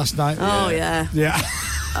your hair last night. Oh, yeah. Yeah.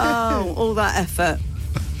 Oh, all that effort.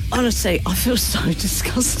 Honestly, I feel so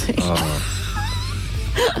disgusting. Oh.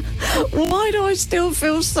 Why do I still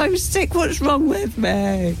feel so sick? What's wrong with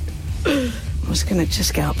me? I was going to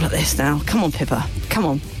just get up like this now. Come on, Pippa. Come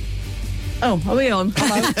on. Oh, are we on?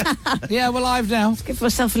 Hello. Yeah, we're live now. Let's give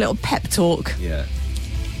myself a little pep talk. Yeah.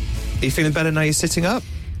 Are you feeling better now you're sitting up?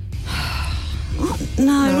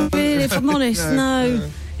 No, really, if I'm honest, no.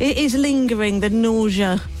 It is lingering, the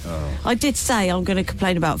nausea. Oh. I did say I'm going to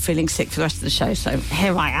complain about feeling sick for the rest of the show, so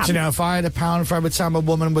here I am. Do you know, if I had £1 for every time a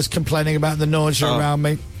woman was complaining about the nausea around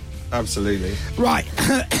me... Absolutely. Right.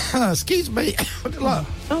 Excuse me. Look.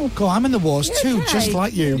 Oh, God, I'm in the wars too, just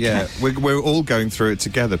like you. Yeah, we're all going through it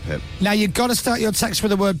together, Pip. Now, you've got to start your text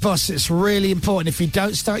with the word bus. It's really important. If you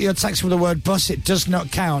don't start your text with the word bus, it does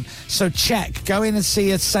not count. So check. Go in and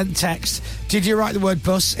see a sent text. Did you write the word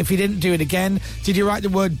bus? If you didn't, do it again. Did you write the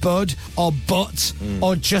word bud or but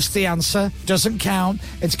or just the answer? Doesn't count.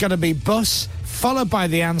 It's got to be bus, followed by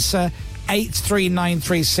the answer.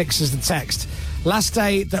 83936 is the text. Last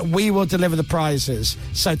day that we will deliver the prizes.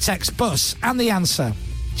 So text bus and the answer.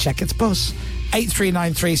 Check it's bus.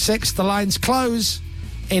 83936. The lines close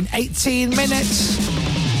in 18 minutes.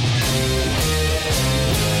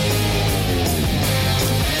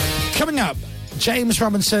 Coming up, James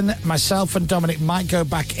Robinson, myself and Dominic might go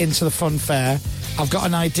back into the fun fair. I've got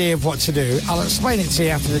an idea of what to do. I'll explain it to you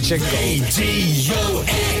after the jingle. Radio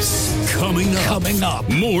X. Coming up.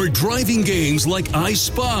 More driving games like I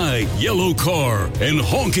Spy, Yellow Car, and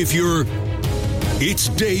Honk If You're... It's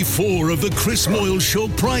day 4 of the Chris Moyles Show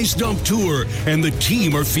Prize Dump Tour, and the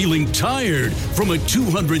team are feeling tired from a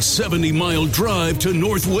 270-mile drive to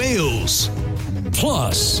North Wales.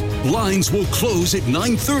 Plus, lines will close at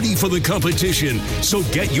 9:30 for the competition, so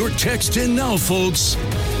get your text in now, folks.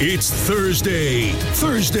 It's Thursday.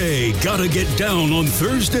 Gotta get down on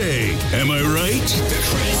Thursday. Am I right? The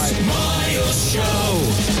Chris Moyles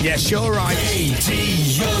Show. Yes, you're right.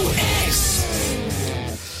 Radio X.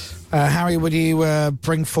 Harry, would you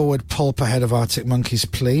bring forward Pulp ahead of Arctic Monkeys,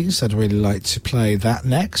 please? I'd really like to play that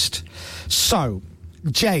next. So,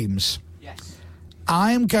 James. Yes.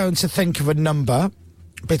 I'm going to think of a number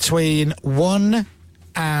between 1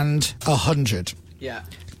 and 100. Yeah.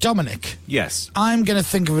 Dominic. Yes. I'm going to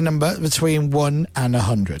think of a number between 1 and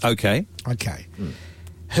 100. Okay. Okay.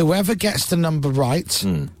 Whoever gets the number right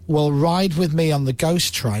will ride with me on the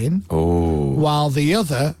ghost train, while the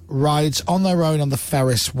other rides on their own on the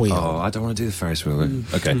Ferris wheel. Oh, I don't want to do the Ferris wheel.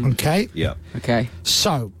 Okay. Okay? Yeah. Okay.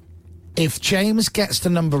 So, if James gets the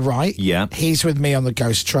number right, Yeah. he's with me on the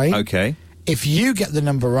ghost train. Okay. If you get the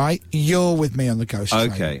number right, you're with me on the ghost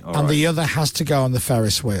train. Okay, all and the right. other has to go on the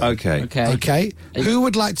Ferris wheel. Okay. Okay. Okay? Who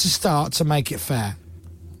would like to start to make it fair?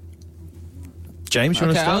 James, you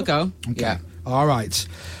want to Okay, I'll start? go. Yeah. All right.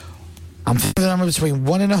 I'm thinking the number between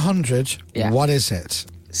 1 and 100. Yeah. What is it?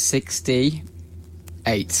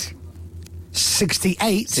 68.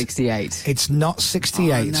 68? 68. It's not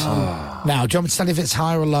 68. Oh, Now, do you want me to tell you if it's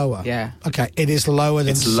higher or lower? Yeah. Okay, it is lower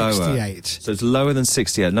than It's lower. 68. So it's lower than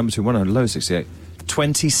 68. Number 2, 100, low 68.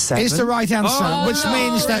 27. It's the right answer, Oh, which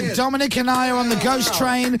means that Dominic and I are on the ghost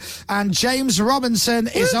train and James Robinson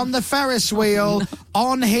is on the Ferris wheel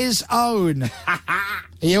on his own. Are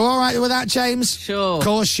you all right with that, James? Sure. Of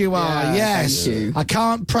course you are, Yeah, yes. thank you. I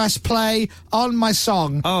can't press play on my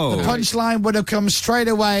song. Oh. The punchline would have come straight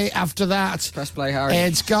away after that. Press play, Harry.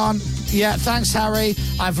 It's gone. Yeah, thanks, Harry.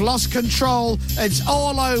 I've lost control. It's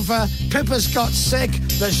all over. Pippa's got sick.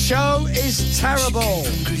 The show is terrible.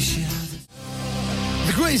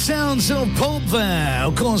 The great sounds of Pulp there.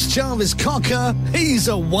 Of course, Jarvis Cocker, he's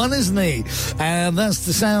a one, isn't he? And that's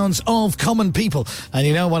the sounds of common people. And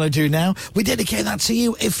you know what I do now? We dedicate that to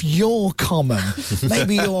you if you're common.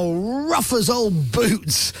 Maybe you're rough as old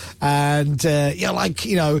boots and you're like,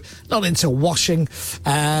 not into washing.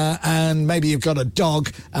 And maybe you've got a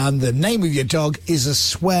dog and the name of your dog is a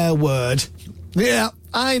swear word. Yeah,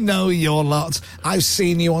 I know your lot. I've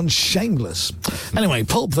seen you on Shameless. Anyway,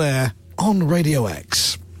 Pulp there on Radio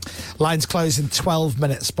X. Lines close in 12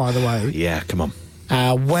 minutes, by the way. Yeah, come on.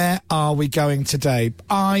 Where are we going today?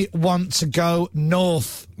 I want to go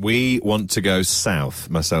north. We want to go south,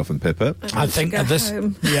 myself and Pippa. I think go this.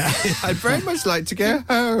 home. Yeah. I'd very much like to go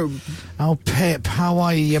home. Oh, Pip, how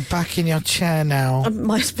are you? You're back in your chair now.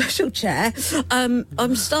 My special chair.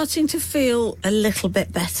 I'm starting to feel a little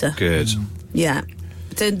bit better. Good. Yeah.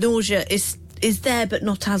 The nausea is there, but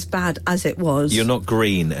not as bad as it was. You're not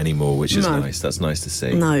green anymore, which is No. nice. That's nice to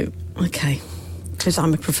see. No. Okay. Because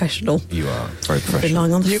I'm a professional. You are very I've been professional.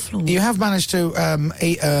 lying on the floor. You have managed to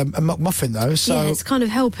eat a McMuffin, though, so... Yeah, it's kind of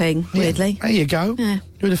helping, weirdly. There you go. Yeah.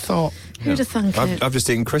 Who'd have thought? Who'd have thunk it? I've just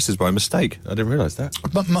eaten Chris's by mistake. I didn't realise that.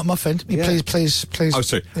 McMuffin, Yeah. please. Oh,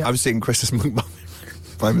 sorry. Yeah. I was eating Chris's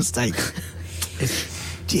McMuffin by mistake.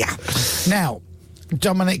 Yeah. Now,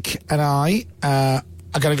 Dominic and I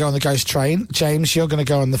are going to go on the ghost train. James, you're going to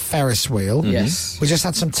go on the Ferris wheel. Yes. We just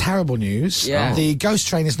had some terrible news. Yeah. The ghost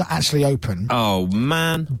train is not actually open, Oh,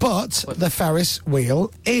 man. but the Ferris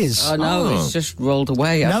wheel is. Oh, no, Oh. it's just rolled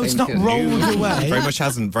away. No, it's not rolled away. Very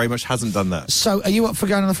much hasn't done that. So, are you up for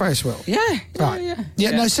going on the Ferris wheel? Yeah. Right.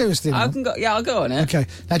 Yeah, no, seriously. I now. can go. Yeah, I'll go on it. Okay.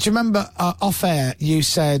 Now, do you remember off air you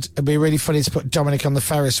said it'd be really funny to put Dominic on the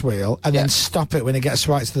Ferris wheel and then stop it when it gets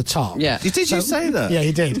right to the top? Yeah. Did you say that? Yeah,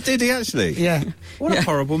 he did. Did he actually? Yeah. What a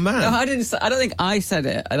horrible man. No, I didn't. I don't think I said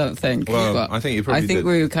it. I don't think. Well, but I think you probably I think did.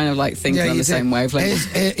 we were kind of like thinking on you the did. same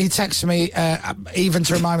wavelength. He texted me even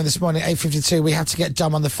to remind me this morning at 8:52 we had to get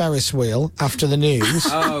Dom on the Ferris wheel after the news.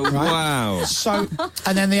 Oh, wow. So,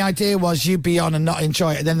 and then the idea was you'd be on and not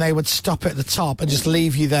enjoy it, and then they would stop at the top and just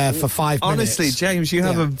leave you there for 5 minutes. Honestly, James, you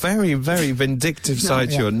have a very, very vindictive side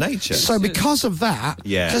to your nature. So because of that,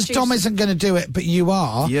 Yeah. because Dom isn't going to do it, but you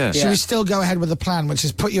are, Yeah. should we still go ahead with the plan, which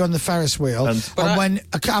is put you on the Ferris wheel, and when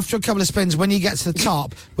after a couple of spins, when you get to the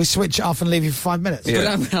top, we switch it off and leave you for 5 minutes.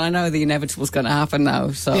 But I know the inevitable's going to happen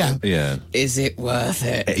now. So Yeah. is it worth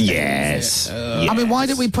it? Yes. I mean, why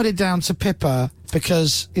did we put it down to Pippa?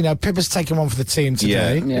 Because, Pippa's taken one for the team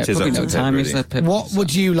today. Yeah, It is probably up no to time. Pip, Is really. there, Pip? What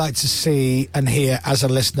would you like to see and hear as a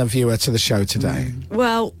listener viewer to the show today?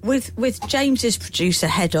 Well, with James's producer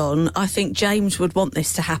head on, I think James would want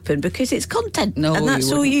this to happen because it's content, No, and that's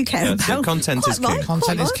he all you wouldn't. care That's it. about. Content is Quite king. right,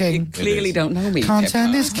 Content quite is right. king. Clearly don't know me.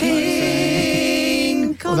 Content Pippa. is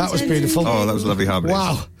king. Well, that was Content beautiful. Oh, that was a lovely harmony.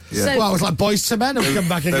 Wow. Yeah. So- Well, it was like Boys to Men, and we come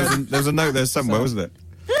back again. There was a note there somewhere, wasn't it?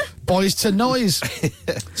 Boys to Noise.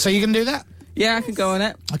 So you can do that? Yeah, I can go on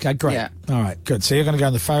it. Okay, great. Yeah. All right, good. So you're going to go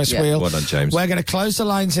on the Ferris Yeah. wheel. Well done, James. We're going to close the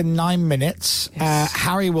lines in 9 minutes.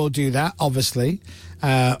 Harry will do that, obviously.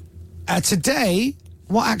 Today,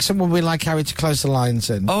 what accent would we like Harry to close the lines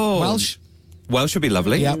in? Oh. Welsh? Welsh would be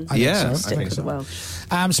lovely. Yep, I think so. I think so. Welsh.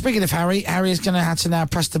 Speaking of Harry is going to have to now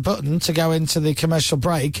press the button to go into the commercial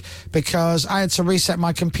break because I had to reset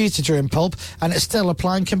my computer during Pulp and it's still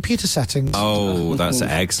applying computer settings. Oh, that's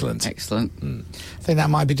excellent. Excellent. I think that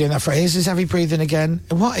might be doing that for Is heavy breathing again?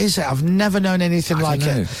 What is it? I've never known anything like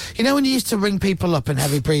it. You know when you used to ring people up and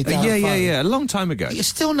heavy breathe down the phone? Yeah, a long time ago. You're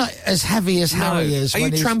still not as heavy as Harry is. Are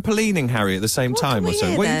you trampolining Harry at the same time or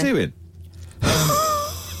so? What are you doing?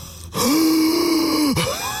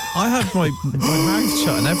 I had my mouth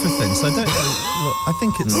shut and everything, so I don't know. I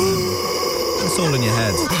think it's all in your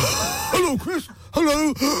head. Hello, Chris.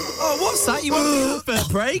 Hello. Oh, what's that? You want a bit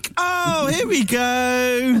break? Oh, here we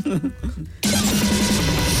go.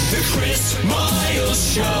 The Chris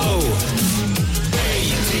Moyles Show.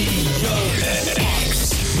 Radio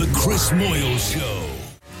X. The Chris Moyles Show.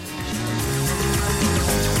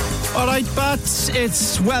 All right, but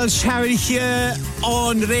it's Welsh Harry here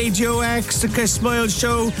on Radio X, the Chris Moyles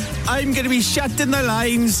Show. I'm going to be shutting the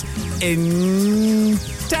lines in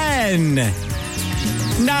 10,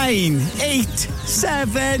 9, 8,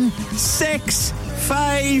 7, 6,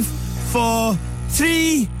 5, 4,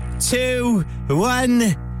 3, 2,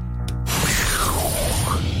 1.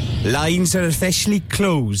 Lines are officially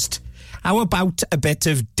closed. How about a bit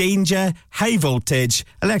of Danger, High Voltage,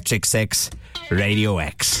 Electric 6, Radio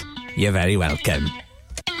X? You're very welcome.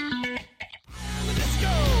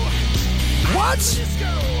 What?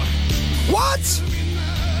 What?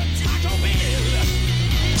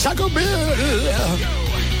 Taco Bill.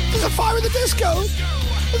 There's a fire in the disco.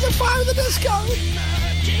 There's a fire in the disco.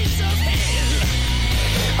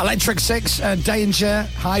 Electric 6, Danger,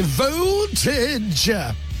 High Voltage.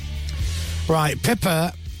 Right,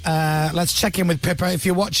 Pippa. Let's check in with Pippa. If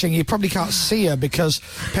you're watching, you probably can't see her because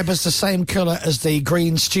Pippa's the same colour as the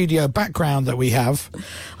green studio background that we have.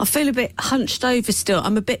 I feel a bit hunched over still.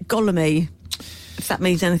 I'm a bit Gollum-y, if that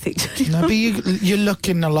means anything to you. No, but you're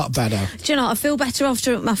looking a lot better. Do you know, I feel better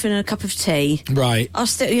after a muffin and a cup of tea. Right. I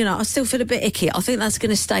still feel a bit icky. I think that's going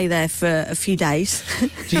to stay there for a few days.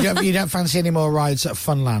 You don't fancy any more rides at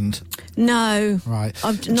Funland? No. Right.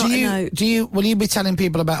 No. Will you be telling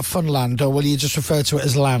people about Funland or will you just refer to it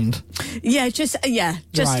as land? Just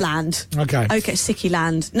Right. land. Okay. Sicky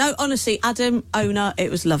land. No, honestly, Adam, owner,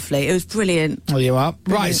 it was lovely. It was brilliant. Well, you are.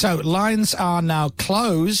 Brilliant. Right, so lines are now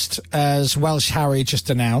closed, as Welsh Harry just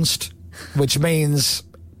announced, which means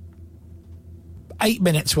 8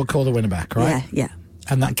 minutes we'll call the winner back, right? Yeah.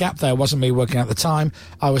 And that gap there wasn't me working at the time.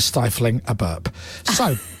 I was stifling a burp.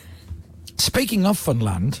 So, speaking of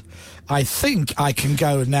Funland, I think I can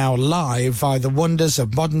go now live via the wonders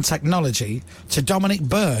of modern technology to Dominic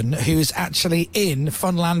Byrne, who's actually in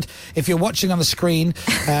Funland. If you're watching on the screen,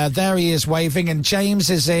 there he is waving, and James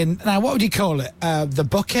is in, now what would you call it? The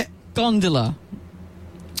bucket? Gondola.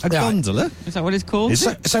 A gondola? Is that what it's called?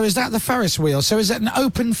 So is that the Ferris wheel? So is it an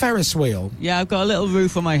open Ferris wheel? Yeah, I've got a little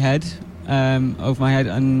roof on my head. Over my head,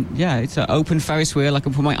 and yeah, it's an open Ferris wheel. I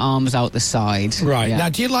can put my arms out the side. Right. Yeah. Now,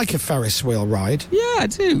 do you like a Ferris wheel ride? Yeah, I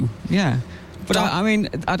do. Yeah. But I mean,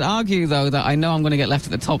 I'd argue, though, that I know I'm going to get left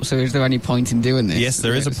at the top, so is there any point in doing this? Yes,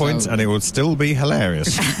 there is a point, and it will still be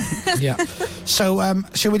hilarious. Yeah. So,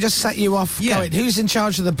 should we just set you off going? Who's in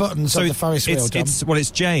charge of the buttons of the Ferris wheel, Dom?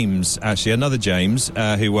 It's James, actually, another James,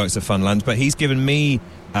 who works at Funland, but he's given me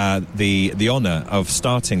the honour of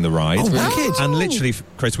starting the ride. Oh, wicked. And literally,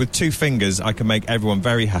 Chris, with 2 fingers, I can make everyone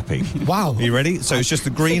very happy. Wow. Are you ready? So it's just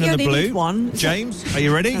the green and the blue. Need one. James, are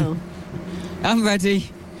you ready? Oh. I'm ready.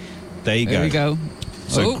 There you go. There we go.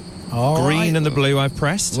 So green and the blue I've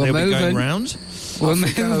pressed. We're He'll be going moving. round. We're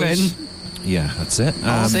moving. Yeah, that's it.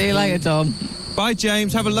 See you later, Dom. Bye,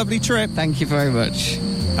 James. Have a lovely trip. Thank you very much.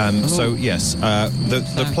 So, yes,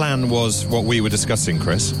 the plan was what we were discussing,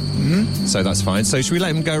 Chris. Mm-hmm. So that's fine. So should we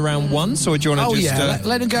let him go around once, or do you want to just...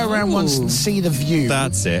 let him go around once and see the view.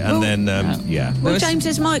 That's it. And then, yeah. Well, James,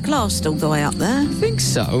 is Mike last all the way up there? I think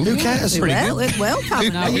so. Who cares? Pretty good. Well,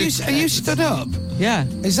 are you stood up? Yeah.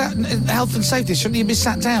 Is that health and safety? Shouldn't you be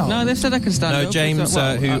sat down? No, they said I can stand up. No, James,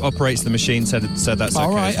 who operates the machine, said that's okay.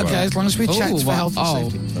 All right, as well. okay, as long as we checked for health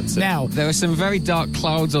and safety. That's it. Now, there are some very dark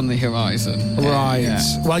clouds on the horizon. Right. Yeah.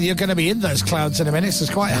 Well, you're going to be in those clouds in a minute, so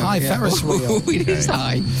it's quite a high Ferris wheel. It is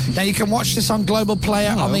high. Now, you can watch this on Global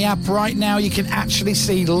Player on the app right now. You can actually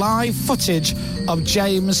see live footage of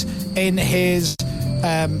James in his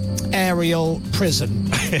aerial prison.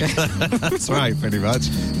 That's right, pretty much.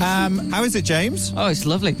 How is it, James? Oh, it's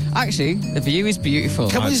lovely. Actually, the view is beautiful.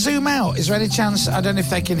 Can we zoom out? Is there any chance, I don't know if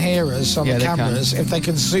they can hear us on the cameras, if they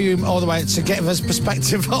can zoom all the way to get us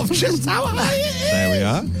perspective of just how high it is? There we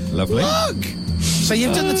are. Lovely. Look! So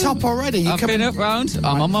you've done the top already. I've been up round.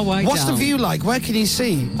 I'm on my way What's down. the view like? Where can you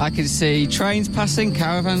see? I can see trains passing,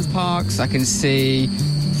 caravans parks. I can see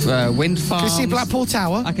wind farms. Can you see Blackpool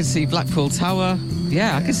Tower? I can see Blackpool Tower.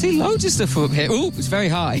 Yeah, I can see loads of stuff from up here. Oh, it's very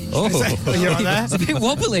high. Oh, you're right there. It's a bit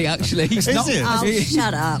wobbly, actually. It's not. Oh,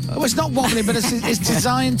 shut up. Oh, it's not wobbly, but it's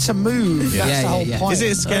designed to move. That's the whole point. Is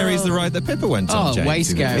it as scary as the ride that Pippa went on, James? Way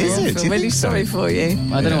scary. Is it? I Do feel you really think so? sorry for you.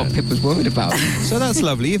 I don't know what Pippa's worried about. So that's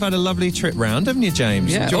lovely. You've had a lovely trip round, haven't you,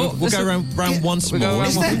 James? Yeah. Do you Oh, want- we'll go round once we'll go more.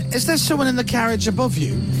 round Is there someone in the carriage above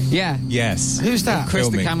you? Yeah. Yes. Who's that? Chris,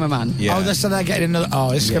 the Filming. cameraman. Yeah. Oh, so they're getting another.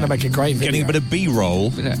 Oh, this is going to make a great video. Getting a bit of B-roll,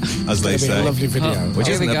 as they It's gonna be say. a lovely video. Which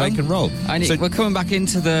Here isn't we their go. bacon roll. We're coming back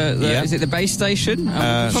into the Yeah. is it the base station? We'll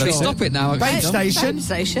probably that's stop it now. Base station.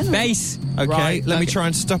 Station. Base. Okay, Right, let me okay. try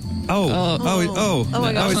and stop. Oh my God.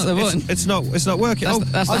 That's not the button. It's not working.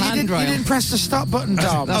 That's Oh, the you handrail. didn't press the stop button,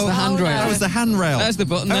 Dom. That's the handrail. That was the handrail. There's the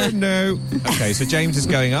button Oh there. no. Okay, so James is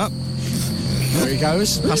going up. There he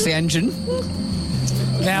goes. Past the engine.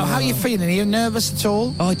 Now, how are you feeling? Are you nervous at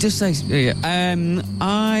all? Oh, it does say. Yeah.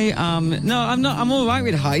 I am. No, I'm not. I'm all right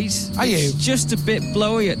with height. Are you? It's just a bit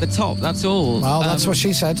blowy at the top. That's all. Well, that's what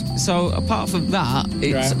she said. So apart from that,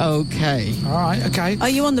 it's Right. okay. All right, okay. Are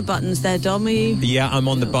you on the buttons there, Dom? Are you? Yeah, I'm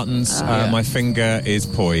on the buttons. My finger is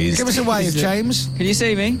poised. Give us a wave, James. Can you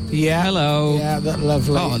see me? Yeah. Hello. Yeah, that's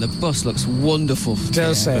lovely. Oh, the bus looks wonderful.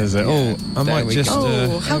 Does it? Is it? Oh, I There might we just. go.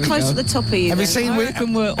 Oh, how there we close go. to the top are you? Have you then? seen? I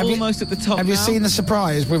reckon we're have you- almost at the top. Have you now. seen the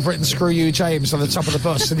surprise? We've written "Screw you, James" on the top of the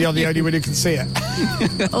bus, and you're the only one who can see it.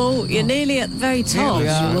 Oh, you're nearly at the very top. We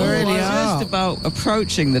are. You really We're are. just about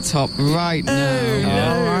approaching the top right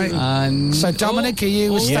now. All right. And So, Dominic, are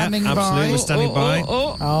you standing absolutely, by? we're standing by.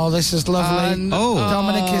 Oh, this is lovely. And-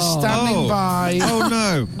 Dominic is standing by. Oh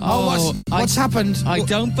no! Oh, what's happened? I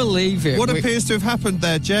don't believe it. What We- appears to have happened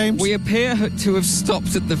there, James? We appear to have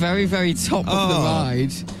stopped at the very, very top of the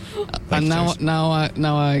ride, and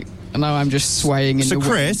now I'm just swaying in So, the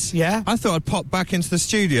wind. Chris, Yeah? I thought I'd pop back into the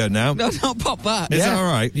studio now. No, not pop that. Is Yeah. that all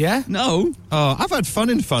right? Yeah? No, Oh, I've had fun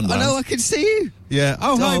in Funland. I know I can see you. Yeah.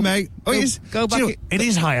 Oh, hi, Tom, mate. Oh, go back. it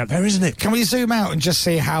is high up there, isn't it? Can we zoom out and just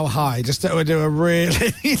see how high? Just do a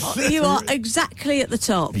really. You are exactly at the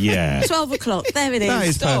top. Yeah. 12 o'clock. There it is. That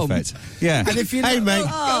is Tom. perfect. Yeah. And if you hey, look- mate.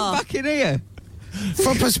 Go back in here.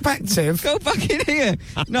 For perspective. Go back in here.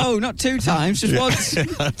 No, not 2 times, just once.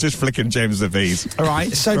 Just flicking James the V's. All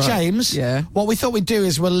right. So, James, Yeah. what we thought we'd do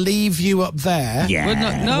is we'll leave you up there.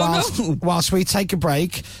 Well, no. Whilst we take a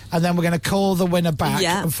break, and then we're going to call the winner back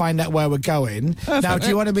Yeah. and find out where we're going. Now, do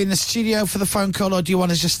you want to be in the studio for the phone call, or do you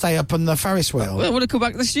want to just stay up on the Ferris wheel? Well, I want to come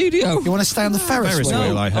back to the studio. You want to stay on the Ferris Ferris wheel?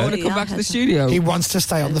 wheel, I I heard. want to come back to the studio. He wants to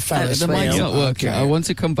stay on the Ferris The wheel. mic's not working. Okay. I want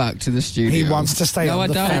to come back to the studio. He wants to stay No, on I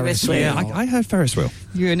the don't. Ferris wheel. Yeah, I heard Ferris wheel.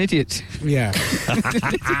 You're an idiot. Yeah.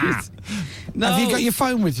 No. Have you got your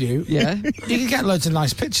phone with you? Yeah. You can get loads of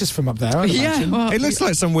nice pictures from up there. I'd Yeah. imagine. Well, It looks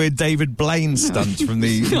like some weird David Blaine stunt from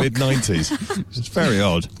the mid-90s. It's very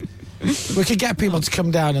odd. We could get people to come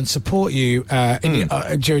down and support you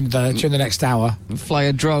during the next hour. fly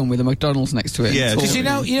a drone with a McDonald's next to it. Yeah, Because you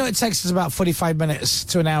know it takes us about 45 minutes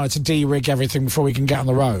to an hour to de-rig everything before we can get on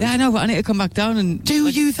the road. Yeah, I know, but I need to come back down and Do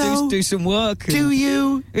you, though? do some work. Do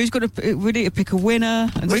you? Who's got to? We need to pick a winner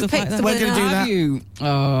and We stuff picked like that. the winner. We're gonna do Have that. You?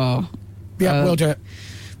 Oh, Yeah, we'll do it.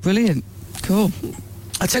 brilliant, cool.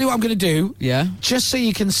 I tell you what I'm going to do. Yeah. Just so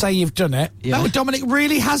you can say you've done it. Yeah. No, Dominic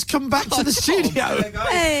really has come back to the studio.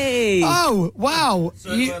 Hey! Oh, wow.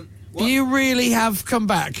 You really have come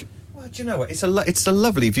back. Well, do you know what? It's a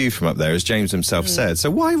lovely view from up there, as James himself said.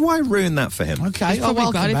 So why ruin that for him? Okay. It's probably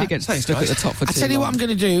welcome bad if back. he gets stuck at the top for I too tell you what long. I'm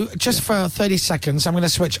going to do, just for 30 seconds, I'm going to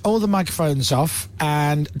switch all the microphones off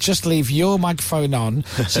and just leave your microphone on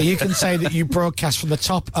so you can say that you broadcast from the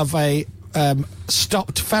top of a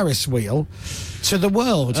stopped Ferris wheel to the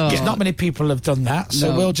world. Because not many people have done that, so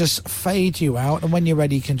No. we'll just fade you out, and when you're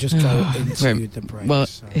ready, you can just go into Right. the break. Well,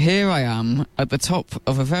 so. here I am at the top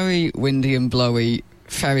of a very windy and blowy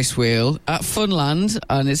Ferris wheel at Funland,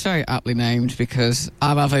 and it's very aptly named because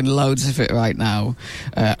I'm having loads of it right now.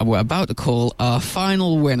 And we're about to call our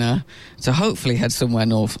final winner to hopefully head somewhere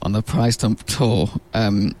north on the Prize Dump tour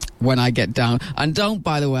when I get down. And don't,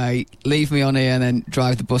 by the way, leave me on here and then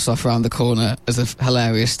drive the bus off around the corner as a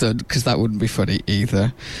hilarious stud, because that wouldn't be funny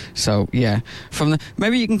either. So, yeah,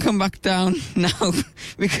 maybe you can come back down now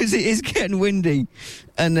because it is getting windy.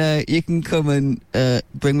 And you can come and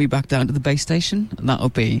bring me back down to the base station, and that'll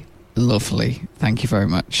be lovely. Thank you very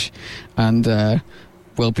much. And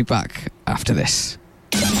we'll be back after this.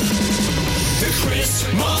 The Chris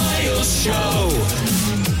Moyles Show.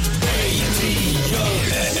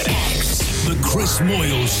 The Chris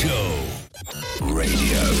Moyles Show.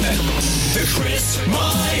 Radio X. The Chris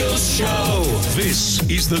Moyles Show. This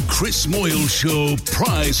is the Chris Moyles Show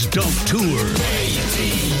Prize Dump Tour.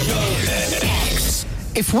 Radio X.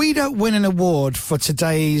 If we don't win an award for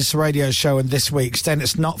today's radio show and this week's, then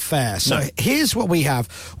it's not fair. So here's what we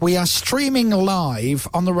have. We are streaming live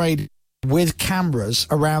on the radio with cameras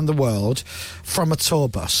around the world from a tour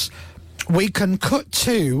bus. We can cut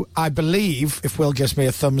to, I believe, if Will gives me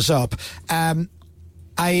a thumbs up,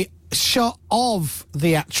 a shot of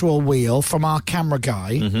the actual wheel from our camera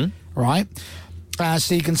guy, right?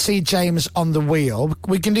 So you can see James on the wheel.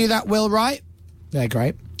 We can do that, Will, right? Yeah,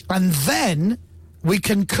 great. And then we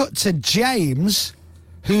can cut to James,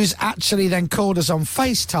 who's actually then called us on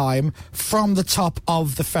FaceTime from the top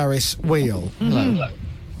of the Ferris wheel. Hello.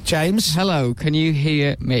 James? Hello, can you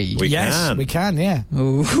hear me? We can, yeah.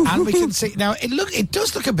 Ooh. And we can see... Now, it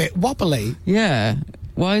does look a bit wobbly. Yeah.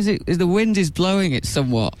 Why is it? The wind is blowing it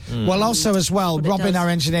somewhat. Well, also as well, Robin, our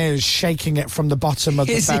engineer, is shaking it from the bottom of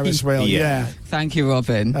the Ferris wheel. Yeah. Thank you,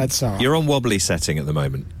 Robin. That's all right. You're on wobbly setting at the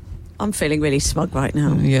moment. I'm feeling really smug right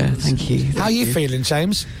now. Yeah, thank you. How are you feeling,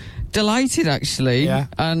 James? Delighted, actually. Yeah.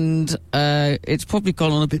 And it's probably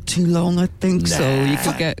gone on a bit too long, I think. So you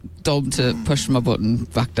could get Dom to push my button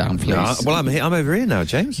back down, please. No, well, I'm over here now,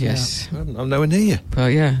 James. Yes. Yeah. I'm nowhere near you.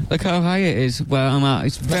 But yeah, look how high it is where I'm at.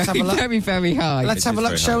 It's Let's have very, a look. very, very high. Let's have a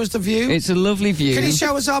look. Show us the view. It's a lovely view. Can you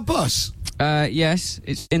show us our bus? Yes,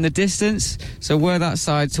 it's in the distance. So we're that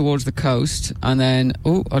side towards the coast, and then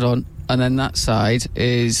hold on. And then that side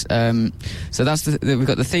is so that's we've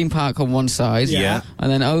got the theme park on one side,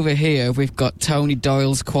 and then over here we've got Tony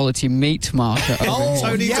Doyle's quality meat market.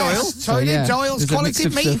 Tony Doyle, Tony Doyle's quality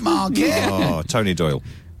meat market. Oh, Tony Doyle.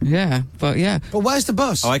 Yeah, but where's the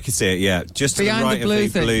bus? Oh, I can see it. Yeah, just to the Behind right the blue of the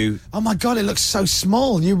thing. blue. Oh my God, it looks so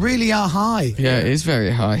small. You really are high. Yeah, it is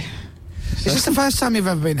very high. Is this the first time you've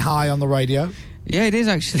ever been high on the radio? Yeah, it is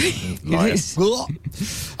actually. It is. All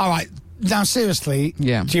right. Now, seriously,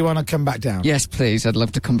 do you want to come back down? Yes, please. I'd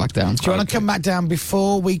love to come back down. Do you want to come back down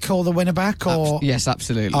before we call the winner back? Or yes,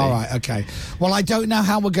 absolutely. All right, okay. Well, I don't know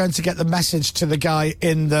how we're going to get the message to the guy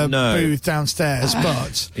in the booth downstairs,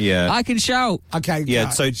 but... I can shout. Okay. Yeah,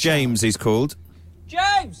 so James, he's called.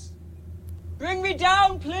 James! Bring me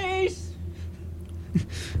down, please!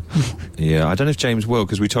 Yeah, I don't know if James will,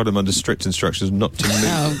 because we told him under strict instructions not to move.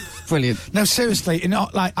 Oh, brilliant. No, seriously, you're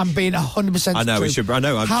not like I'm being 100%. I know, true. we should. I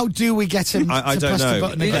know. How do we get him I to don't press know. the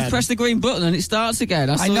button You again? just press the green button and it starts again.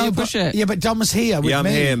 I saw you push it. Yeah, but Dom's here with me. Yeah, I'm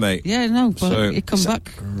here, mate. Yeah, no, but So- it come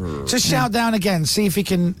back. Just shout down again, see if he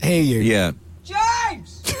can hear you. Yeah.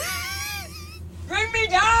 James! Bring me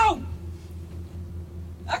down!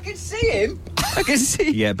 I can see him. I can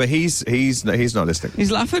see. Yeah, but he's not listening.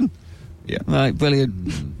 He's laughing. Yeah. Right,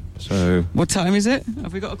 brilliant. So what time is it?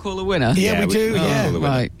 Have we got to call a winner? Yeah, we do. Yeah, call the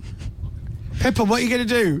winner. Right. Pippa, what are you going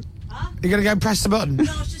to do? You're going to go and press the button. I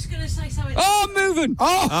was just going to say something. Oh, I'm moving.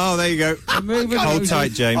 Oh, there you go. I'm moving. Hold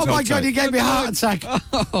tight, James. Oh my hold God, tight. you gave me a heart attack.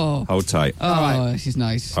 Oh, Hold tight. oh, this is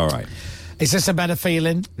nice. All right. Is this a better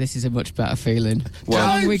feeling? This is a much better feeling.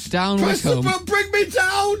 Well- down Press home. the button, bring me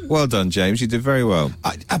down. Well done, James. You did very well.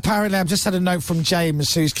 Apparently, I've just had a note from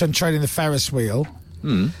James, who's controlling the Ferris wheel.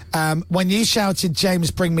 When you shouted, James,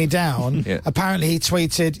 bring me down, apparently he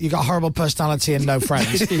tweeted, you got a horrible personality and no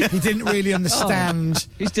friends. He didn't really understand.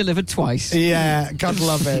 He's delivered twice. Yeah, God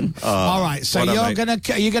love him. All right, so well done,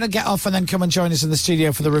 you're gonna get off and then come and join us in the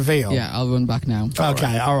studio for the reveal. Yeah, I'll run back now.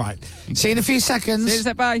 Okay, all right. See you in a few seconds. See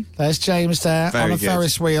you, bye. There's James there Very on a good.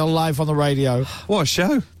 Ferris wheel, live on the radio. What a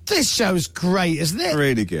show. This show's great, isn't it?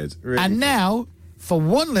 Really good. Really And good. now, for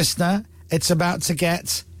one listener, it's about to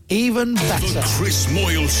get even better. The Chris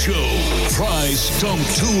Moyles Show Prize Dump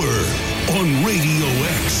Tour on Radio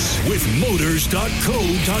X with motors.co.uk.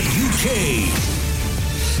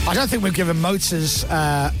 I don't think we've given Motors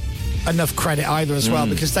enough credit either as well,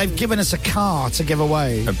 because they've given us a car to give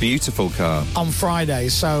away A beautiful car. on Friday.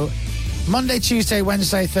 So Monday, Tuesday,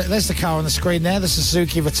 Wednesday, there's the car on the screen there, the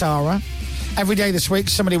Suzuki Vitara. Every day this week,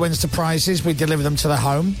 somebody wins the prizes. We deliver them to their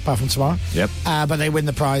home, apart from tomorrow. Yep. But they win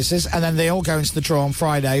the prizes, and then they all go into the draw on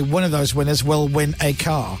Friday. One of those winners will win a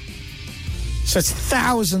car. So it's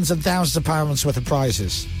thousands and thousands of pounds worth of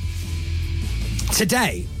prizes.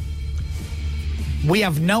 Today, we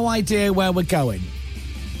have no idea where we're going.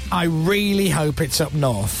 I really hope it's up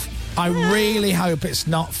north. I really hope it's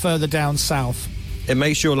not further down south. It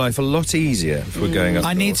makes your life a lot easier if we're going up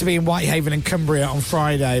I need north. to be in Whitehaven and Cumbria on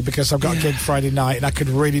Friday because I've got a gig Friday night and I could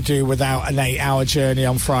really do without an 8-hour journey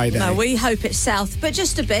on Friday. No, we hope it's south, but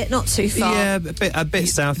just a bit, not too far. Yeah, a bit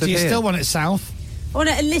south Do of you here. still want it south? I want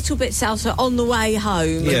it a little bit south, so on the way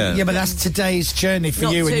home. Yeah, but that's today's journey for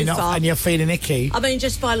Not you, too far. and you're feeling icky. I mean,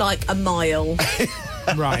 just by like a mile.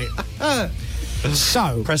 Right.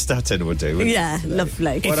 So Prestatyn will do. Yeah,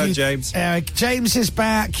 lovely. Well done, James. James is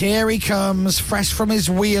back. Here he comes, fresh from his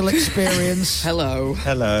wheel experience. Hello.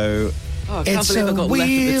 Hello. Oh, I can't It's believe I a got left at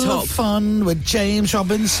the wheel top. of fun with James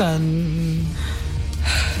Robinson.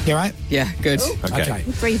 You all right? Yeah, good. Okay.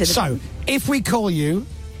 Breathe in So, if we call you,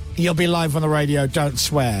 you'll be live on the radio. Don't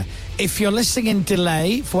swear. If you're listening in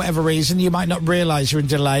delay, for whatever reason, you might not realise you're in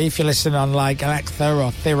delay. If you're listening on like Alexa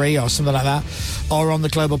or Theory or something like that, or on the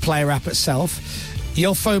Global Player app itself,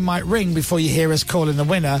 your phone might ring before you hear us calling the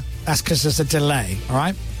winner. That's because there's a delay, all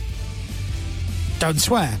right? Don't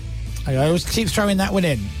swear. I always keep throwing that one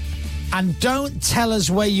in. And don't tell us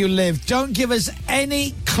where you live. Don't give us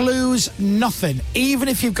any clues, nothing. Even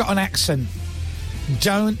if you've got an accent.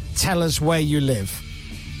 Don't tell us where you live.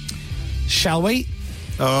 Shall we?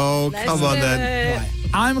 Oh, come on then. Right.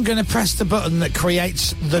 I'm going to press the button that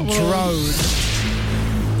creates the drone.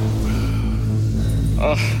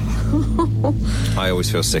 I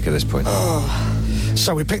always feel sick at this point.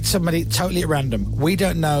 So we picked somebody totally at random. We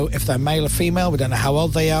don't know if they're male or female. We don't know how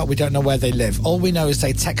old they are. We don't know where they live. All we know is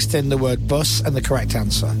they text in the word bus and the correct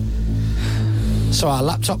answer. So our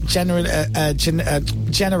laptop generates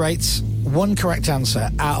one correct answer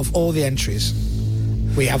out of all the entries.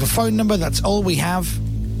 We have a phone number. That's all we have.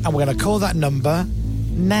 And we're going to call that number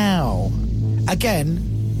now. Again,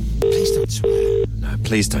 please don't swear. No,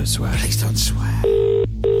 please don't swear. Please don't swear.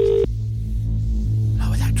 No,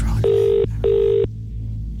 without drawing.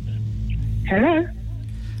 Hello?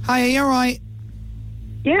 Hi, are you all right?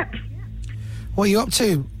 Yep. What are you up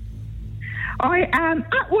to? I am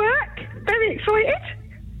at work. Very excited.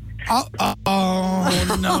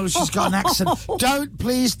 Oh, no, she's got an accent. Don't,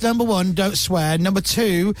 please, number one, don't swear. Number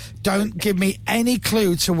two, don't give me any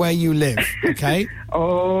clue to where you live, okay?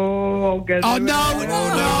 Oh, good. Oh, no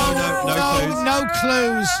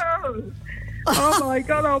clues. Oh my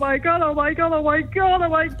god, oh my god, oh my god, oh my god, oh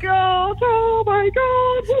my god, oh my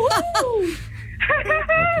god. Woo!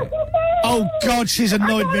 Oh, God, she's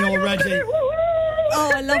annoyed me already. Oh,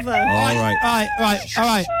 I love her. All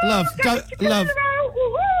right. Love, love.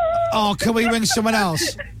 Oh, can we ring someone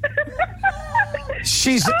else?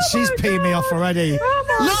 She's peeing me off already.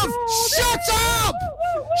 Love, shut up!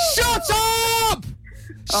 Shut up!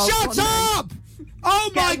 Shut up! Oh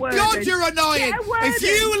my God, you're annoying. If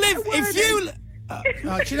you live,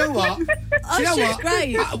 do you know what? Do you know what?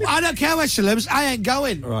 Great. I don't care where she lives. I ain't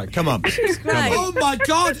going. Right, come on. She's great. Oh my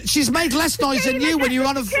God, she's made less noise than you when you're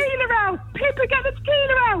on a. Tequila out! Pippa, get the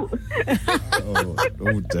tequila out!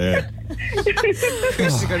 Oh dear. You're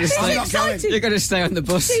going to stay on the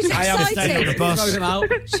bus. She's I am staying on the bus. Throw them out.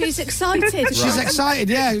 She's excited. She's excited,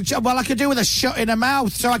 yeah. Well, I could do with a shut in her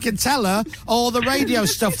mouth so I can tell her all the radio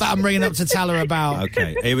stuff that I'm ringing up to tell her about.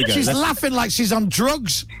 Okay, here we go. She's laughing like she's on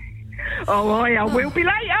drugs. Oh, I will be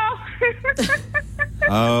later.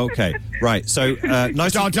 Okay, right. So,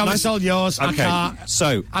 nice. It's all yours. Okay, I can't.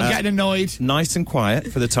 so I'm getting annoyed. Nice and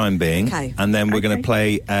quiet for the time being. Okay. And then we're going to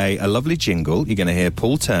play a lovely jingle. You're going to hear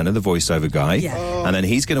Paul Turner, the voiceover guy. Yeah. And then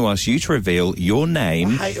he's going to ask you to reveal your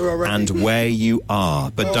name and where you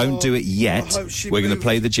are. But don't do it yet. We're going to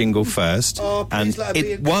play the jingle first. And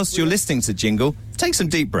whilst you're listening to the jingle, take some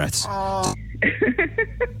deep breaths.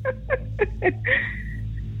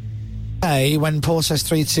 Hey, when Paul says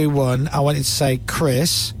 3, 2, 1, I want you to say,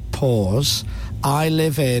 Chris, pause, I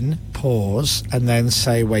live in, pause, and then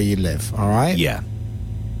say where you live, all right? Yeah.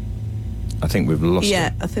 I think we've lost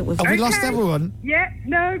Yeah, I think we've. Have we lost everyone? Yeah,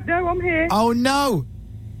 no, I'm here. Oh, no.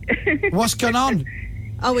 What's going on?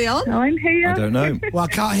 Are we on? I'm here. I don't know. Well, I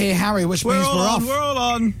can't hear Harry, which means we're off. We're all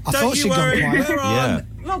on. I Don't thought you she'd gone worry. quiet. We're on. Yeah.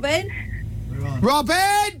 Robin?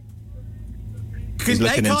 Robin! He's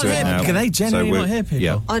looking into it now. Can they genuinely So not hear people?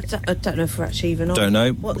 Yeah. I don't know if we're actually even on. Don't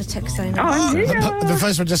know. What the text saying. I'm here. The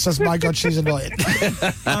first one just says, my God, she's annoying. We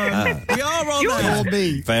are on there. Or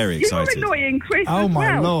me. Very You're excited. annoying, Chris. Oh, as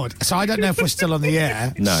my well. Lord. So I don't know if we're still on the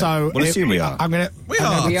air. No. So We'll assume we are. I'm going to... We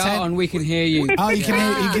are. We are on. We can hear you. Oh, you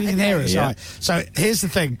can hear us, Yeah. right. So here's the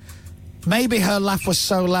thing. Maybe her laugh was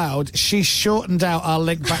so loud, she shortened out our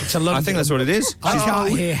link back to London. I think that's what it is. I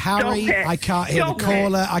can't hear Harry. Stop it. I can't hear Stop the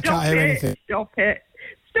caller. it. I can't hear anything. Stop it.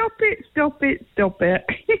 Stop it.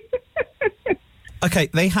 Okay,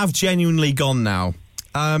 they have genuinely gone now.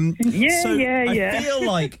 I feel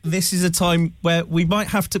like this is a time where we might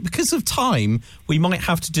have to, because of time, we might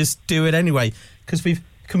have to just do it anyway, because we've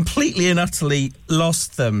completely and utterly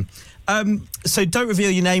lost them. So don't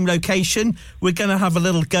reveal your name, location. We're going to have a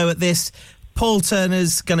little go at this. Paul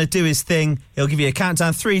Turner's going to do his thing. He'll give you a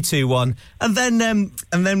countdown, 3, 2, 1, and then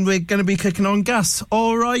we're going to be clicking on gas.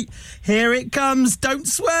 All right, here it comes. Don't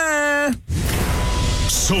swear.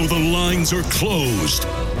 So the lines are closed,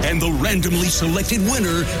 and the randomly selected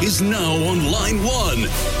winner is now on line 1.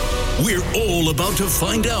 We're all about to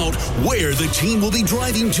find out where the team will be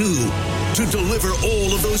driving to deliver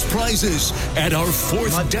all of those prizes at our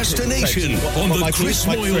 4th destination on the Chris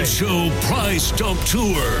Moyles Show Prize Dump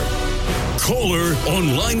Tour. Caller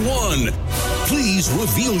on line 1, please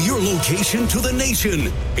reveal your location to the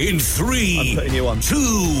nation in 3,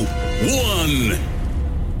 2, 1.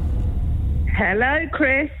 Hello,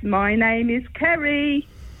 Chris. My name is Kerry,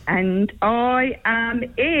 and I am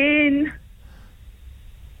in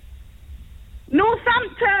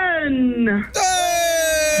Northampton.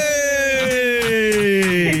 Hey!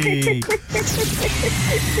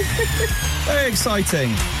 Very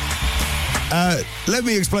exciting. Let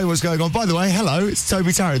me explain what's going on. By the way, hello, it's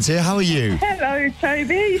Toby Tarrant here. How are you? Hello,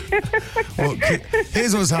 Toby. Well,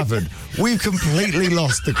 here's what's happened. We've completely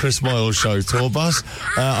lost the Chris Moyles Show tour bus.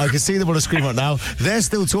 I can see them on a screen right now. They're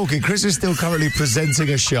still talking. Chris is still currently presenting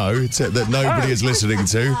a show that nobody is listening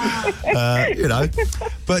to.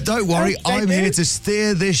 But don't worry, I'm here to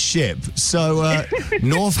steer this ship. So,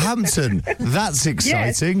 Northampton, that's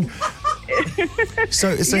exciting.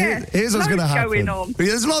 So here's what's going to happen.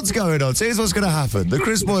 There's lots going on. So here's what's going to happen. The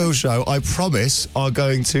Chris Moyles Show, I promise, are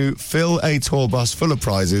going to fill a tour bus full of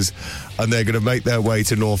prizes, and they're going to make their way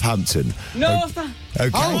to Northampton. Northampton. Okay.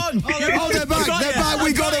 Hold on. They're back. They're back.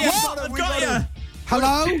 We got it. I've got you.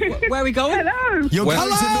 Hello? Where are we going? Hello. You're going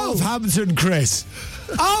to Northampton, Chris.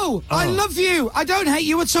 Oh, I love you. I don't hate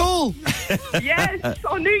you at all. Yes,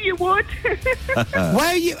 I knew you would.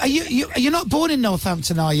 Where are you? You're not born in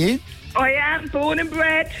Northampton, are you? I am born and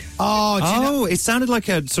bred. Oh, it sounded like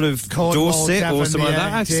a sort of Dorset or something like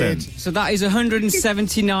that accent. So that is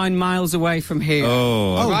 179 miles away from here.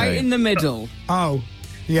 Oh, okay. Right in the middle. Oh,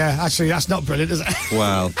 yeah. Actually, that's not brilliant, is it?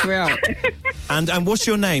 Wow. Yeah. And what's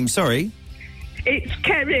your name? Sorry. It's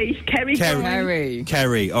Kerry.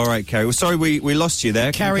 Kerry. All right, Kerry. Well, sorry we lost you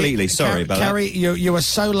there completely. Sorry about Kerry, you were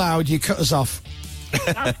so loud you cut us off.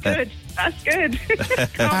 That's good. That's good.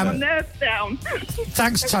 Calm my nerves down.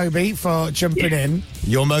 Thanks, Toby, for jumping in.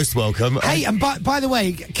 You're most welcome. Hey, and by the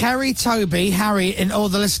way, Kerry, Toby, Harry, and all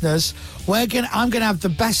the listeners, I'm going to have the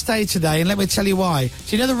best day today, and let me tell you why.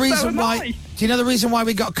 Do you know the reason why? Do you know the reason why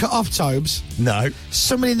we got cut off, Tobes? No.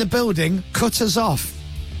 Somebody in the building cut us off.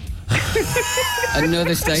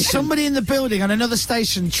 Another station. Somebody in the building on another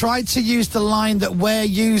station tried to use the line that we're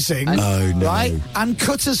using, right, and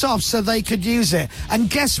cut us off so they could use it. And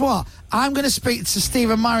guess what? I'm going to speak to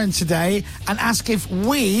Stephen Murren today and ask if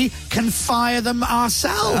we can fire them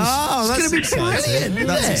ourselves. Oh, it's going to be brilliant,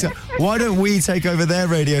 isn't it? Why don't we take over their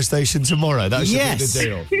radio station tomorrow? That should be the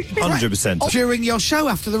deal. 100%. During your show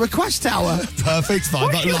after the request hour. Perfect.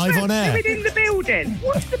 Fine, but live on air. Doing in the building?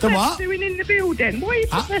 What's the best doing in the building? Why is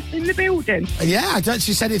the best in the building? Yeah,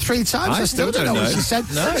 she said it 3 times. I still don't know what she said.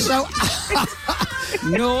 No. So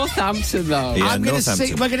Northampton, though. Yeah,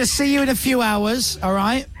 we're going to see you in a few hours, all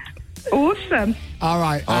right? Awesome. All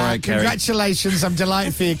right, Kerry. Congratulations. I'm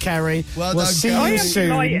delighted for you, Kerry. Well we'll done, see Kerry. you I am soon.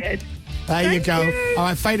 delighted. There you go. All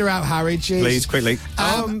right, fade her out, Harry. Cheers. Please, quickly.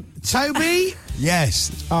 Toby?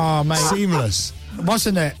 Yes. Oh, mate. Seamless.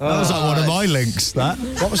 Wasn't it? That was like one of my links, that.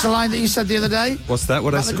 What was the line that you said the other day? What's that?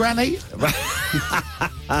 What About the granny?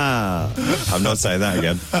 I'm not saying that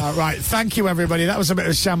again. Right, thank you, everybody. That was a bit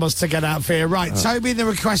of a shambles to get out for you. Right, Toby, the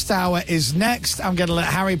request hour is next. I'm going to let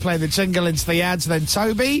Harry play the jingle into the ads. Then,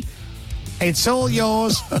 Toby, it's all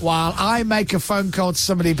yours while I make a phone call to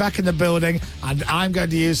somebody back in the building, and I'm going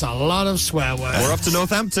to use a lot of swear words. We're off to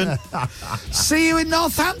Northampton. See you in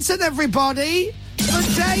Northampton, everybody. For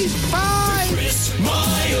day 5. The Chris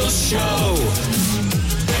Moyles Show.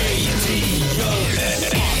 Radio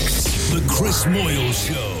X. The Chris Moyles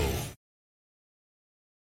Show.